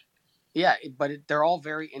 And but they're all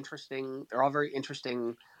very interesting. They're all very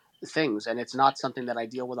interesting things, and it's not something that I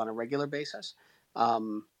deal with on a regular basis.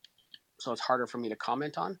 So it's harder for me to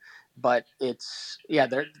comment on, but it's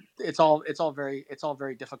all very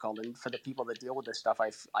difficult. And for the people that deal with this stuff,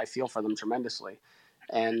 I feel for them tremendously,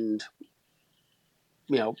 and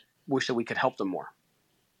wish that we could help them more.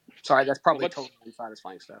 Sorry, that's probably totally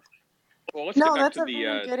unsatisfying stuff. Well, let's No, get back that's to a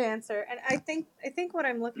really good answer, and I think what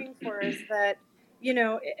I'm looking for is that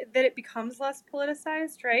that it becomes less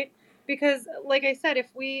politicized, right? Because, like I said, if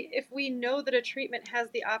we know that a treatment has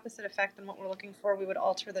the opposite effect than what we're looking for, we would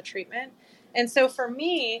alter the treatment. And so, for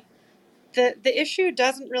me, the issue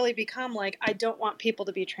doesn't really become like I don't want people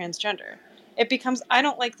to be transgender. It becomes I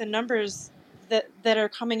don't like the numbers that are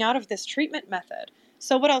coming out of this treatment method.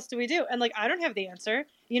 So what else do we do? And like I don't have the answer.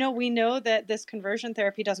 We know that this conversion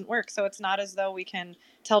therapy doesn't work, so it's not as though we can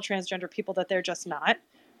tell transgender people that they're just not.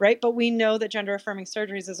 Right? But we know that gender-affirming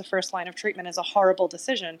surgeries as a first line of treatment is a horrible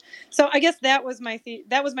decision. So I guess that was my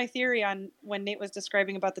theory on when Nate was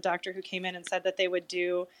describing about the doctor who came in and said that they would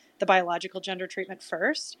do the biological gender treatment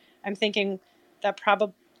first. I'm thinking that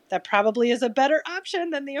probably is a better option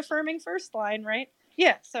than the affirming first line, right?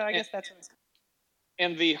 Yeah, so I guess that's what I was saying.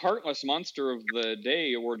 And the Heartless Monster of the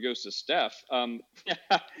Day award goes to Steph,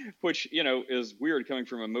 which, is weird coming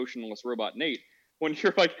from emotionless robot Nate. When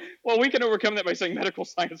you're like, well, we can overcome that by saying medical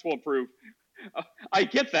science will improve. I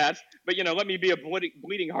get that, but, let me be a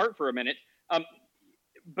bleeding heart for a minute.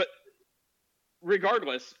 But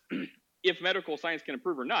regardless, if medical science can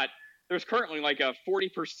improve or not, there's currently like a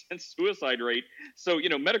 40% suicide rate. So,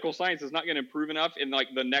 medical science is not going to improve enough in like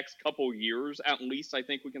the next couple years, at least, I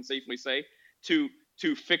think we can safely say, to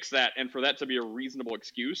fix that and for that to be a reasonable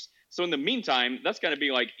excuse. So in the meantime, that's going to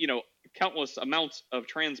be like, countless amounts of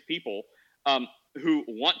trans people who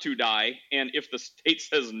want to die, and if the state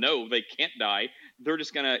says no, they can't die, they're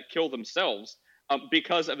just going to kill themselves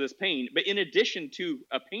because of this pain. But in addition to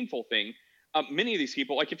a painful thing, many of these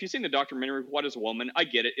people, like if you've seen the documentary What is a Woman, I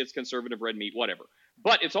get it, it's conservative red meat, whatever,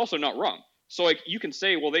 but it's also not wrong. So like you can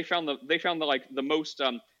say, well, they found the most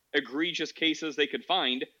egregious cases they could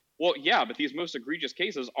find. Well, yeah, but these most egregious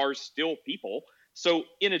cases are still people. So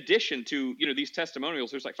in addition to, these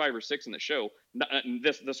testimonials, there's like 5 or 6 in the show.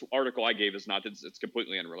 This article I gave is not, it's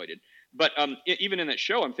completely unrelated. But even in that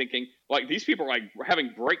show, I'm thinking like these people are like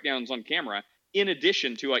having breakdowns on camera in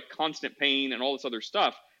addition to like constant pain and all this other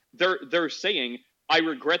stuff. They're saying, I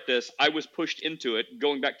regret this. I was pushed into it.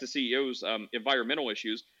 Going back to CEO's environmental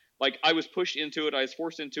issues, like I was pushed into it. I was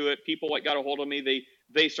forced into it. People like got a hold of me.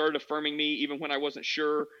 They started affirming me even when I wasn't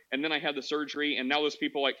sure. And then I had the surgery, and now those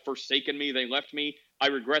people like forsaken me. They left me. I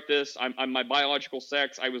regret this. I'm my biological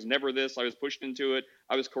sex. I was never this. I was pushed into it.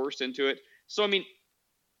 I was coerced into it. So, I mean,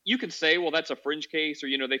 you could say, well, that's a fringe case,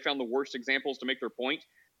 or, they found the worst examples to make their point.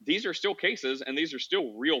 These are still cases, and these are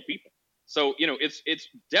still real people. So, it's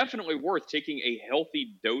definitely worth taking a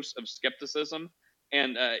healthy dose of skepticism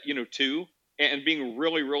and, and being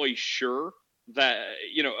really, really sure that,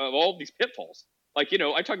 of all these pitfalls. Like,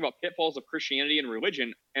 I talk about pitfalls of Christianity and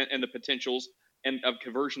religion and the potentials and of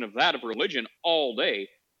conversion of religion all day.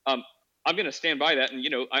 I'm going to stand by that. And,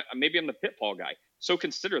 maybe I'm the pitfall guy. So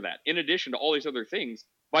consider that. In addition to all these other things,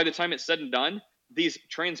 by the time it's said and done, these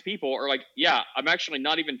trans people are like, yeah, I'm actually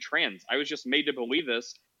not even trans. I was just made to believe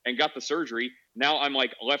this and got the surgery. Now I'm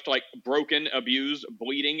like left like broken, abused,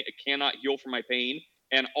 bleeding, cannot heal from my pain.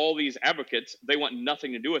 And all these advocates, they want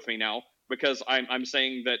nothing to do with me now because I'm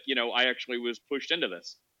saying that, I actually was pushed into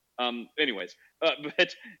this. Anyways,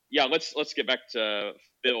 but yeah, let's get back to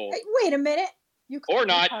Phil. Wait a minute. You or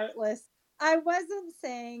not heartless. I wasn't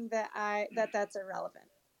saying that's irrelevant.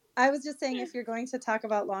 I was just saying if you're going to talk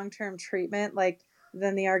about long-term treatment, like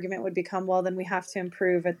then the argument would become, well, then we have to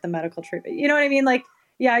improve at the medical treatment. You know what I mean? Like,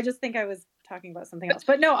 yeah, I just think I was talking about something else.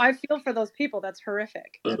 But no, I feel for those people. That's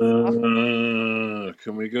horrific. That's awful.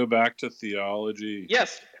 Can we go back to theology?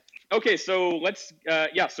 Yes. Okay, so let's,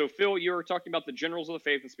 so Phil, you were talking about the generals of the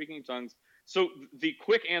faith and speaking in tongues. So the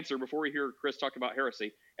quick answer before we hear Chris talk about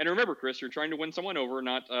heresy, and remember, Chris, you're trying to win someone over,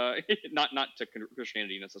 not not to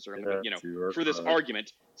Christianity necessarily, but for this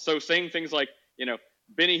argument. So saying things like,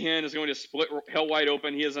 Benny Hinn is going to split hell wide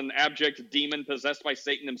open. He is an abject demon possessed by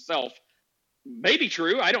Satan himself. Maybe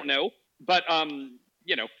true. I don't know, but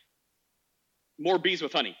more bees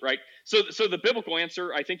with honey, right? So the biblical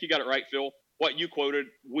answer, I think you got it right, Phil. What you quoted,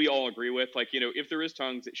 we all agree with. Like, if there is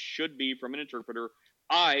tongues, it should be from an interpreter.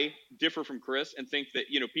 I differ from Chris and think that,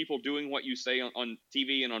 people doing what you say on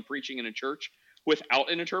TV and on preaching and in church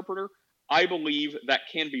without an interpreter, I believe that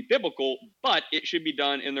can be biblical, but it should be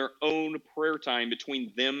done in their own prayer time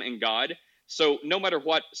between them and God. So no matter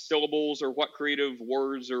what syllables or what creative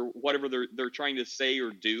words or whatever they're trying to say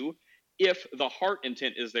or do, if the heart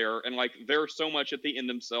intent is there and like they're so much at the end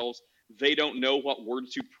themselves, they don't know what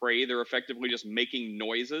words to pray. They're effectively just making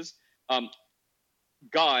noises.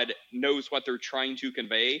 God knows what they're trying to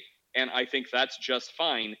convey, and I think that's just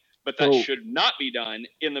fine. But that should not be done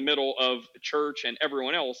in the middle of church and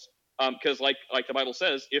everyone else, because like the Bible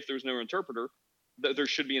says, if there's no interpreter, there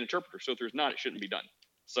should be an interpreter. So if there's not, it shouldn't be done.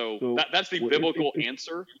 So that's the biblical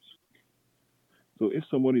answer. So if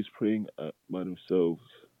somebody's praying by themselves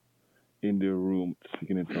in their room,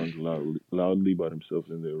 speaking in tongues loudly by themselves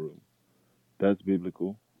in their room, that's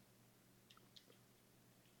biblical?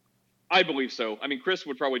 I believe so. I mean, Chris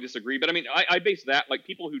would probably disagree, but I mean, I base that, like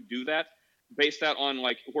people who do that, base that on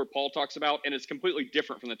like where Paul talks about, and it's completely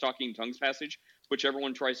different from the talking in tongues passage, which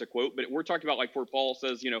everyone tries to quote, but we're talking about like where Paul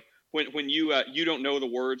says, when you don't know the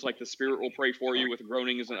words, like the Spirit will pray for you with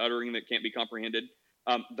groanings and uttering that can't be comprehended,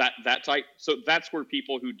 that type. So that's where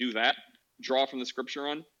people who do that draw from the scripture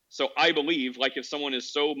on. So I believe like if someone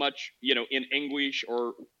is so much, in anguish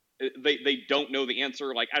or they don't know the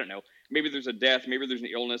answer, like, I don't know, maybe there's a death, maybe there's an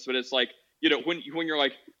illness, but it's like, when you're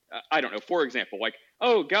like, I don't know, for example, like,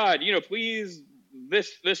 oh God, please,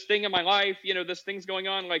 this thing in my life, this thing's going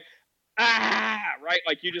on, like, right?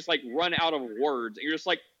 Like you just like run out of words and you're just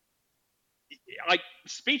like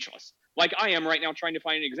speechless. Like I am right now trying to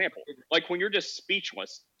find an example. Like when you're just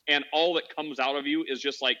speechless and all that comes out of you is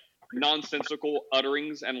just like nonsensical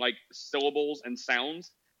utterings and like syllables and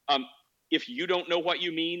sounds. If you don't know what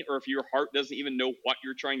you mean, or if your heart doesn't even know what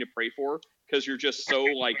you're trying to pray for, because you're just so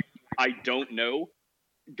like, I don't know,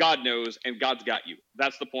 God knows, and God's got you.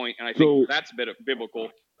 That's the point. And I think that's a bit of biblical,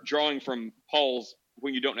 drawing from Paul's,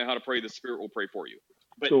 when you don't know how to pray, the Spirit will pray for you.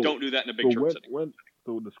 But don't do that in a big church setting.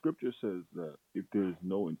 So the scripture says that if there is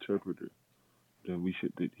no interpreter, then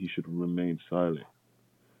he should remain silent.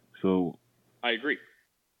 So I agree.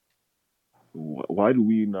 Why have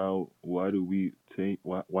we made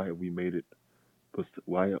it?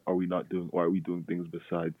 Why are we doing things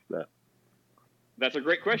besides that? That's a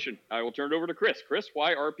great question. I will turn it over to Chris. Chris,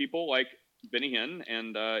 why are people like Benny Hinn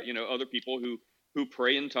and other people who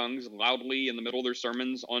pray in tongues loudly in the middle of their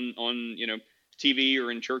sermons on TV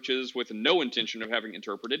or in churches with no intention of having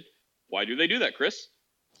interpreted? Why do they do that, Chris?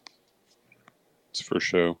 It's for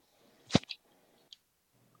show.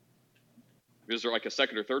 Is there like a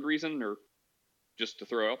second or third reason, or just to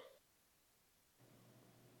throw out?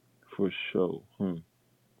 For show.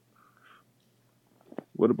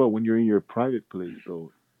 What about when you're in your private place,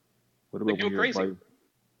 though? What about when you're crazy? Private?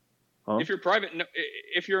 Huh? If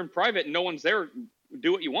you're in private, no one's there.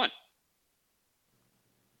 Do what you want.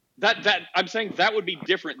 That I'm saying that would be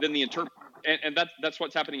different than the and that's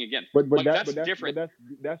what's happening again. But that's different. But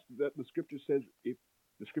that's the scripture says if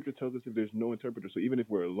The scripture tells us if there's no interpreter. So even if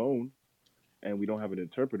we're alone and we don't have an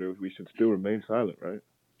interpreter, we should still remain silent, right?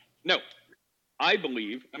 No, I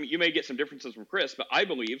believe, I mean, you may get some differences from Chris, but I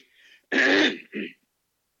believe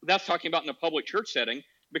that's talking about in a public church setting,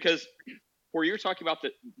 because where you're talking about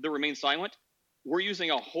the remain silent, we're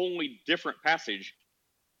using a wholly different passage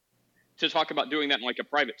to talk about doing that in like a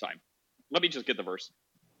private time. Let me just get the verse.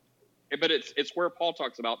 But it's where Paul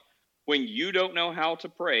talks about when you don't know how to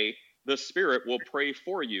pray, the Spirit will pray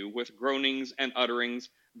for you with groanings and utterings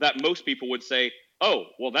that most people would say, oh,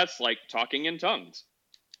 well, that's like talking in tongues.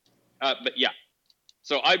 But yeah,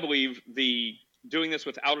 so I believe the doing this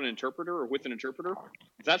without an interpreter or with an interpreter,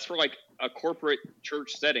 that's for like a corporate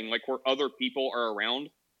church setting, like where other people are around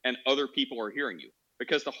and other people are hearing you.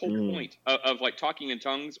 Because the whole point of like talking in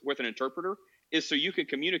tongues with an interpreter is so you can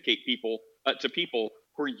communicate to people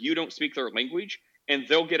where you don't speak their language, and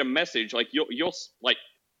they'll get a message, like you'll like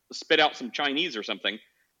spit out some Chinese or something,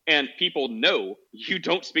 and people know you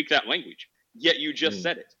don't speak that language, yet you just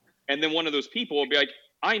said it. And then one of those people will be like,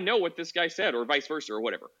 I know what this guy said, or vice versa, or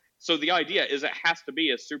whatever. So the idea is it has to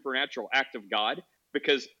be a supernatural act of God,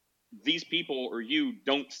 because these people or you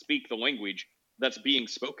don't speak the language that's being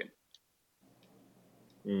spoken.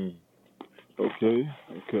 Okay,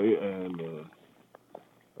 and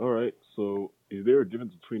all right. So, is there a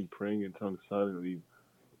difference between praying in tongues silently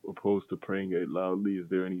opposed to praying it loudly? Is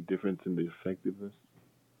there any difference in the effectiveness?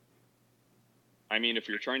 I mean, if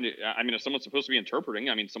you're trying to, if someone's supposed to be interpreting,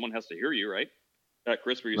 someone has to hear you, right?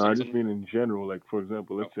 Chris, were you No, saying I just something? mean in general. Like, for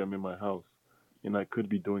example, let's say I'm in my house and I could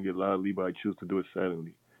be doing it loudly, but I choose to do it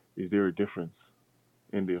silently. Is there a difference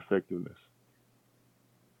in the effectiveness?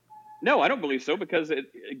 No, I don't believe so, because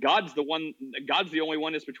God's the only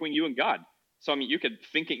one that's between you and God. So, you could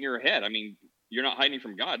think it in your head. You're not hiding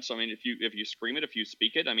from God. So, if you scream it, if you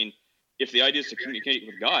speak it, if the idea is to communicate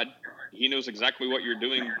with God, He knows exactly what you're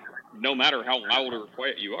doing, no matter how loud or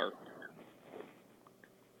quiet you are.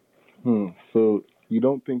 So you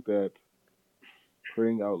don't think that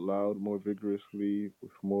praying out loud more vigorously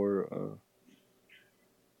with more,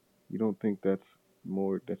 you don't think that's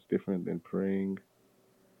different than praying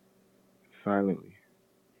silently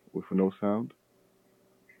with no sound?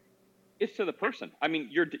 It's to the person.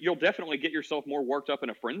 You'll definitely get yourself more worked up in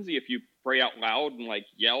a frenzy if you pray out loud and like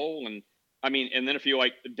yell, and and then if you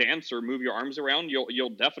like dance or move your arms around,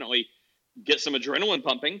 you'll definitely get some adrenaline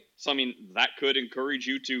pumping. So that could encourage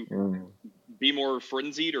you to be more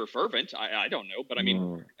frenzied or fervent. I don't know, but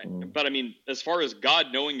as far as God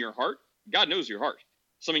knowing your heart, God knows your heart.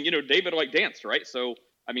 So David like danced, right? So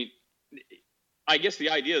I guess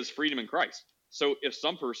the idea is freedom in Christ. So if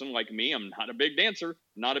some person like me, I'm not a big dancer,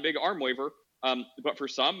 not a big arm waver, but for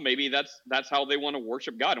some, maybe that's how they want to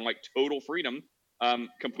worship God, and like total freedom,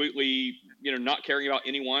 completely, not caring about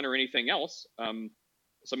anyone or anything else.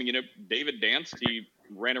 So David danced, he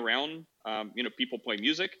ran around, people play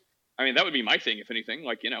music. That would be my thing, if anything.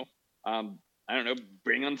 Like, I don't know,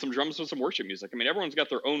 bring on some drums with some worship music. Everyone's got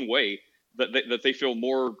their own way that they feel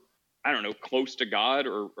more, I don't know, close to God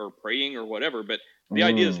or praying or whatever. But the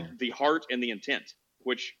idea is the heart and the intent,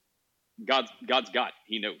 which God's got.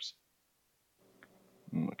 He knows.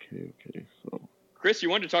 Okay. So, Chris, you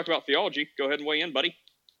wanted to talk about theology. Go ahead and weigh in, buddy.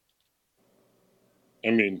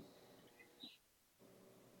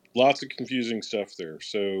 Lots of confusing stuff there.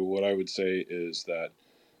 So what I would say is that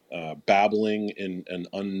babbling in an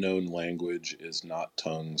unknown language is not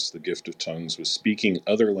tongues. The gift of tongues was speaking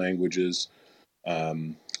other languages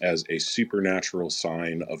as a supernatural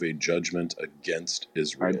sign of a judgment against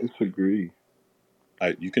Israel. I disagree.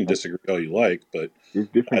 You can disagree all you like, but there's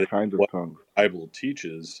different kinds of tongues. The Bible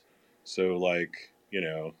teaches. So,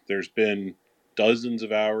 there's been dozens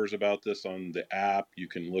of hours about this on the app. You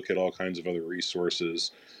can look at all kinds of other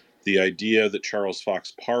resources. The idea that Charles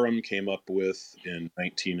Fox Parham came up with in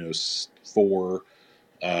 1904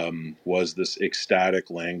 was this ecstatic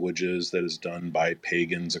languages that is done by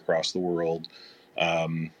pagans across the world,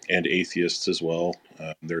 and atheists as well.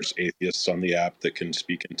 There's atheists on the app that can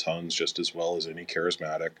speak in tongues just as well as any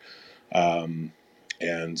charismatic.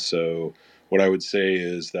 And so what I would say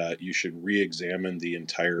is that you should re-examine the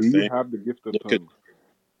entire thing. Do you have the gift of tongues?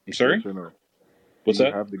 I'm sorry? Yes or no? What's Do that?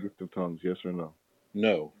 you have the gift of tongues, yes or no?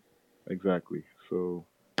 No. Exactly. So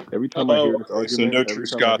every time I hear this argument, so no true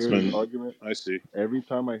Scotsman. I see. Every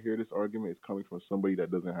time I hear this argument, it's coming from somebody that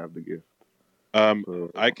doesn't have the gift.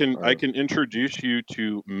 I can introduce you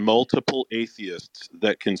to multiple atheists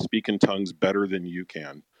that can speak in tongues better than you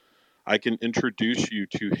can. I can introduce you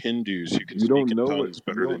to Hindus who can speak in tongues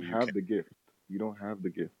better than you can. You don't have the gift. You don't have the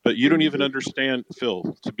gift. But you don't even understand,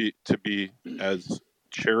 Phil, to be as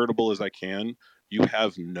charitable as I can, you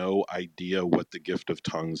have no idea what the gift of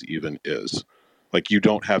tongues even is. Like, you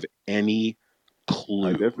don't have any clue.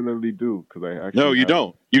 I definitely do, because I actually No, you have it.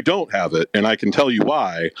 don't. You don't have it, and I can tell you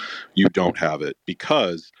why you don't have it.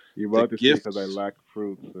 Because You're the about to say gifts. because I lack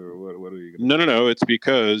fruits, or what are you going to say? No. It's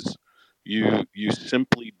because you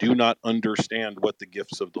simply do not understand what the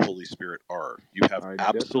gifts of the Holy Spirit are. You have I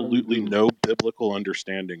absolutely definitely do. no biblical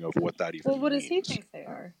understanding of what that even Well, what does he means. think they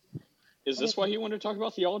are? Is this why you want to talk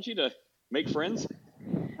about theology, to make friends?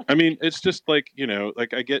 I mean, it's just like,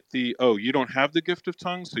 like I get the, you don't have the gift of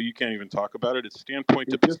tongues, so you can't even talk about it. It's standpoint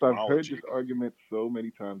It's just I've heard epistemology. this argument so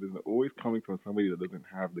many times, and it's always coming from somebody that doesn't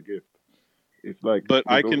have the gift. It's like, But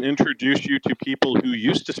I there's can introduce you to people who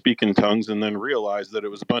used to speak in tongues and then realized that it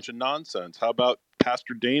was a bunch of nonsense. How about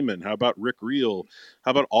Pastor Damon? How about Rick Reel?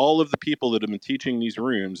 How about all of the people that have been teaching these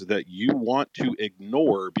rooms that you want to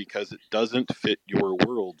ignore because it doesn't fit your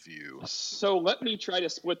worldview? So let me try to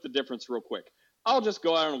split the difference real quick. I'll just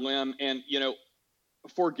go out on a limb and,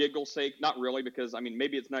 for giggle's sake, not really, because,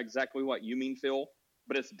 maybe it's not exactly what you mean, Phil,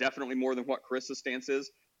 but it's definitely more than what Chris's stance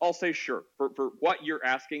is. I'll say sure. For what you're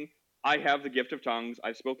asking, I have the gift of tongues.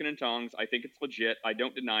 I've spoken in tongues. I think it's legit. I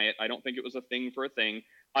don't deny it. I don't think it was a thing for a thing.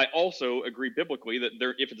 I also agree biblically that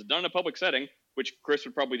if it's done in a public setting, which Chris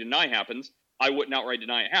would probably deny happens, I wouldn't outright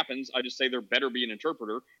deny it happens. I just say there better be an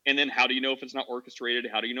interpreter. And then how do you know if it's not orchestrated?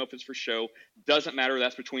 How do you know if it's for show? Doesn't matter.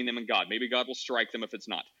 That's between them and God. Maybe God will strike them if it's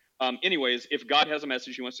not. Anyways, if God has a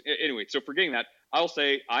message he wants to, anyway, so forgetting that, I'll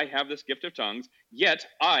say I have this gift of tongues, yet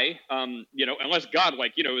I, unless God,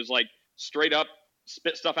 is like straight up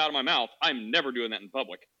spit stuff out of my mouth, I'm never doing that in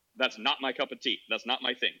public. That's not my cup of tea. That's not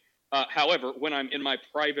my thing. However, when I'm in my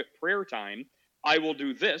private prayer time, I will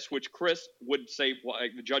do this, which Chris would say,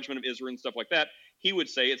 like the judgment of Israel and stuff like that. He would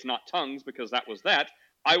say it's not tongues because that was that.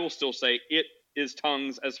 I will still say it is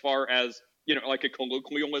tongues as far as, like a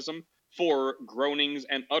colloquialism for groanings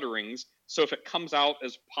and utterings. So if it comes out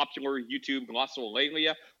as popular YouTube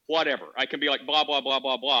glossolalia, whatever, I can be like blah, blah, blah,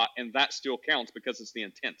 blah, blah, and that still counts because it's the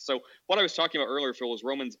intent. So what I was talking about earlier, Phil, was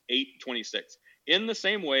Romans 8:26. In the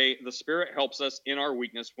same way, the Spirit helps us in our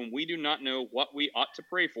weakness when we do not know what we ought to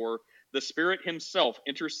pray for. The Spirit himself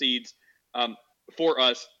intercedes for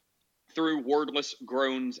us through wordless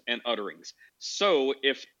groans and utterings. So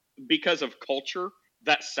if, because of culture,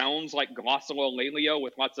 that sounds like glossolalia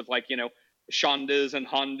with lots of Shondas and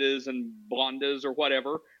Hondas and Blondas or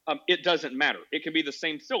whatever, it doesn't matter. It can be the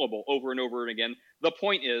same syllable over and over again. The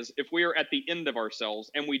point is, if we are at the end of ourselves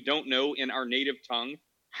and we don't know in our native tongue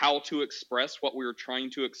how to express what we're trying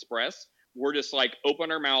to express, we're just like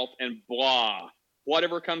open our mouth and blah.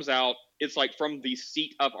 Whatever comes out, it's like from the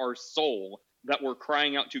seat of our soul that we're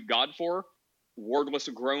crying out to God for, wordless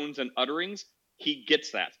groans and utterings, he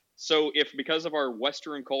gets that. So if because of our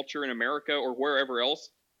Western culture in America or wherever else,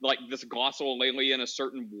 like this glossolalia in a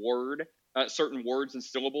certain word, certain words and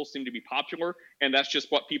syllables seem to be popular, and that's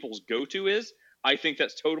just what people's go-to is, I think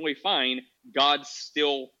that's totally fine. God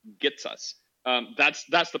still gets us. That's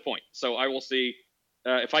the point. So I will see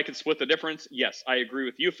if I can split the difference. Yes, I agree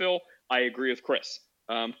with you, Phil. I agree with Chris.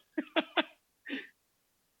 Hope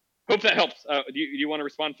that helps. Do you want to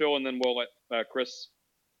respond, Phil, and then we'll let Chris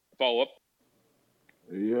follow up?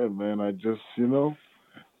 Yeah, man. I just, like,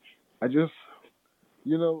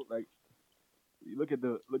 you look at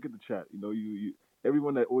the chat. You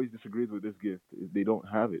everyone that always disagrees with this gift, they don't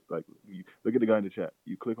have it. Like, you look at the guy in the chat.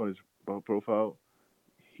 You click on his profile.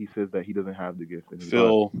 He says that he doesn't have the gift. In his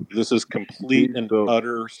Phil, Bible. this is complete and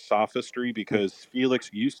utter sophistry because Felix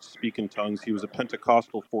used to speak in tongues. He was a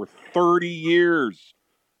Pentecostal for 30 years.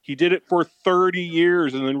 He did it for 30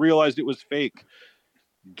 years and then realized it was fake.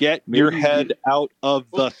 Get your head out of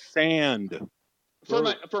the sand. For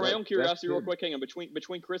my own curiosity, real quick, hang on,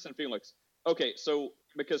 between Chris and Felix. Okay, so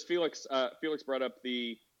because Felix brought up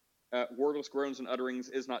the wordless groans and utterings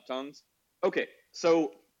is not tongues. Okay,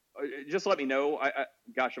 so just let me know.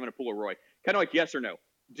 Gosh, I'm going to pull a Roy. Kind of like yes or no.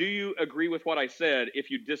 Do you agree with what I said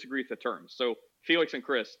if you disagree with the terms? So Felix and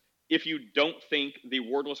Chris, if you don't think the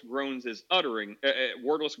wordless groans and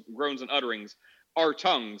utterings are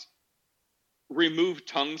tongues, remove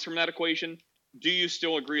tongues from that equation. Do you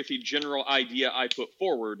still agree with the general idea I put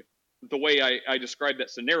forward, the way I described that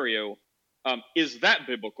scenario? Is that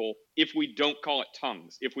biblical if we don't call it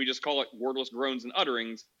tongues? If we just call it wordless groans and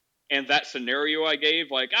utterings, and that scenario I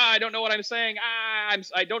gave, like, I don't know what I'm saying,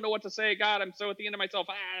 I don't know what to say, God, I'm so at the end of myself,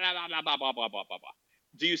 blah, blah, blah, blah, blah, blah.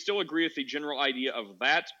 Do you still agree with the general idea of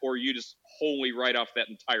that, or you just wholly write off that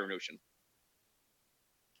entire notion?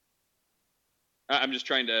 I'm just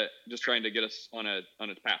trying to get us on a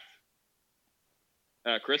path.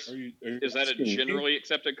 Chris, is that a generally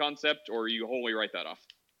accepted concept, or you wholly write that off?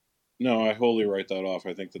 No, I wholly write that off.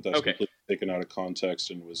 I think that's Okay. completely taken out of context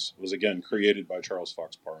and was again created by Charles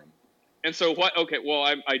Fox Parham. And so what? Okay, well,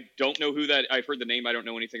 I don't know who that. I've heard the name. I don't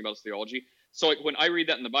know anything about his theology. So like when I read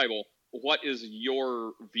that in the Bible, what is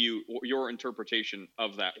your view, your interpretation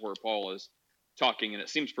of that, where Paul is talking, and it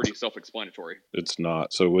seems pretty self-explanatory. It's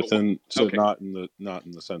not. So within, so Okay. not in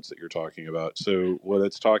the sense that you're talking about. So what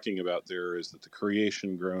it's talking about there is that the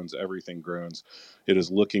creation groans, everything groans. It is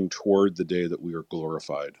looking toward the day that we are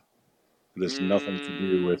glorified. It has nothing to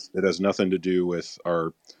do with. It has nothing to do with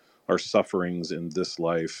our sufferings in this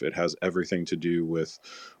life. It has everything to do with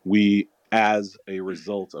we, as a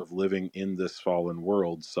result of living in this fallen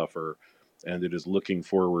world, suffer, and it is looking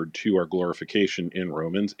forward to our glorification in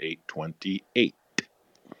Romans 8:28.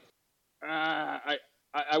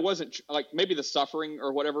 I wasn't like, maybe the suffering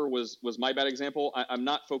or whatever was my bad example. I'm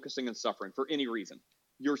not focusing on suffering for any reason.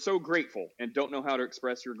 You're so grateful and don't know how to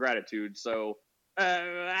express your gratitude. So,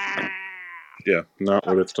 Yeah, not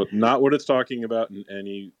what it's talking about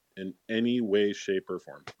in any way, shape, or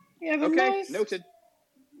form. Yeah, but okay, noted.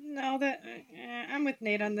 No, I'm with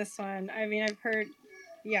Nate on this one. I mean, I've heard,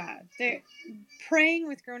 yeah, praying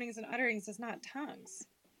with groanings and utterings is not tongues.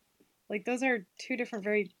 Like those are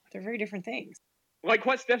they're very different things. Like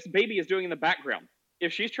what Steph's baby is doing in the background.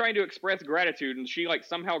 If she's trying to express gratitude and she like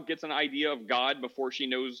somehow gets an idea of God before she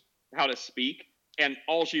knows how to speak, and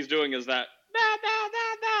all she's doing is that,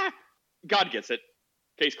 God gets it.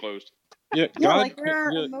 Case closed. Yeah, God, like there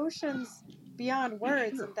are emotions beyond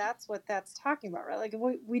words, and that's what that's talking about, right? Like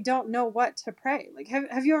we don't know what to pray. Like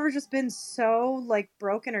have you ever just been so like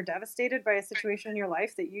broken or devastated by a situation in your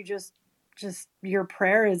life that you just your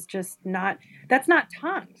prayer is just not, that's not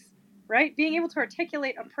tongues, right? Being able to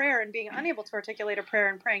articulate a prayer and being unable to articulate a prayer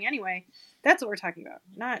and praying anyway, that's what we're talking about.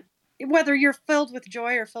 Not whether you're filled with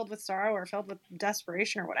joy or filled with sorrow or filled with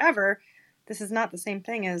desperation or whatever. This is not the same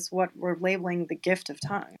thing as what we're labeling the gift of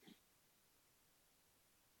tongue.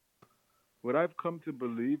 What I've come to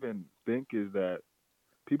believe and think is that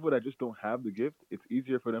people that just don't have the gift, it's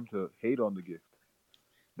easier for them to hate on the gift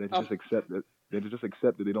than to just accept that. Than to just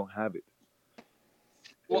accept that they don't have it.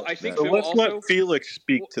 Well, I think so Phil let's also, let Felix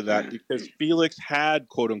speak to that, because Felix had,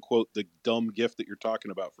 quote unquote, the dumb gift that you're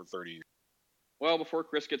talking about for 30 years. Well, before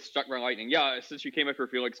Chris gets struck by lightning, yeah, since you came up here,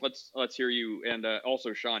 Felix, let's hear you, and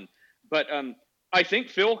also Sean. But I think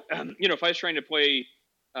Phil, if I was trying to play,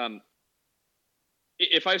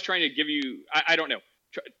 if I was trying to give you, I don't know,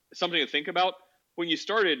 something to think about. When you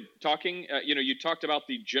started talking, you talked about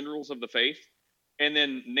the generals of the faith, and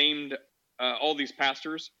then named all these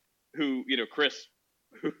pastors who, Chris,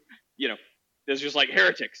 who, is just like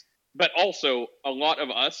heretics. But also a lot of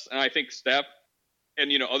us, and I think Steph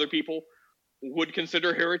and, other people would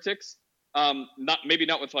consider heretics. Maybe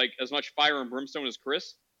not with like as much fire and brimstone as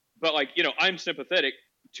Chris, but like, I'm sympathetic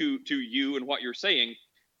to you and what you're saying.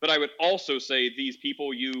 But I would also say these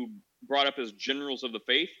people you brought up as generals of the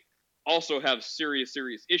faith also have serious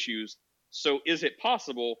issues. So is it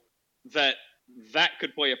possible that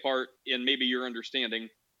could play a part in maybe your understanding,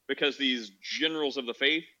 because these generals of the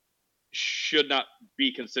faith should not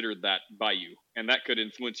be considered that by you, and that could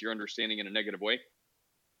influence your understanding in a negative way?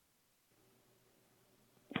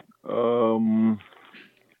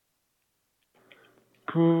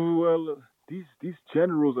 Well, these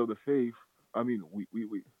generals of the faith, I mean,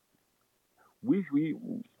 we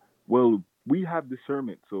have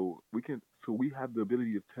discernment, so we have the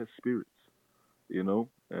ability to test spirits, and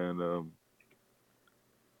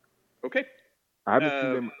okay. I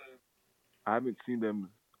haven't seen them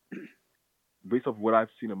based off what I've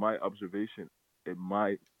seen in my observation and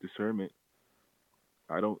my discernment.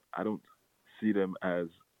 I don't see them as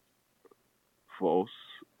false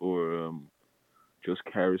or just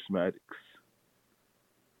charismatics.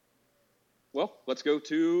 Well, let's go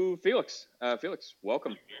to Felix. Felix,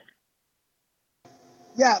 welcome.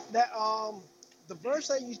 Yeah, that the verse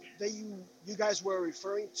that you guys were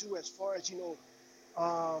referring to, as far as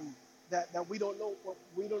that we don't know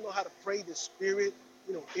how to pray. The Spirit,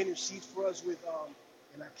 intercedes for us with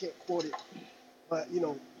and I can't quote it, but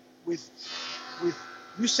with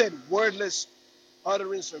you said wordless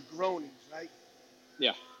utterance or groanings, right?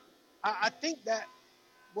 Yeah. I think that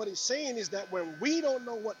what it's saying is that when we don't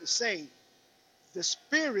know what to say, the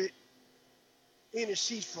Spirit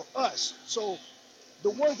intercedes for us. So the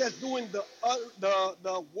one that's doing the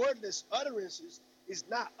wordless utterances is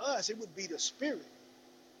not us. It would be the Spirit,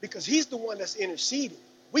 because He's the one that's interceding.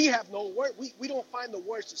 We have no word. We don't find the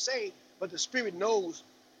words to say, but the Spirit knows.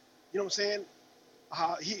 You know what I'm saying?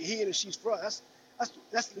 He intercedes for us.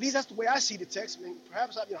 That's at least that's the way I see the text. I mean,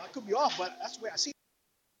 perhaps I could be off, but that's the way I see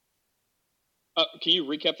it. Can you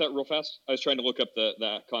recap that real fast? I was trying to look up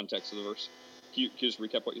the context of the verse. Can you just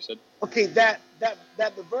recap what you said? Okay, that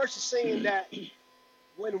the verse is saying that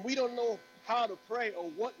when we don't know how to pray or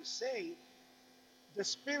what to say, the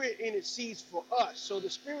Spirit intercedes for us. So the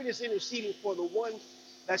Spirit is interceding for the one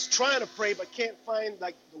that's trying to pray but can't find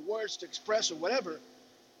like the words to express or whatever.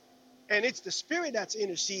 And it's the Spirit that's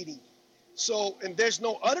interceding. So, and there's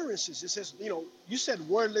no utterances. It says, you said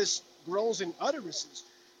wordless groans and utterances.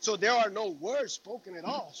 So there are no words spoken at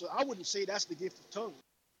all. So I wouldn't say that's the gift of tongue.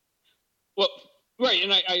 Well, right,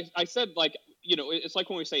 and I said, like, it's like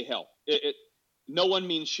when we say hell. No one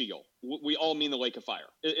means Sheol. We all mean the lake of fire.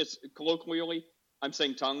 It's colloquially, I'm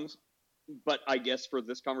saying tongues, but I guess for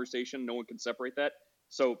this conversation, no one can separate that.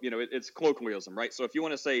 So, it's colloquialism, right? So if you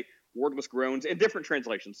want to say wordless groans in different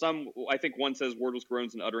translations, I think one says wordless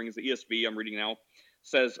groans and utterings. The ESV I'm reading now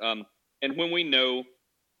says, and when we know,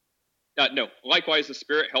 no, likewise the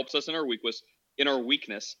Spirit helps us in our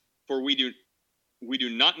weakness, for we do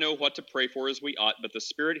not know what to pray for as we ought, but the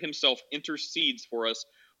Spirit himself intercedes for us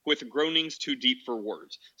with groanings too deep for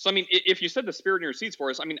words. So, I mean, if you said the Spirit intercedes for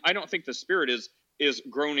us, I mean, I don't think the Spirit is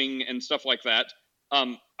groaning and stuff like that.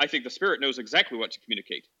 I think the Spirit knows exactly what to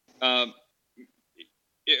communicate.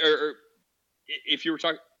 If you were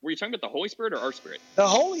talking about the Holy Spirit or our Spirit? The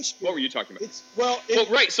Holy Spirit. What were you talking about? Well,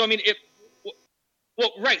 right. So, I mean,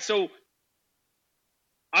 right. So,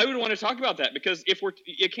 I would want to talk about that because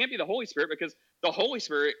it can't be the Holy Spirit because the Holy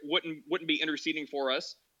Spirit wouldn't be interceding for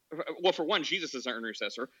us. Well, for one, Jesus is our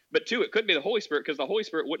intercessor, but two, it could be the Holy Spirit because the Holy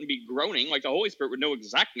Spirit wouldn't be groaning. Like the Holy Spirit would know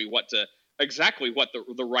exactly what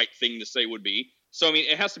the right thing to say would be. So I mean,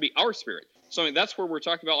 it has to be our spirit. So I mean, that's where we're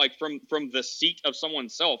talking about, like from the seat of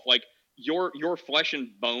someone's self, like your flesh and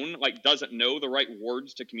bone, like doesn't know the right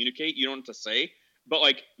words to communicate. You don't have to say, but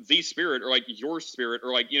like the Spirit or like your spirit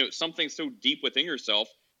or like something so deep within yourself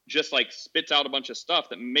just like spits out a bunch of stuff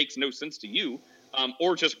that makes no sense to you.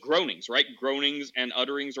 Or just groanings, right? Groanings and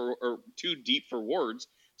utterings are too deep for words.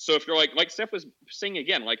 So if you're like Steph was saying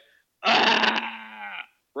again, like,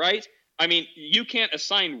 right? I mean, you can't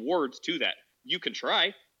assign words to that. You can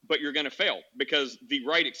try, but you're going to fail because the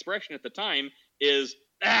right expression at the time is,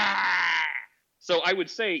 So I would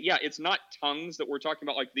say, yeah, it's not tongues that we're talking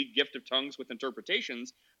about, like the gift of tongues with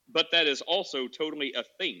interpretations, but that is also totally a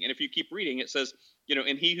thing. And if you keep reading, it says,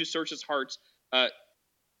 and he who searches hearts,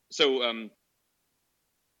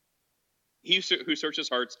 he who searches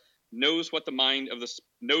hearts knows what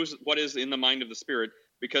is in the mind of the Spirit,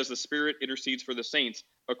 because the Spirit intercedes for the saints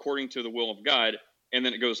according to the will of God. And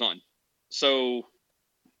then it goes on. So,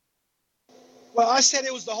 well, I said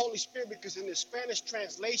it was the Holy Spirit because in the Spanish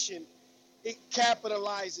translation, it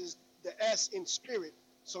capitalizes the S in Spirit,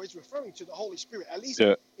 so it's referring to the Holy Spirit, at least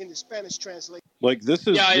in the Spanish translation. Like this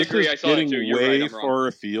is getting way right, far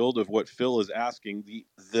afield of what Phil is asking.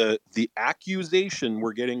 The accusation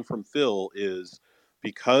we're getting from Phil is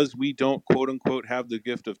because we don't quote unquote have the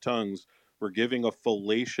gift of tongues, we're giving a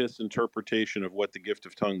fallacious interpretation of what the gift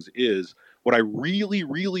of tongues is. What I really,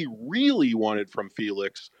 really, really wanted from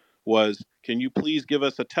Felix was, can you please give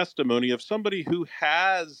us a testimony of somebody who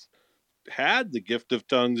has had the gift of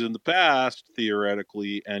tongues in the past,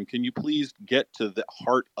 theoretically, and can you please get to the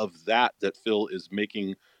heart of that Phil is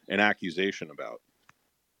making an accusation about?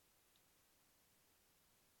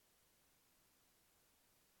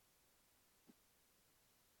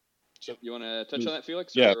 You want to touch on that,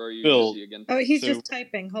 Felix? Yeah, or are you Phil. busy again? Oh, he's just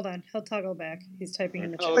typing. Hold on. He'll toggle back. He's typing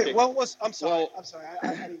in the chat. Oh, okay. Wait, what was? I'm sorry.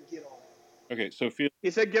 I didn't get on. Okay, so Felix.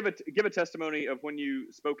 He said, give a testimony of when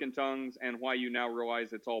you spoke in tongues and why you now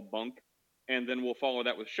realize it's all bunk. And then we'll follow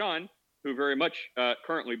that with Sean, who very much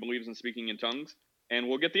currently believes in speaking in tongues, and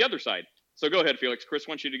we'll get the other side. So go ahead, Felix. Chris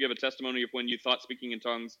wants you to give a testimony of when you thought speaking in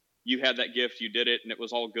tongues, you had that gift, you did it, and it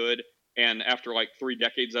was all good. And after like 3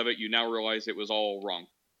 decades of it, you now realize it was all wrong.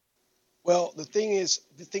 Well, the thing is,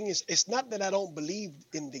 it's not that I don't believe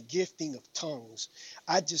in the gifting of tongues.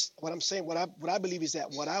 What I believe is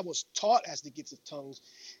that what I was taught as the gift of tongues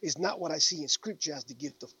is not what I see in Scripture as the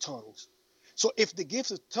gift of tongues. So if the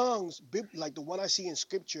gift of tongues, like the one I see in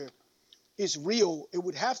Scripture, is real, it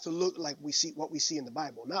would have to look like what we see in the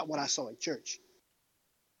Bible, not what I saw in church.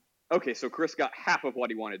 Okay, so Chris got half of what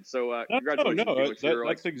he wanted. So congratulations. No,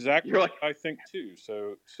 that's exactly what I think too.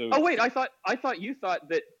 So. Oh wait, I thought you thought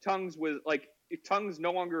that tongues was like tongues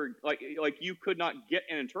no longer like you could not get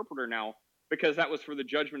an interpreter now because that was for the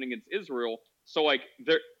judgment against Israel. So like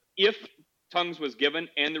if tongues was given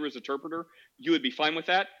and there was an interpreter, you would be fine with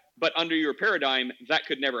that. But under your paradigm, that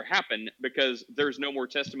could never happen because there's no more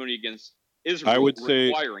testimony against Israel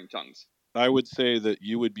requiring tongues. I would say that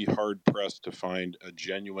you would be hard pressed to find a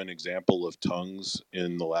genuine example of tongues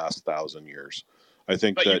in the last 1,000 years. I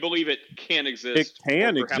think But that you believe it can it exist,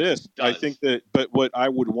 can or perhaps exist. I does. think that, but what I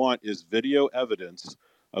would want is video evidence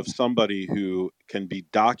of somebody who can be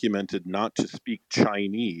documented not to speak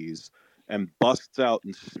Chinese and busts out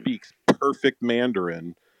and speaks perfect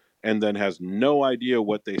Mandarin and then has no idea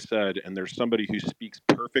what they said. And there's somebody who speaks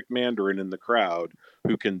perfect Mandarin in the crowd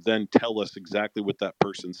who can then tell us exactly what that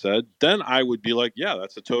person said. Then I would be like, yeah,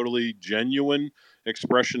 that's a totally genuine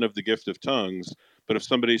expression of the gift of tongues. But if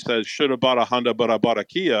somebody says, should have bought a Honda, but I bought a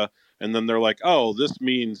Kia, and then they're like, oh, this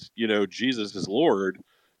means, Jesus is Lord,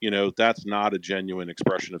 that's not a genuine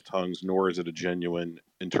expression of tongues, nor is it a genuine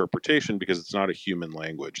interpretation, because it's not a human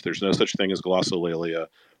language. There's no such thing as glossolalia.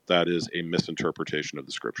 That is a misinterpretation of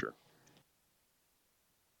the scripture.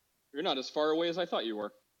 You're not as far away as I thought you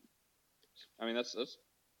were. I mean, that's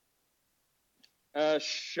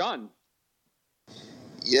Sean.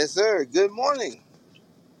 Yes, sir. Good morning.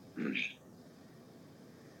 What do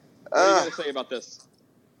you got to say about this?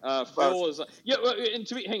 Phil is and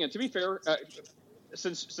to be fair,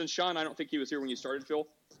 since Sean, I don't think he was here when you started, Phil,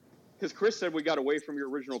 because Chris said we got away from your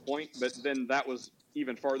original point, but then that was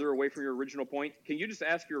even farther away from your original point. Can you just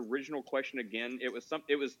ask your original question again? It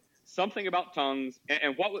was something about tongues,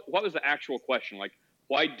 and what was the actual question? Like,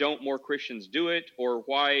 why don't more Christians do it, or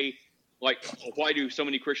why do so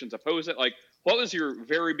many Christians oppose it? Like, what was your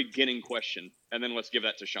very beginning question? And then let's give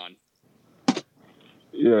that to Sean.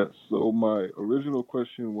 Yeah, so my original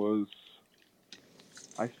question was,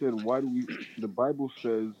 I said, the Bible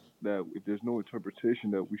says that if there's no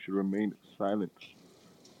interpretation that we should remain silent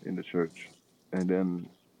in the church. And then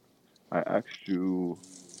I asked you,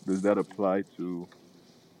 does that apply to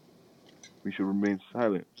we should remain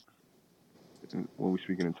silent when we're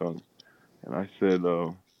speaking in tongues? And I said,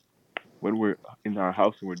 when we're in our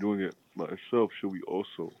house and we're doing it by ourselves, should we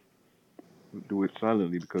also do it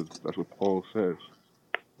silently, because that's what Paul says?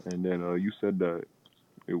 And then you said that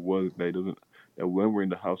that when we're in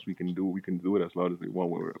the house we can do it as loud as we want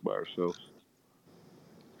when we're by ourselves.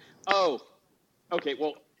 Oh, okay.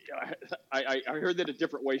 Well, I heard that a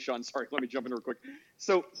different way, Sean. Sorry, let me jump in real quick.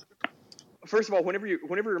 So, first of all, whenever you're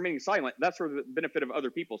remaining silent, that's for the benefit of other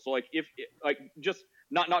people. So, if just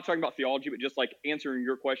not talking about theology, but just like answering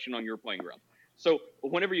your question on your playing ground. So,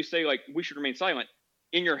 whenever you say we should remain silent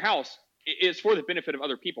in your house, it's for the benefit of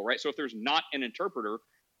other people, right? So, if there's not an interpreter,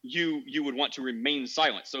 you would want to remain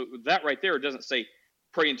silent. So that right there doesn't say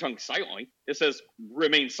pray in tongues silently. It says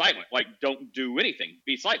remain silent. Like, don't do anything.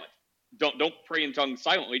 Be silent. Don't pray in tongues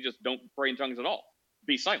silently. Just don't pray in tongues at all.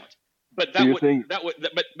 Be silent. But that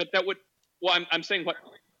would. Well, I'm saying what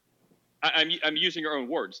I'm using your own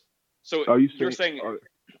words. So you're saying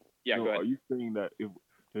yeah. Go ahead. Are you saying that if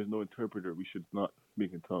there's no interpreter, we should not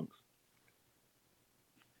speak in tongues?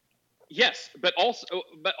 Yes, but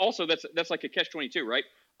also that's like a catch-22, right?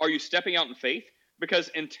 Are you stepping out in faith? Because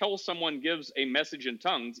until someone gives a message in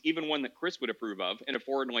tongues, even one that Chris would approve of in a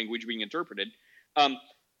foreign language being interpreted,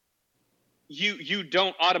 you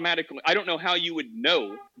don't automatically. I don't know how you would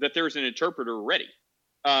know that there's an interpreter ready.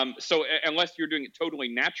 So unless you're doing it totally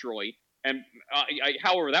naturally, and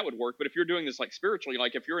however that would work. But if you're doing this spiritually,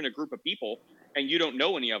 if you're in a group of people and you don't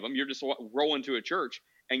know any of them, you're just rolling to a church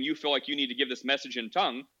and you feel like you need to give this message in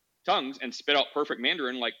tongues and spit out perfect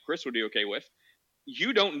Mandarin like Chris would be okay with.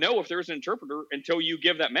 You don't know if there's an interpreter until you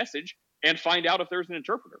give that message and find out if there's an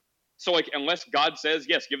interpreter. So unless God says,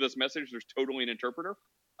 yes, give this message, there's totally an interpreter,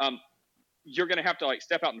 you're going to have to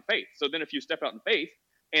step out in faith. So then if you step out in faith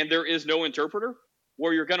and there is no interpreter,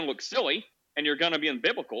 well, you're going to look silly and you're going to be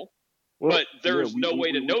unbiblical, but there's no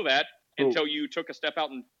way to know that until you took a step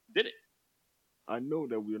out and did it. I know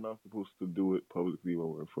that we're not supposed to do it publicly when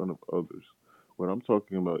we're in front of others. What I'm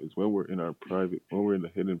talking about is when we're in our private, when we're in the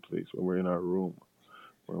hidden place, when we're in our room,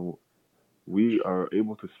 when we are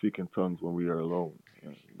able to speak in tongues when we are alone.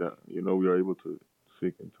 And that, we are able to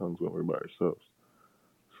speak in tongues when we're by ourselves.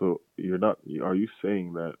 So are you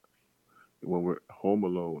saying that when we're home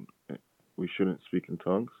alone, we shouldn't speak in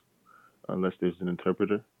tongues unless there's an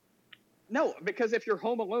interpreter? No, because if you're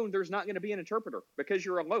home alone, there's not going to be an interpreter because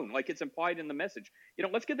you're alone. It's implied in the message.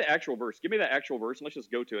 Let's get the actual verse. Give me that actual verse and let's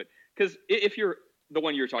just go to it. Because if you're the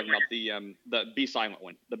one you're talking about, the be silent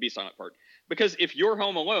one, the be silent part. Because if you're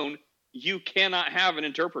home alone, you cannot have an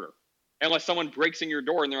interpreter unless someone breaks in your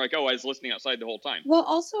door and they're like, oh, I was listening outside the whole time. Well,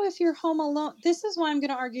 also, if you're home alone, this is why I'm going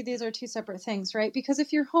to argue these are two separate things, right? Because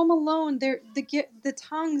if you're home alone, the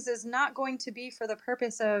tongues is not going to be for the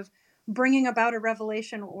purpose of bringing about a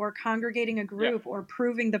revelation or congregating a group or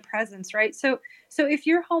proving the presence, right? So if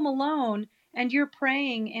you're home alone and you're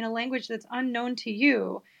praying in a language that's unknown to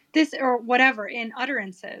you, this or whatever in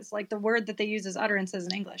utterances, like the word that they use as utterances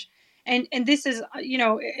in English. And this is,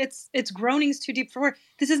 it's groanings too deep for word.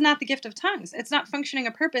 This is not the gift of tongues. It's not functioning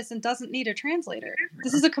a purpose and doesn't need a translator.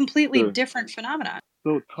 This is a completely different phenomenon.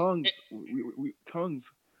 So tongues, tongues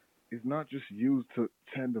is not just used to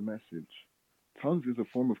send a message. Tongues is a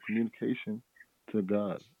form of communication to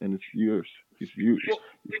God, and it's yours. It's you.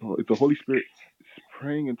 It's the Holy Spirit.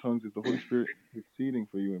 Praying in tongues is the Holy Spirit interceding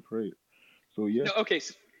for you in prayer. So yes. No, okay.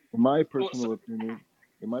 In my personal opinion,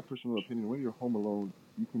 when you're home alone,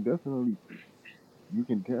 you can definitely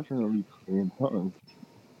pray in tongues.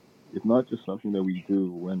 It's not just something that we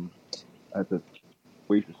do when at the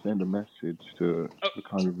way to send a message to the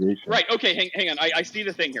congregation. Right. Okay. Hang on. I see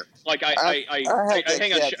the thing here. Like I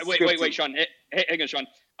hang on. Wait, Sean. Hang on, Sean.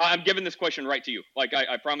 I'm giving this question right to you. Like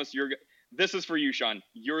I promise this is for you, Sean.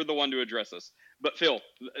 You're the one to address this. But Phil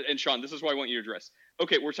and Sean, this is what I want you to address.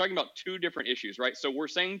 Okay, we're talking about two different issues, right? So we're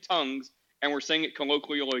saying tongues and we're saying it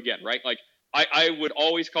colloquially again, right? Like I would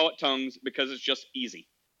always call it tongues because it's just easy.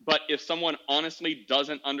 But if someone honestly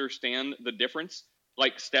doesn't understand the difference,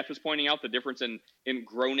 like Steph is pointing out, the difference in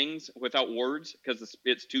groanings without words because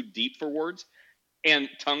it's too deep for words, and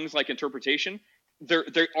tongues like interpretation,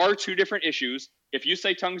 there are two different issues. If you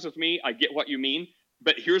say tongues with me, I get what you mean,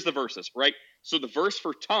 but here's the verses, right? So the verse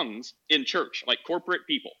for tongues in church, like corporate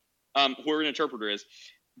people, who an interpreter is,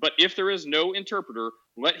 but if there is no interpreter,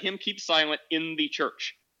 let him keep silent in the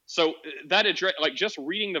church. So that address, like just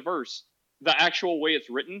reading the verse, the actual way it's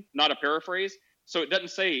written, not a paraphrase. So it doesn't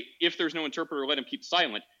say, if there's no interpreter, let him keep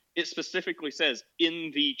silent. It specifically says,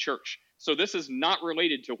 in the church. So this is not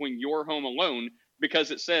related to when you're home alone,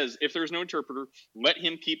 because it says, if there's no interpreter, let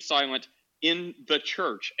him keep silent in the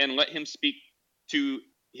church and let him speak to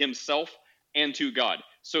himself and to God.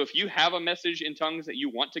 So if you have a message in tongues that you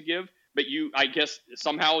want to give, but I guess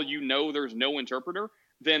somehow there's no interpreter,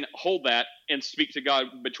 then hold that and speak to God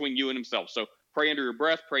between you and himself. So pray under your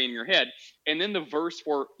breath, pray in your head. And then the verse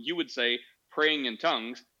for, you would say, praying in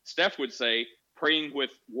tongues, Steph would say, praying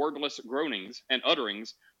with wordless groanings and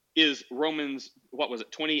utterings, is Romans,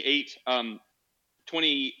 28,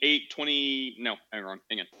 20, no, hang on.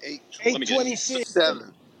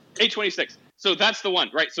 8:26. 8:26. So that's the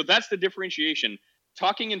one, right? So that's the differentiation.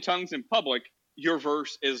 Talking in tongues in public, your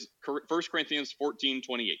verse is 1 Corinthians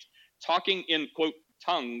 14:28. Talking in, quote,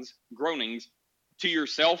 tongues, groanings, to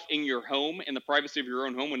yourself in your home, in the privacy of your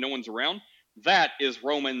own home when no one's around, that is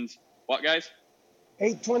Romans, what, guys?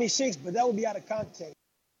 8:26, but that would be out of context.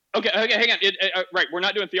 Okay, hang on. Right, we're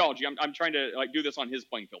not doing theology. I'm trying to do this on his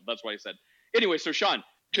playing field. That's what I said. Anyway, so Sean,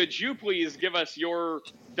 could you please give us your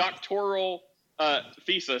doctoral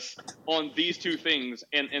thesis on these two things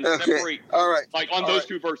and separate, all right, on those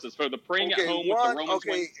two verses? So the praying at home with the Romans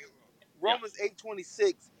one. Romans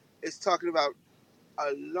 8:26 is talking about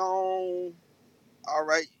alone. All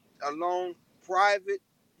right, alone, private.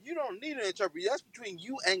 You don't need an interpreter. That's between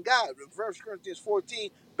you and God. 1 Corinthians 14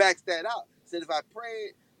 backs that out. It said, if I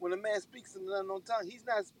pray, when a man speaks in an unknown tongue, he's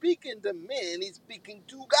not speaking to men, he's speaking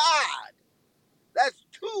to God. That's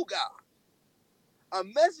to God. A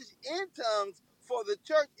message in tongues for the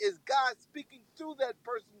church is God speaking through that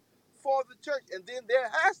person for the church. And then there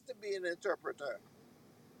has to be an interpreter.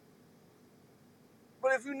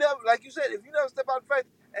 But if you never, like you said, if you never step out of faith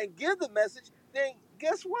and give the message, then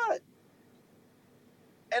guess what?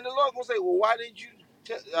 And the Lord gonna say, well, why didn't you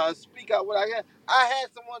speak out what I had? I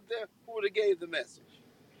had someone there who would have gave the message,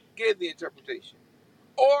 gave the interpretation.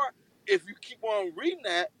 Or if you keep on reading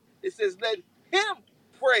that, it says, let him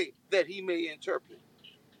pray that he may interpret.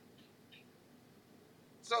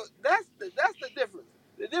 So that's the difference.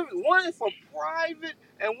 The difference. One is for private,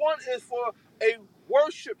 and one is for a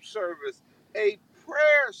worship service, a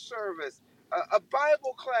prayer service, a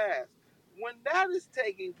Bible class. When that is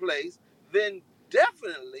taking place, then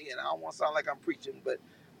definitely, and I don't want to sound like I'm preaching, but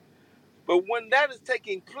when that is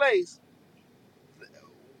taking place,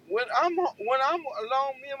 when I'm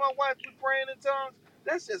alone, me and my wife, we praying in tongues.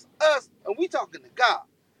 That's just us, and we talking to God.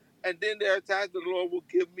 And then there are times the Lord will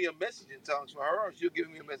give me a message in tongues for her, or she'll give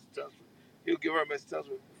me a message in tongues. He'll give her a message in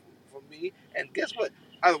tongues for me. And guess what?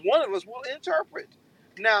 One of us will interpret.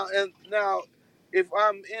 Now, if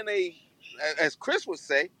I'm in as Chris would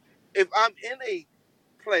say, if I'm in a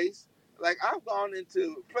place, like I've gone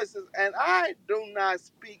into places and I do not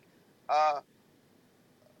speak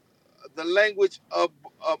the language of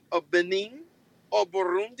Benin or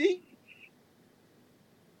Burundi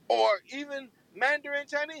or even Mandarin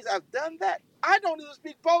Chinese. I've done that. I don't even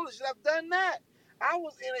speak Polish, and I've done that. I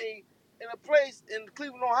was in a place in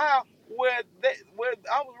Cleveland, Ohio, where I was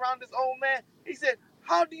around this old man. He said,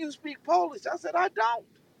 "How do you speak Polish?" I said, "I don't."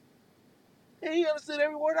 and he understood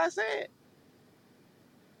every word I said.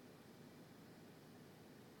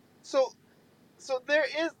 So there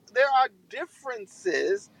are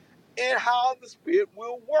differences in how the Spirit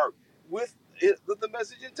will work with the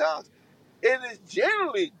message in tongues. It is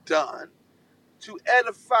generally done to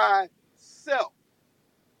edify self.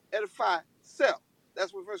 Edify self.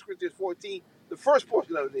 That's what 1 Corinthians 14, the first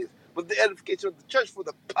portion of it is. But the edification of the church for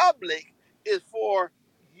the public is for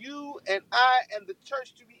you and I and the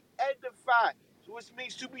church to be edified, which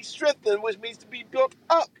means to be strengthened, which means to be built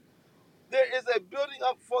up. There is a building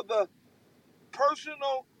up for the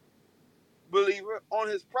personal believer on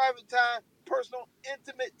his private time, personal,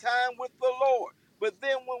 intimate time with the Lord. But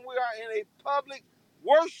then when we are in a public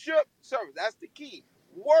worship service, that's the key.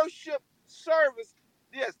 Worship service,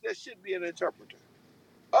 yes, there should be an interpreter.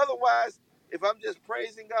 Otherwise, if I'm just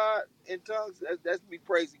praising God in tongues, that's me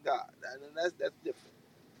praising God. And that's different.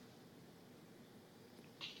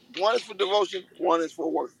 One is for devotion, one is for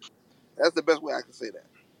worship. That's the best way I can say that.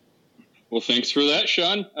 Well, thanks for that,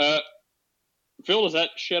 Sean. Phil, does that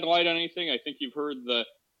shed light on anything? I think you've heard the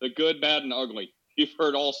good, bad, and ugly. You've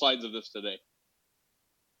heard all sides of this today.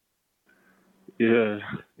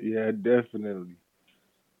 Yeah, definitely.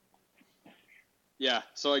 Yeah,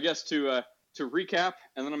 so I guess to recap,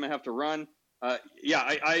 and then I'm gonna have to run. I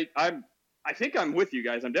think I'm with you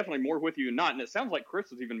guys. I'm definitely more with you than not, and it sounds like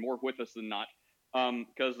Chris is even more with us than not.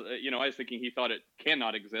 Because I was thinking he thought it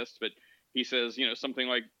cannot exist, but he says something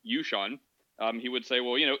like you, Sean. He would say,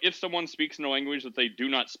 well, if someone speaks in a language that they do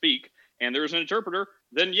not speak, and there's an interpreter,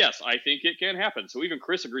 then yes, I think it can happen. So even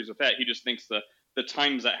Chris agrees with that. He just thinks the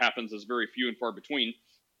times that happens is very few and far between.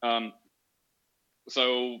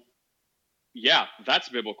 So yeah, that's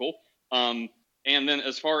biblical. And then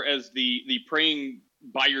as far as the praying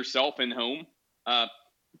by yourself in home,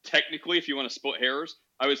 technically, if you want to split hairs,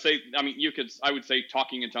 I would say, I would say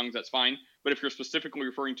talking in tongues, that's fine. But if you're specifically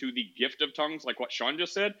referring to the gift of tongues, like what Sean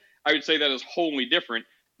just said, I would say that is wholly different.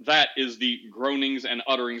 That is the groanings and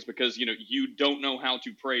utterings, because, you don't know how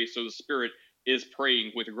to pray, so the Spirit is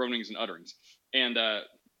praying with groanings and utterings. And,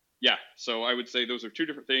 so I would say those are two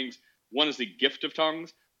different things. One is the gift of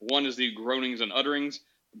tongues. One is the groanings and utterings.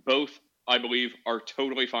 Both, I believe, are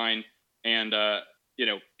totally fine and,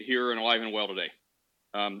 here and alive and well today.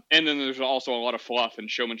 And then there's also a lot of fluff and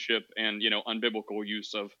showmanship and, unbiblical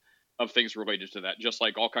use of things related to that, just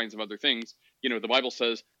like all kinds of other things. The Bible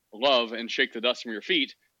says, love and shake the dust from your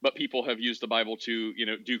feet, but people have used the Bible to,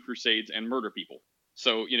 do crusades and murder people.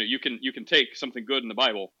 So, you can take something good in the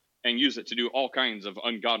Bible and use it to do all kinds of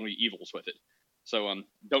ungodly evils with it. So,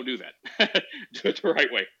 don't do that. Do it the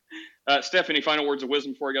right way. Steph, any final words of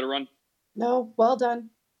wisdom before I got to run? No, well done.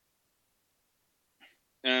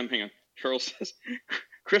 Hang on. Charles says,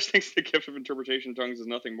 Chris thinks the gift of interpretation of tongues is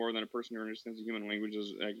nothing more than a person who understands the human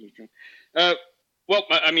languages. Well,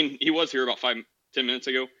 I mean, he was here about 5-10 minutes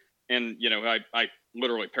ago, and, I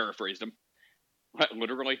literally paraphrased him.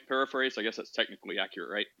 Literally paraphrased? I guess that's technically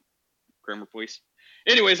accurate, right? Grammar police.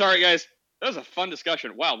 Anyways, all right, guys. That was a fun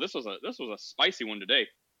discussion. Wow, this was a spicy one today.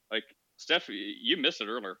 Like, Steph, you missed it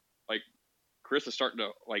earlier. Like, Chris is starting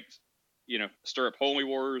to, stir up holy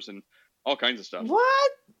wars and all kinds of stuff.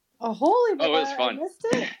 What? A holy war? Oh, it was fun. I missed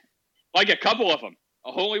it? Like a couple of them.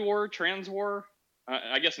 A holy war, trans war,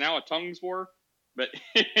 I guess now a tongues war. But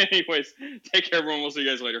anyways, take care, everyone. We'll see you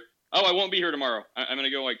guys later. Oh, I won't be here tomorrow. I'm going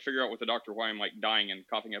to go, figure out with the doctor why I'm, dying and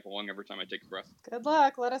coughing up a lung every time I take a breath. Good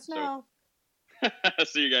luck. Let us know.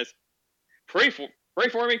 See you guys. Pray for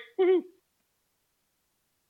me. Woohoo.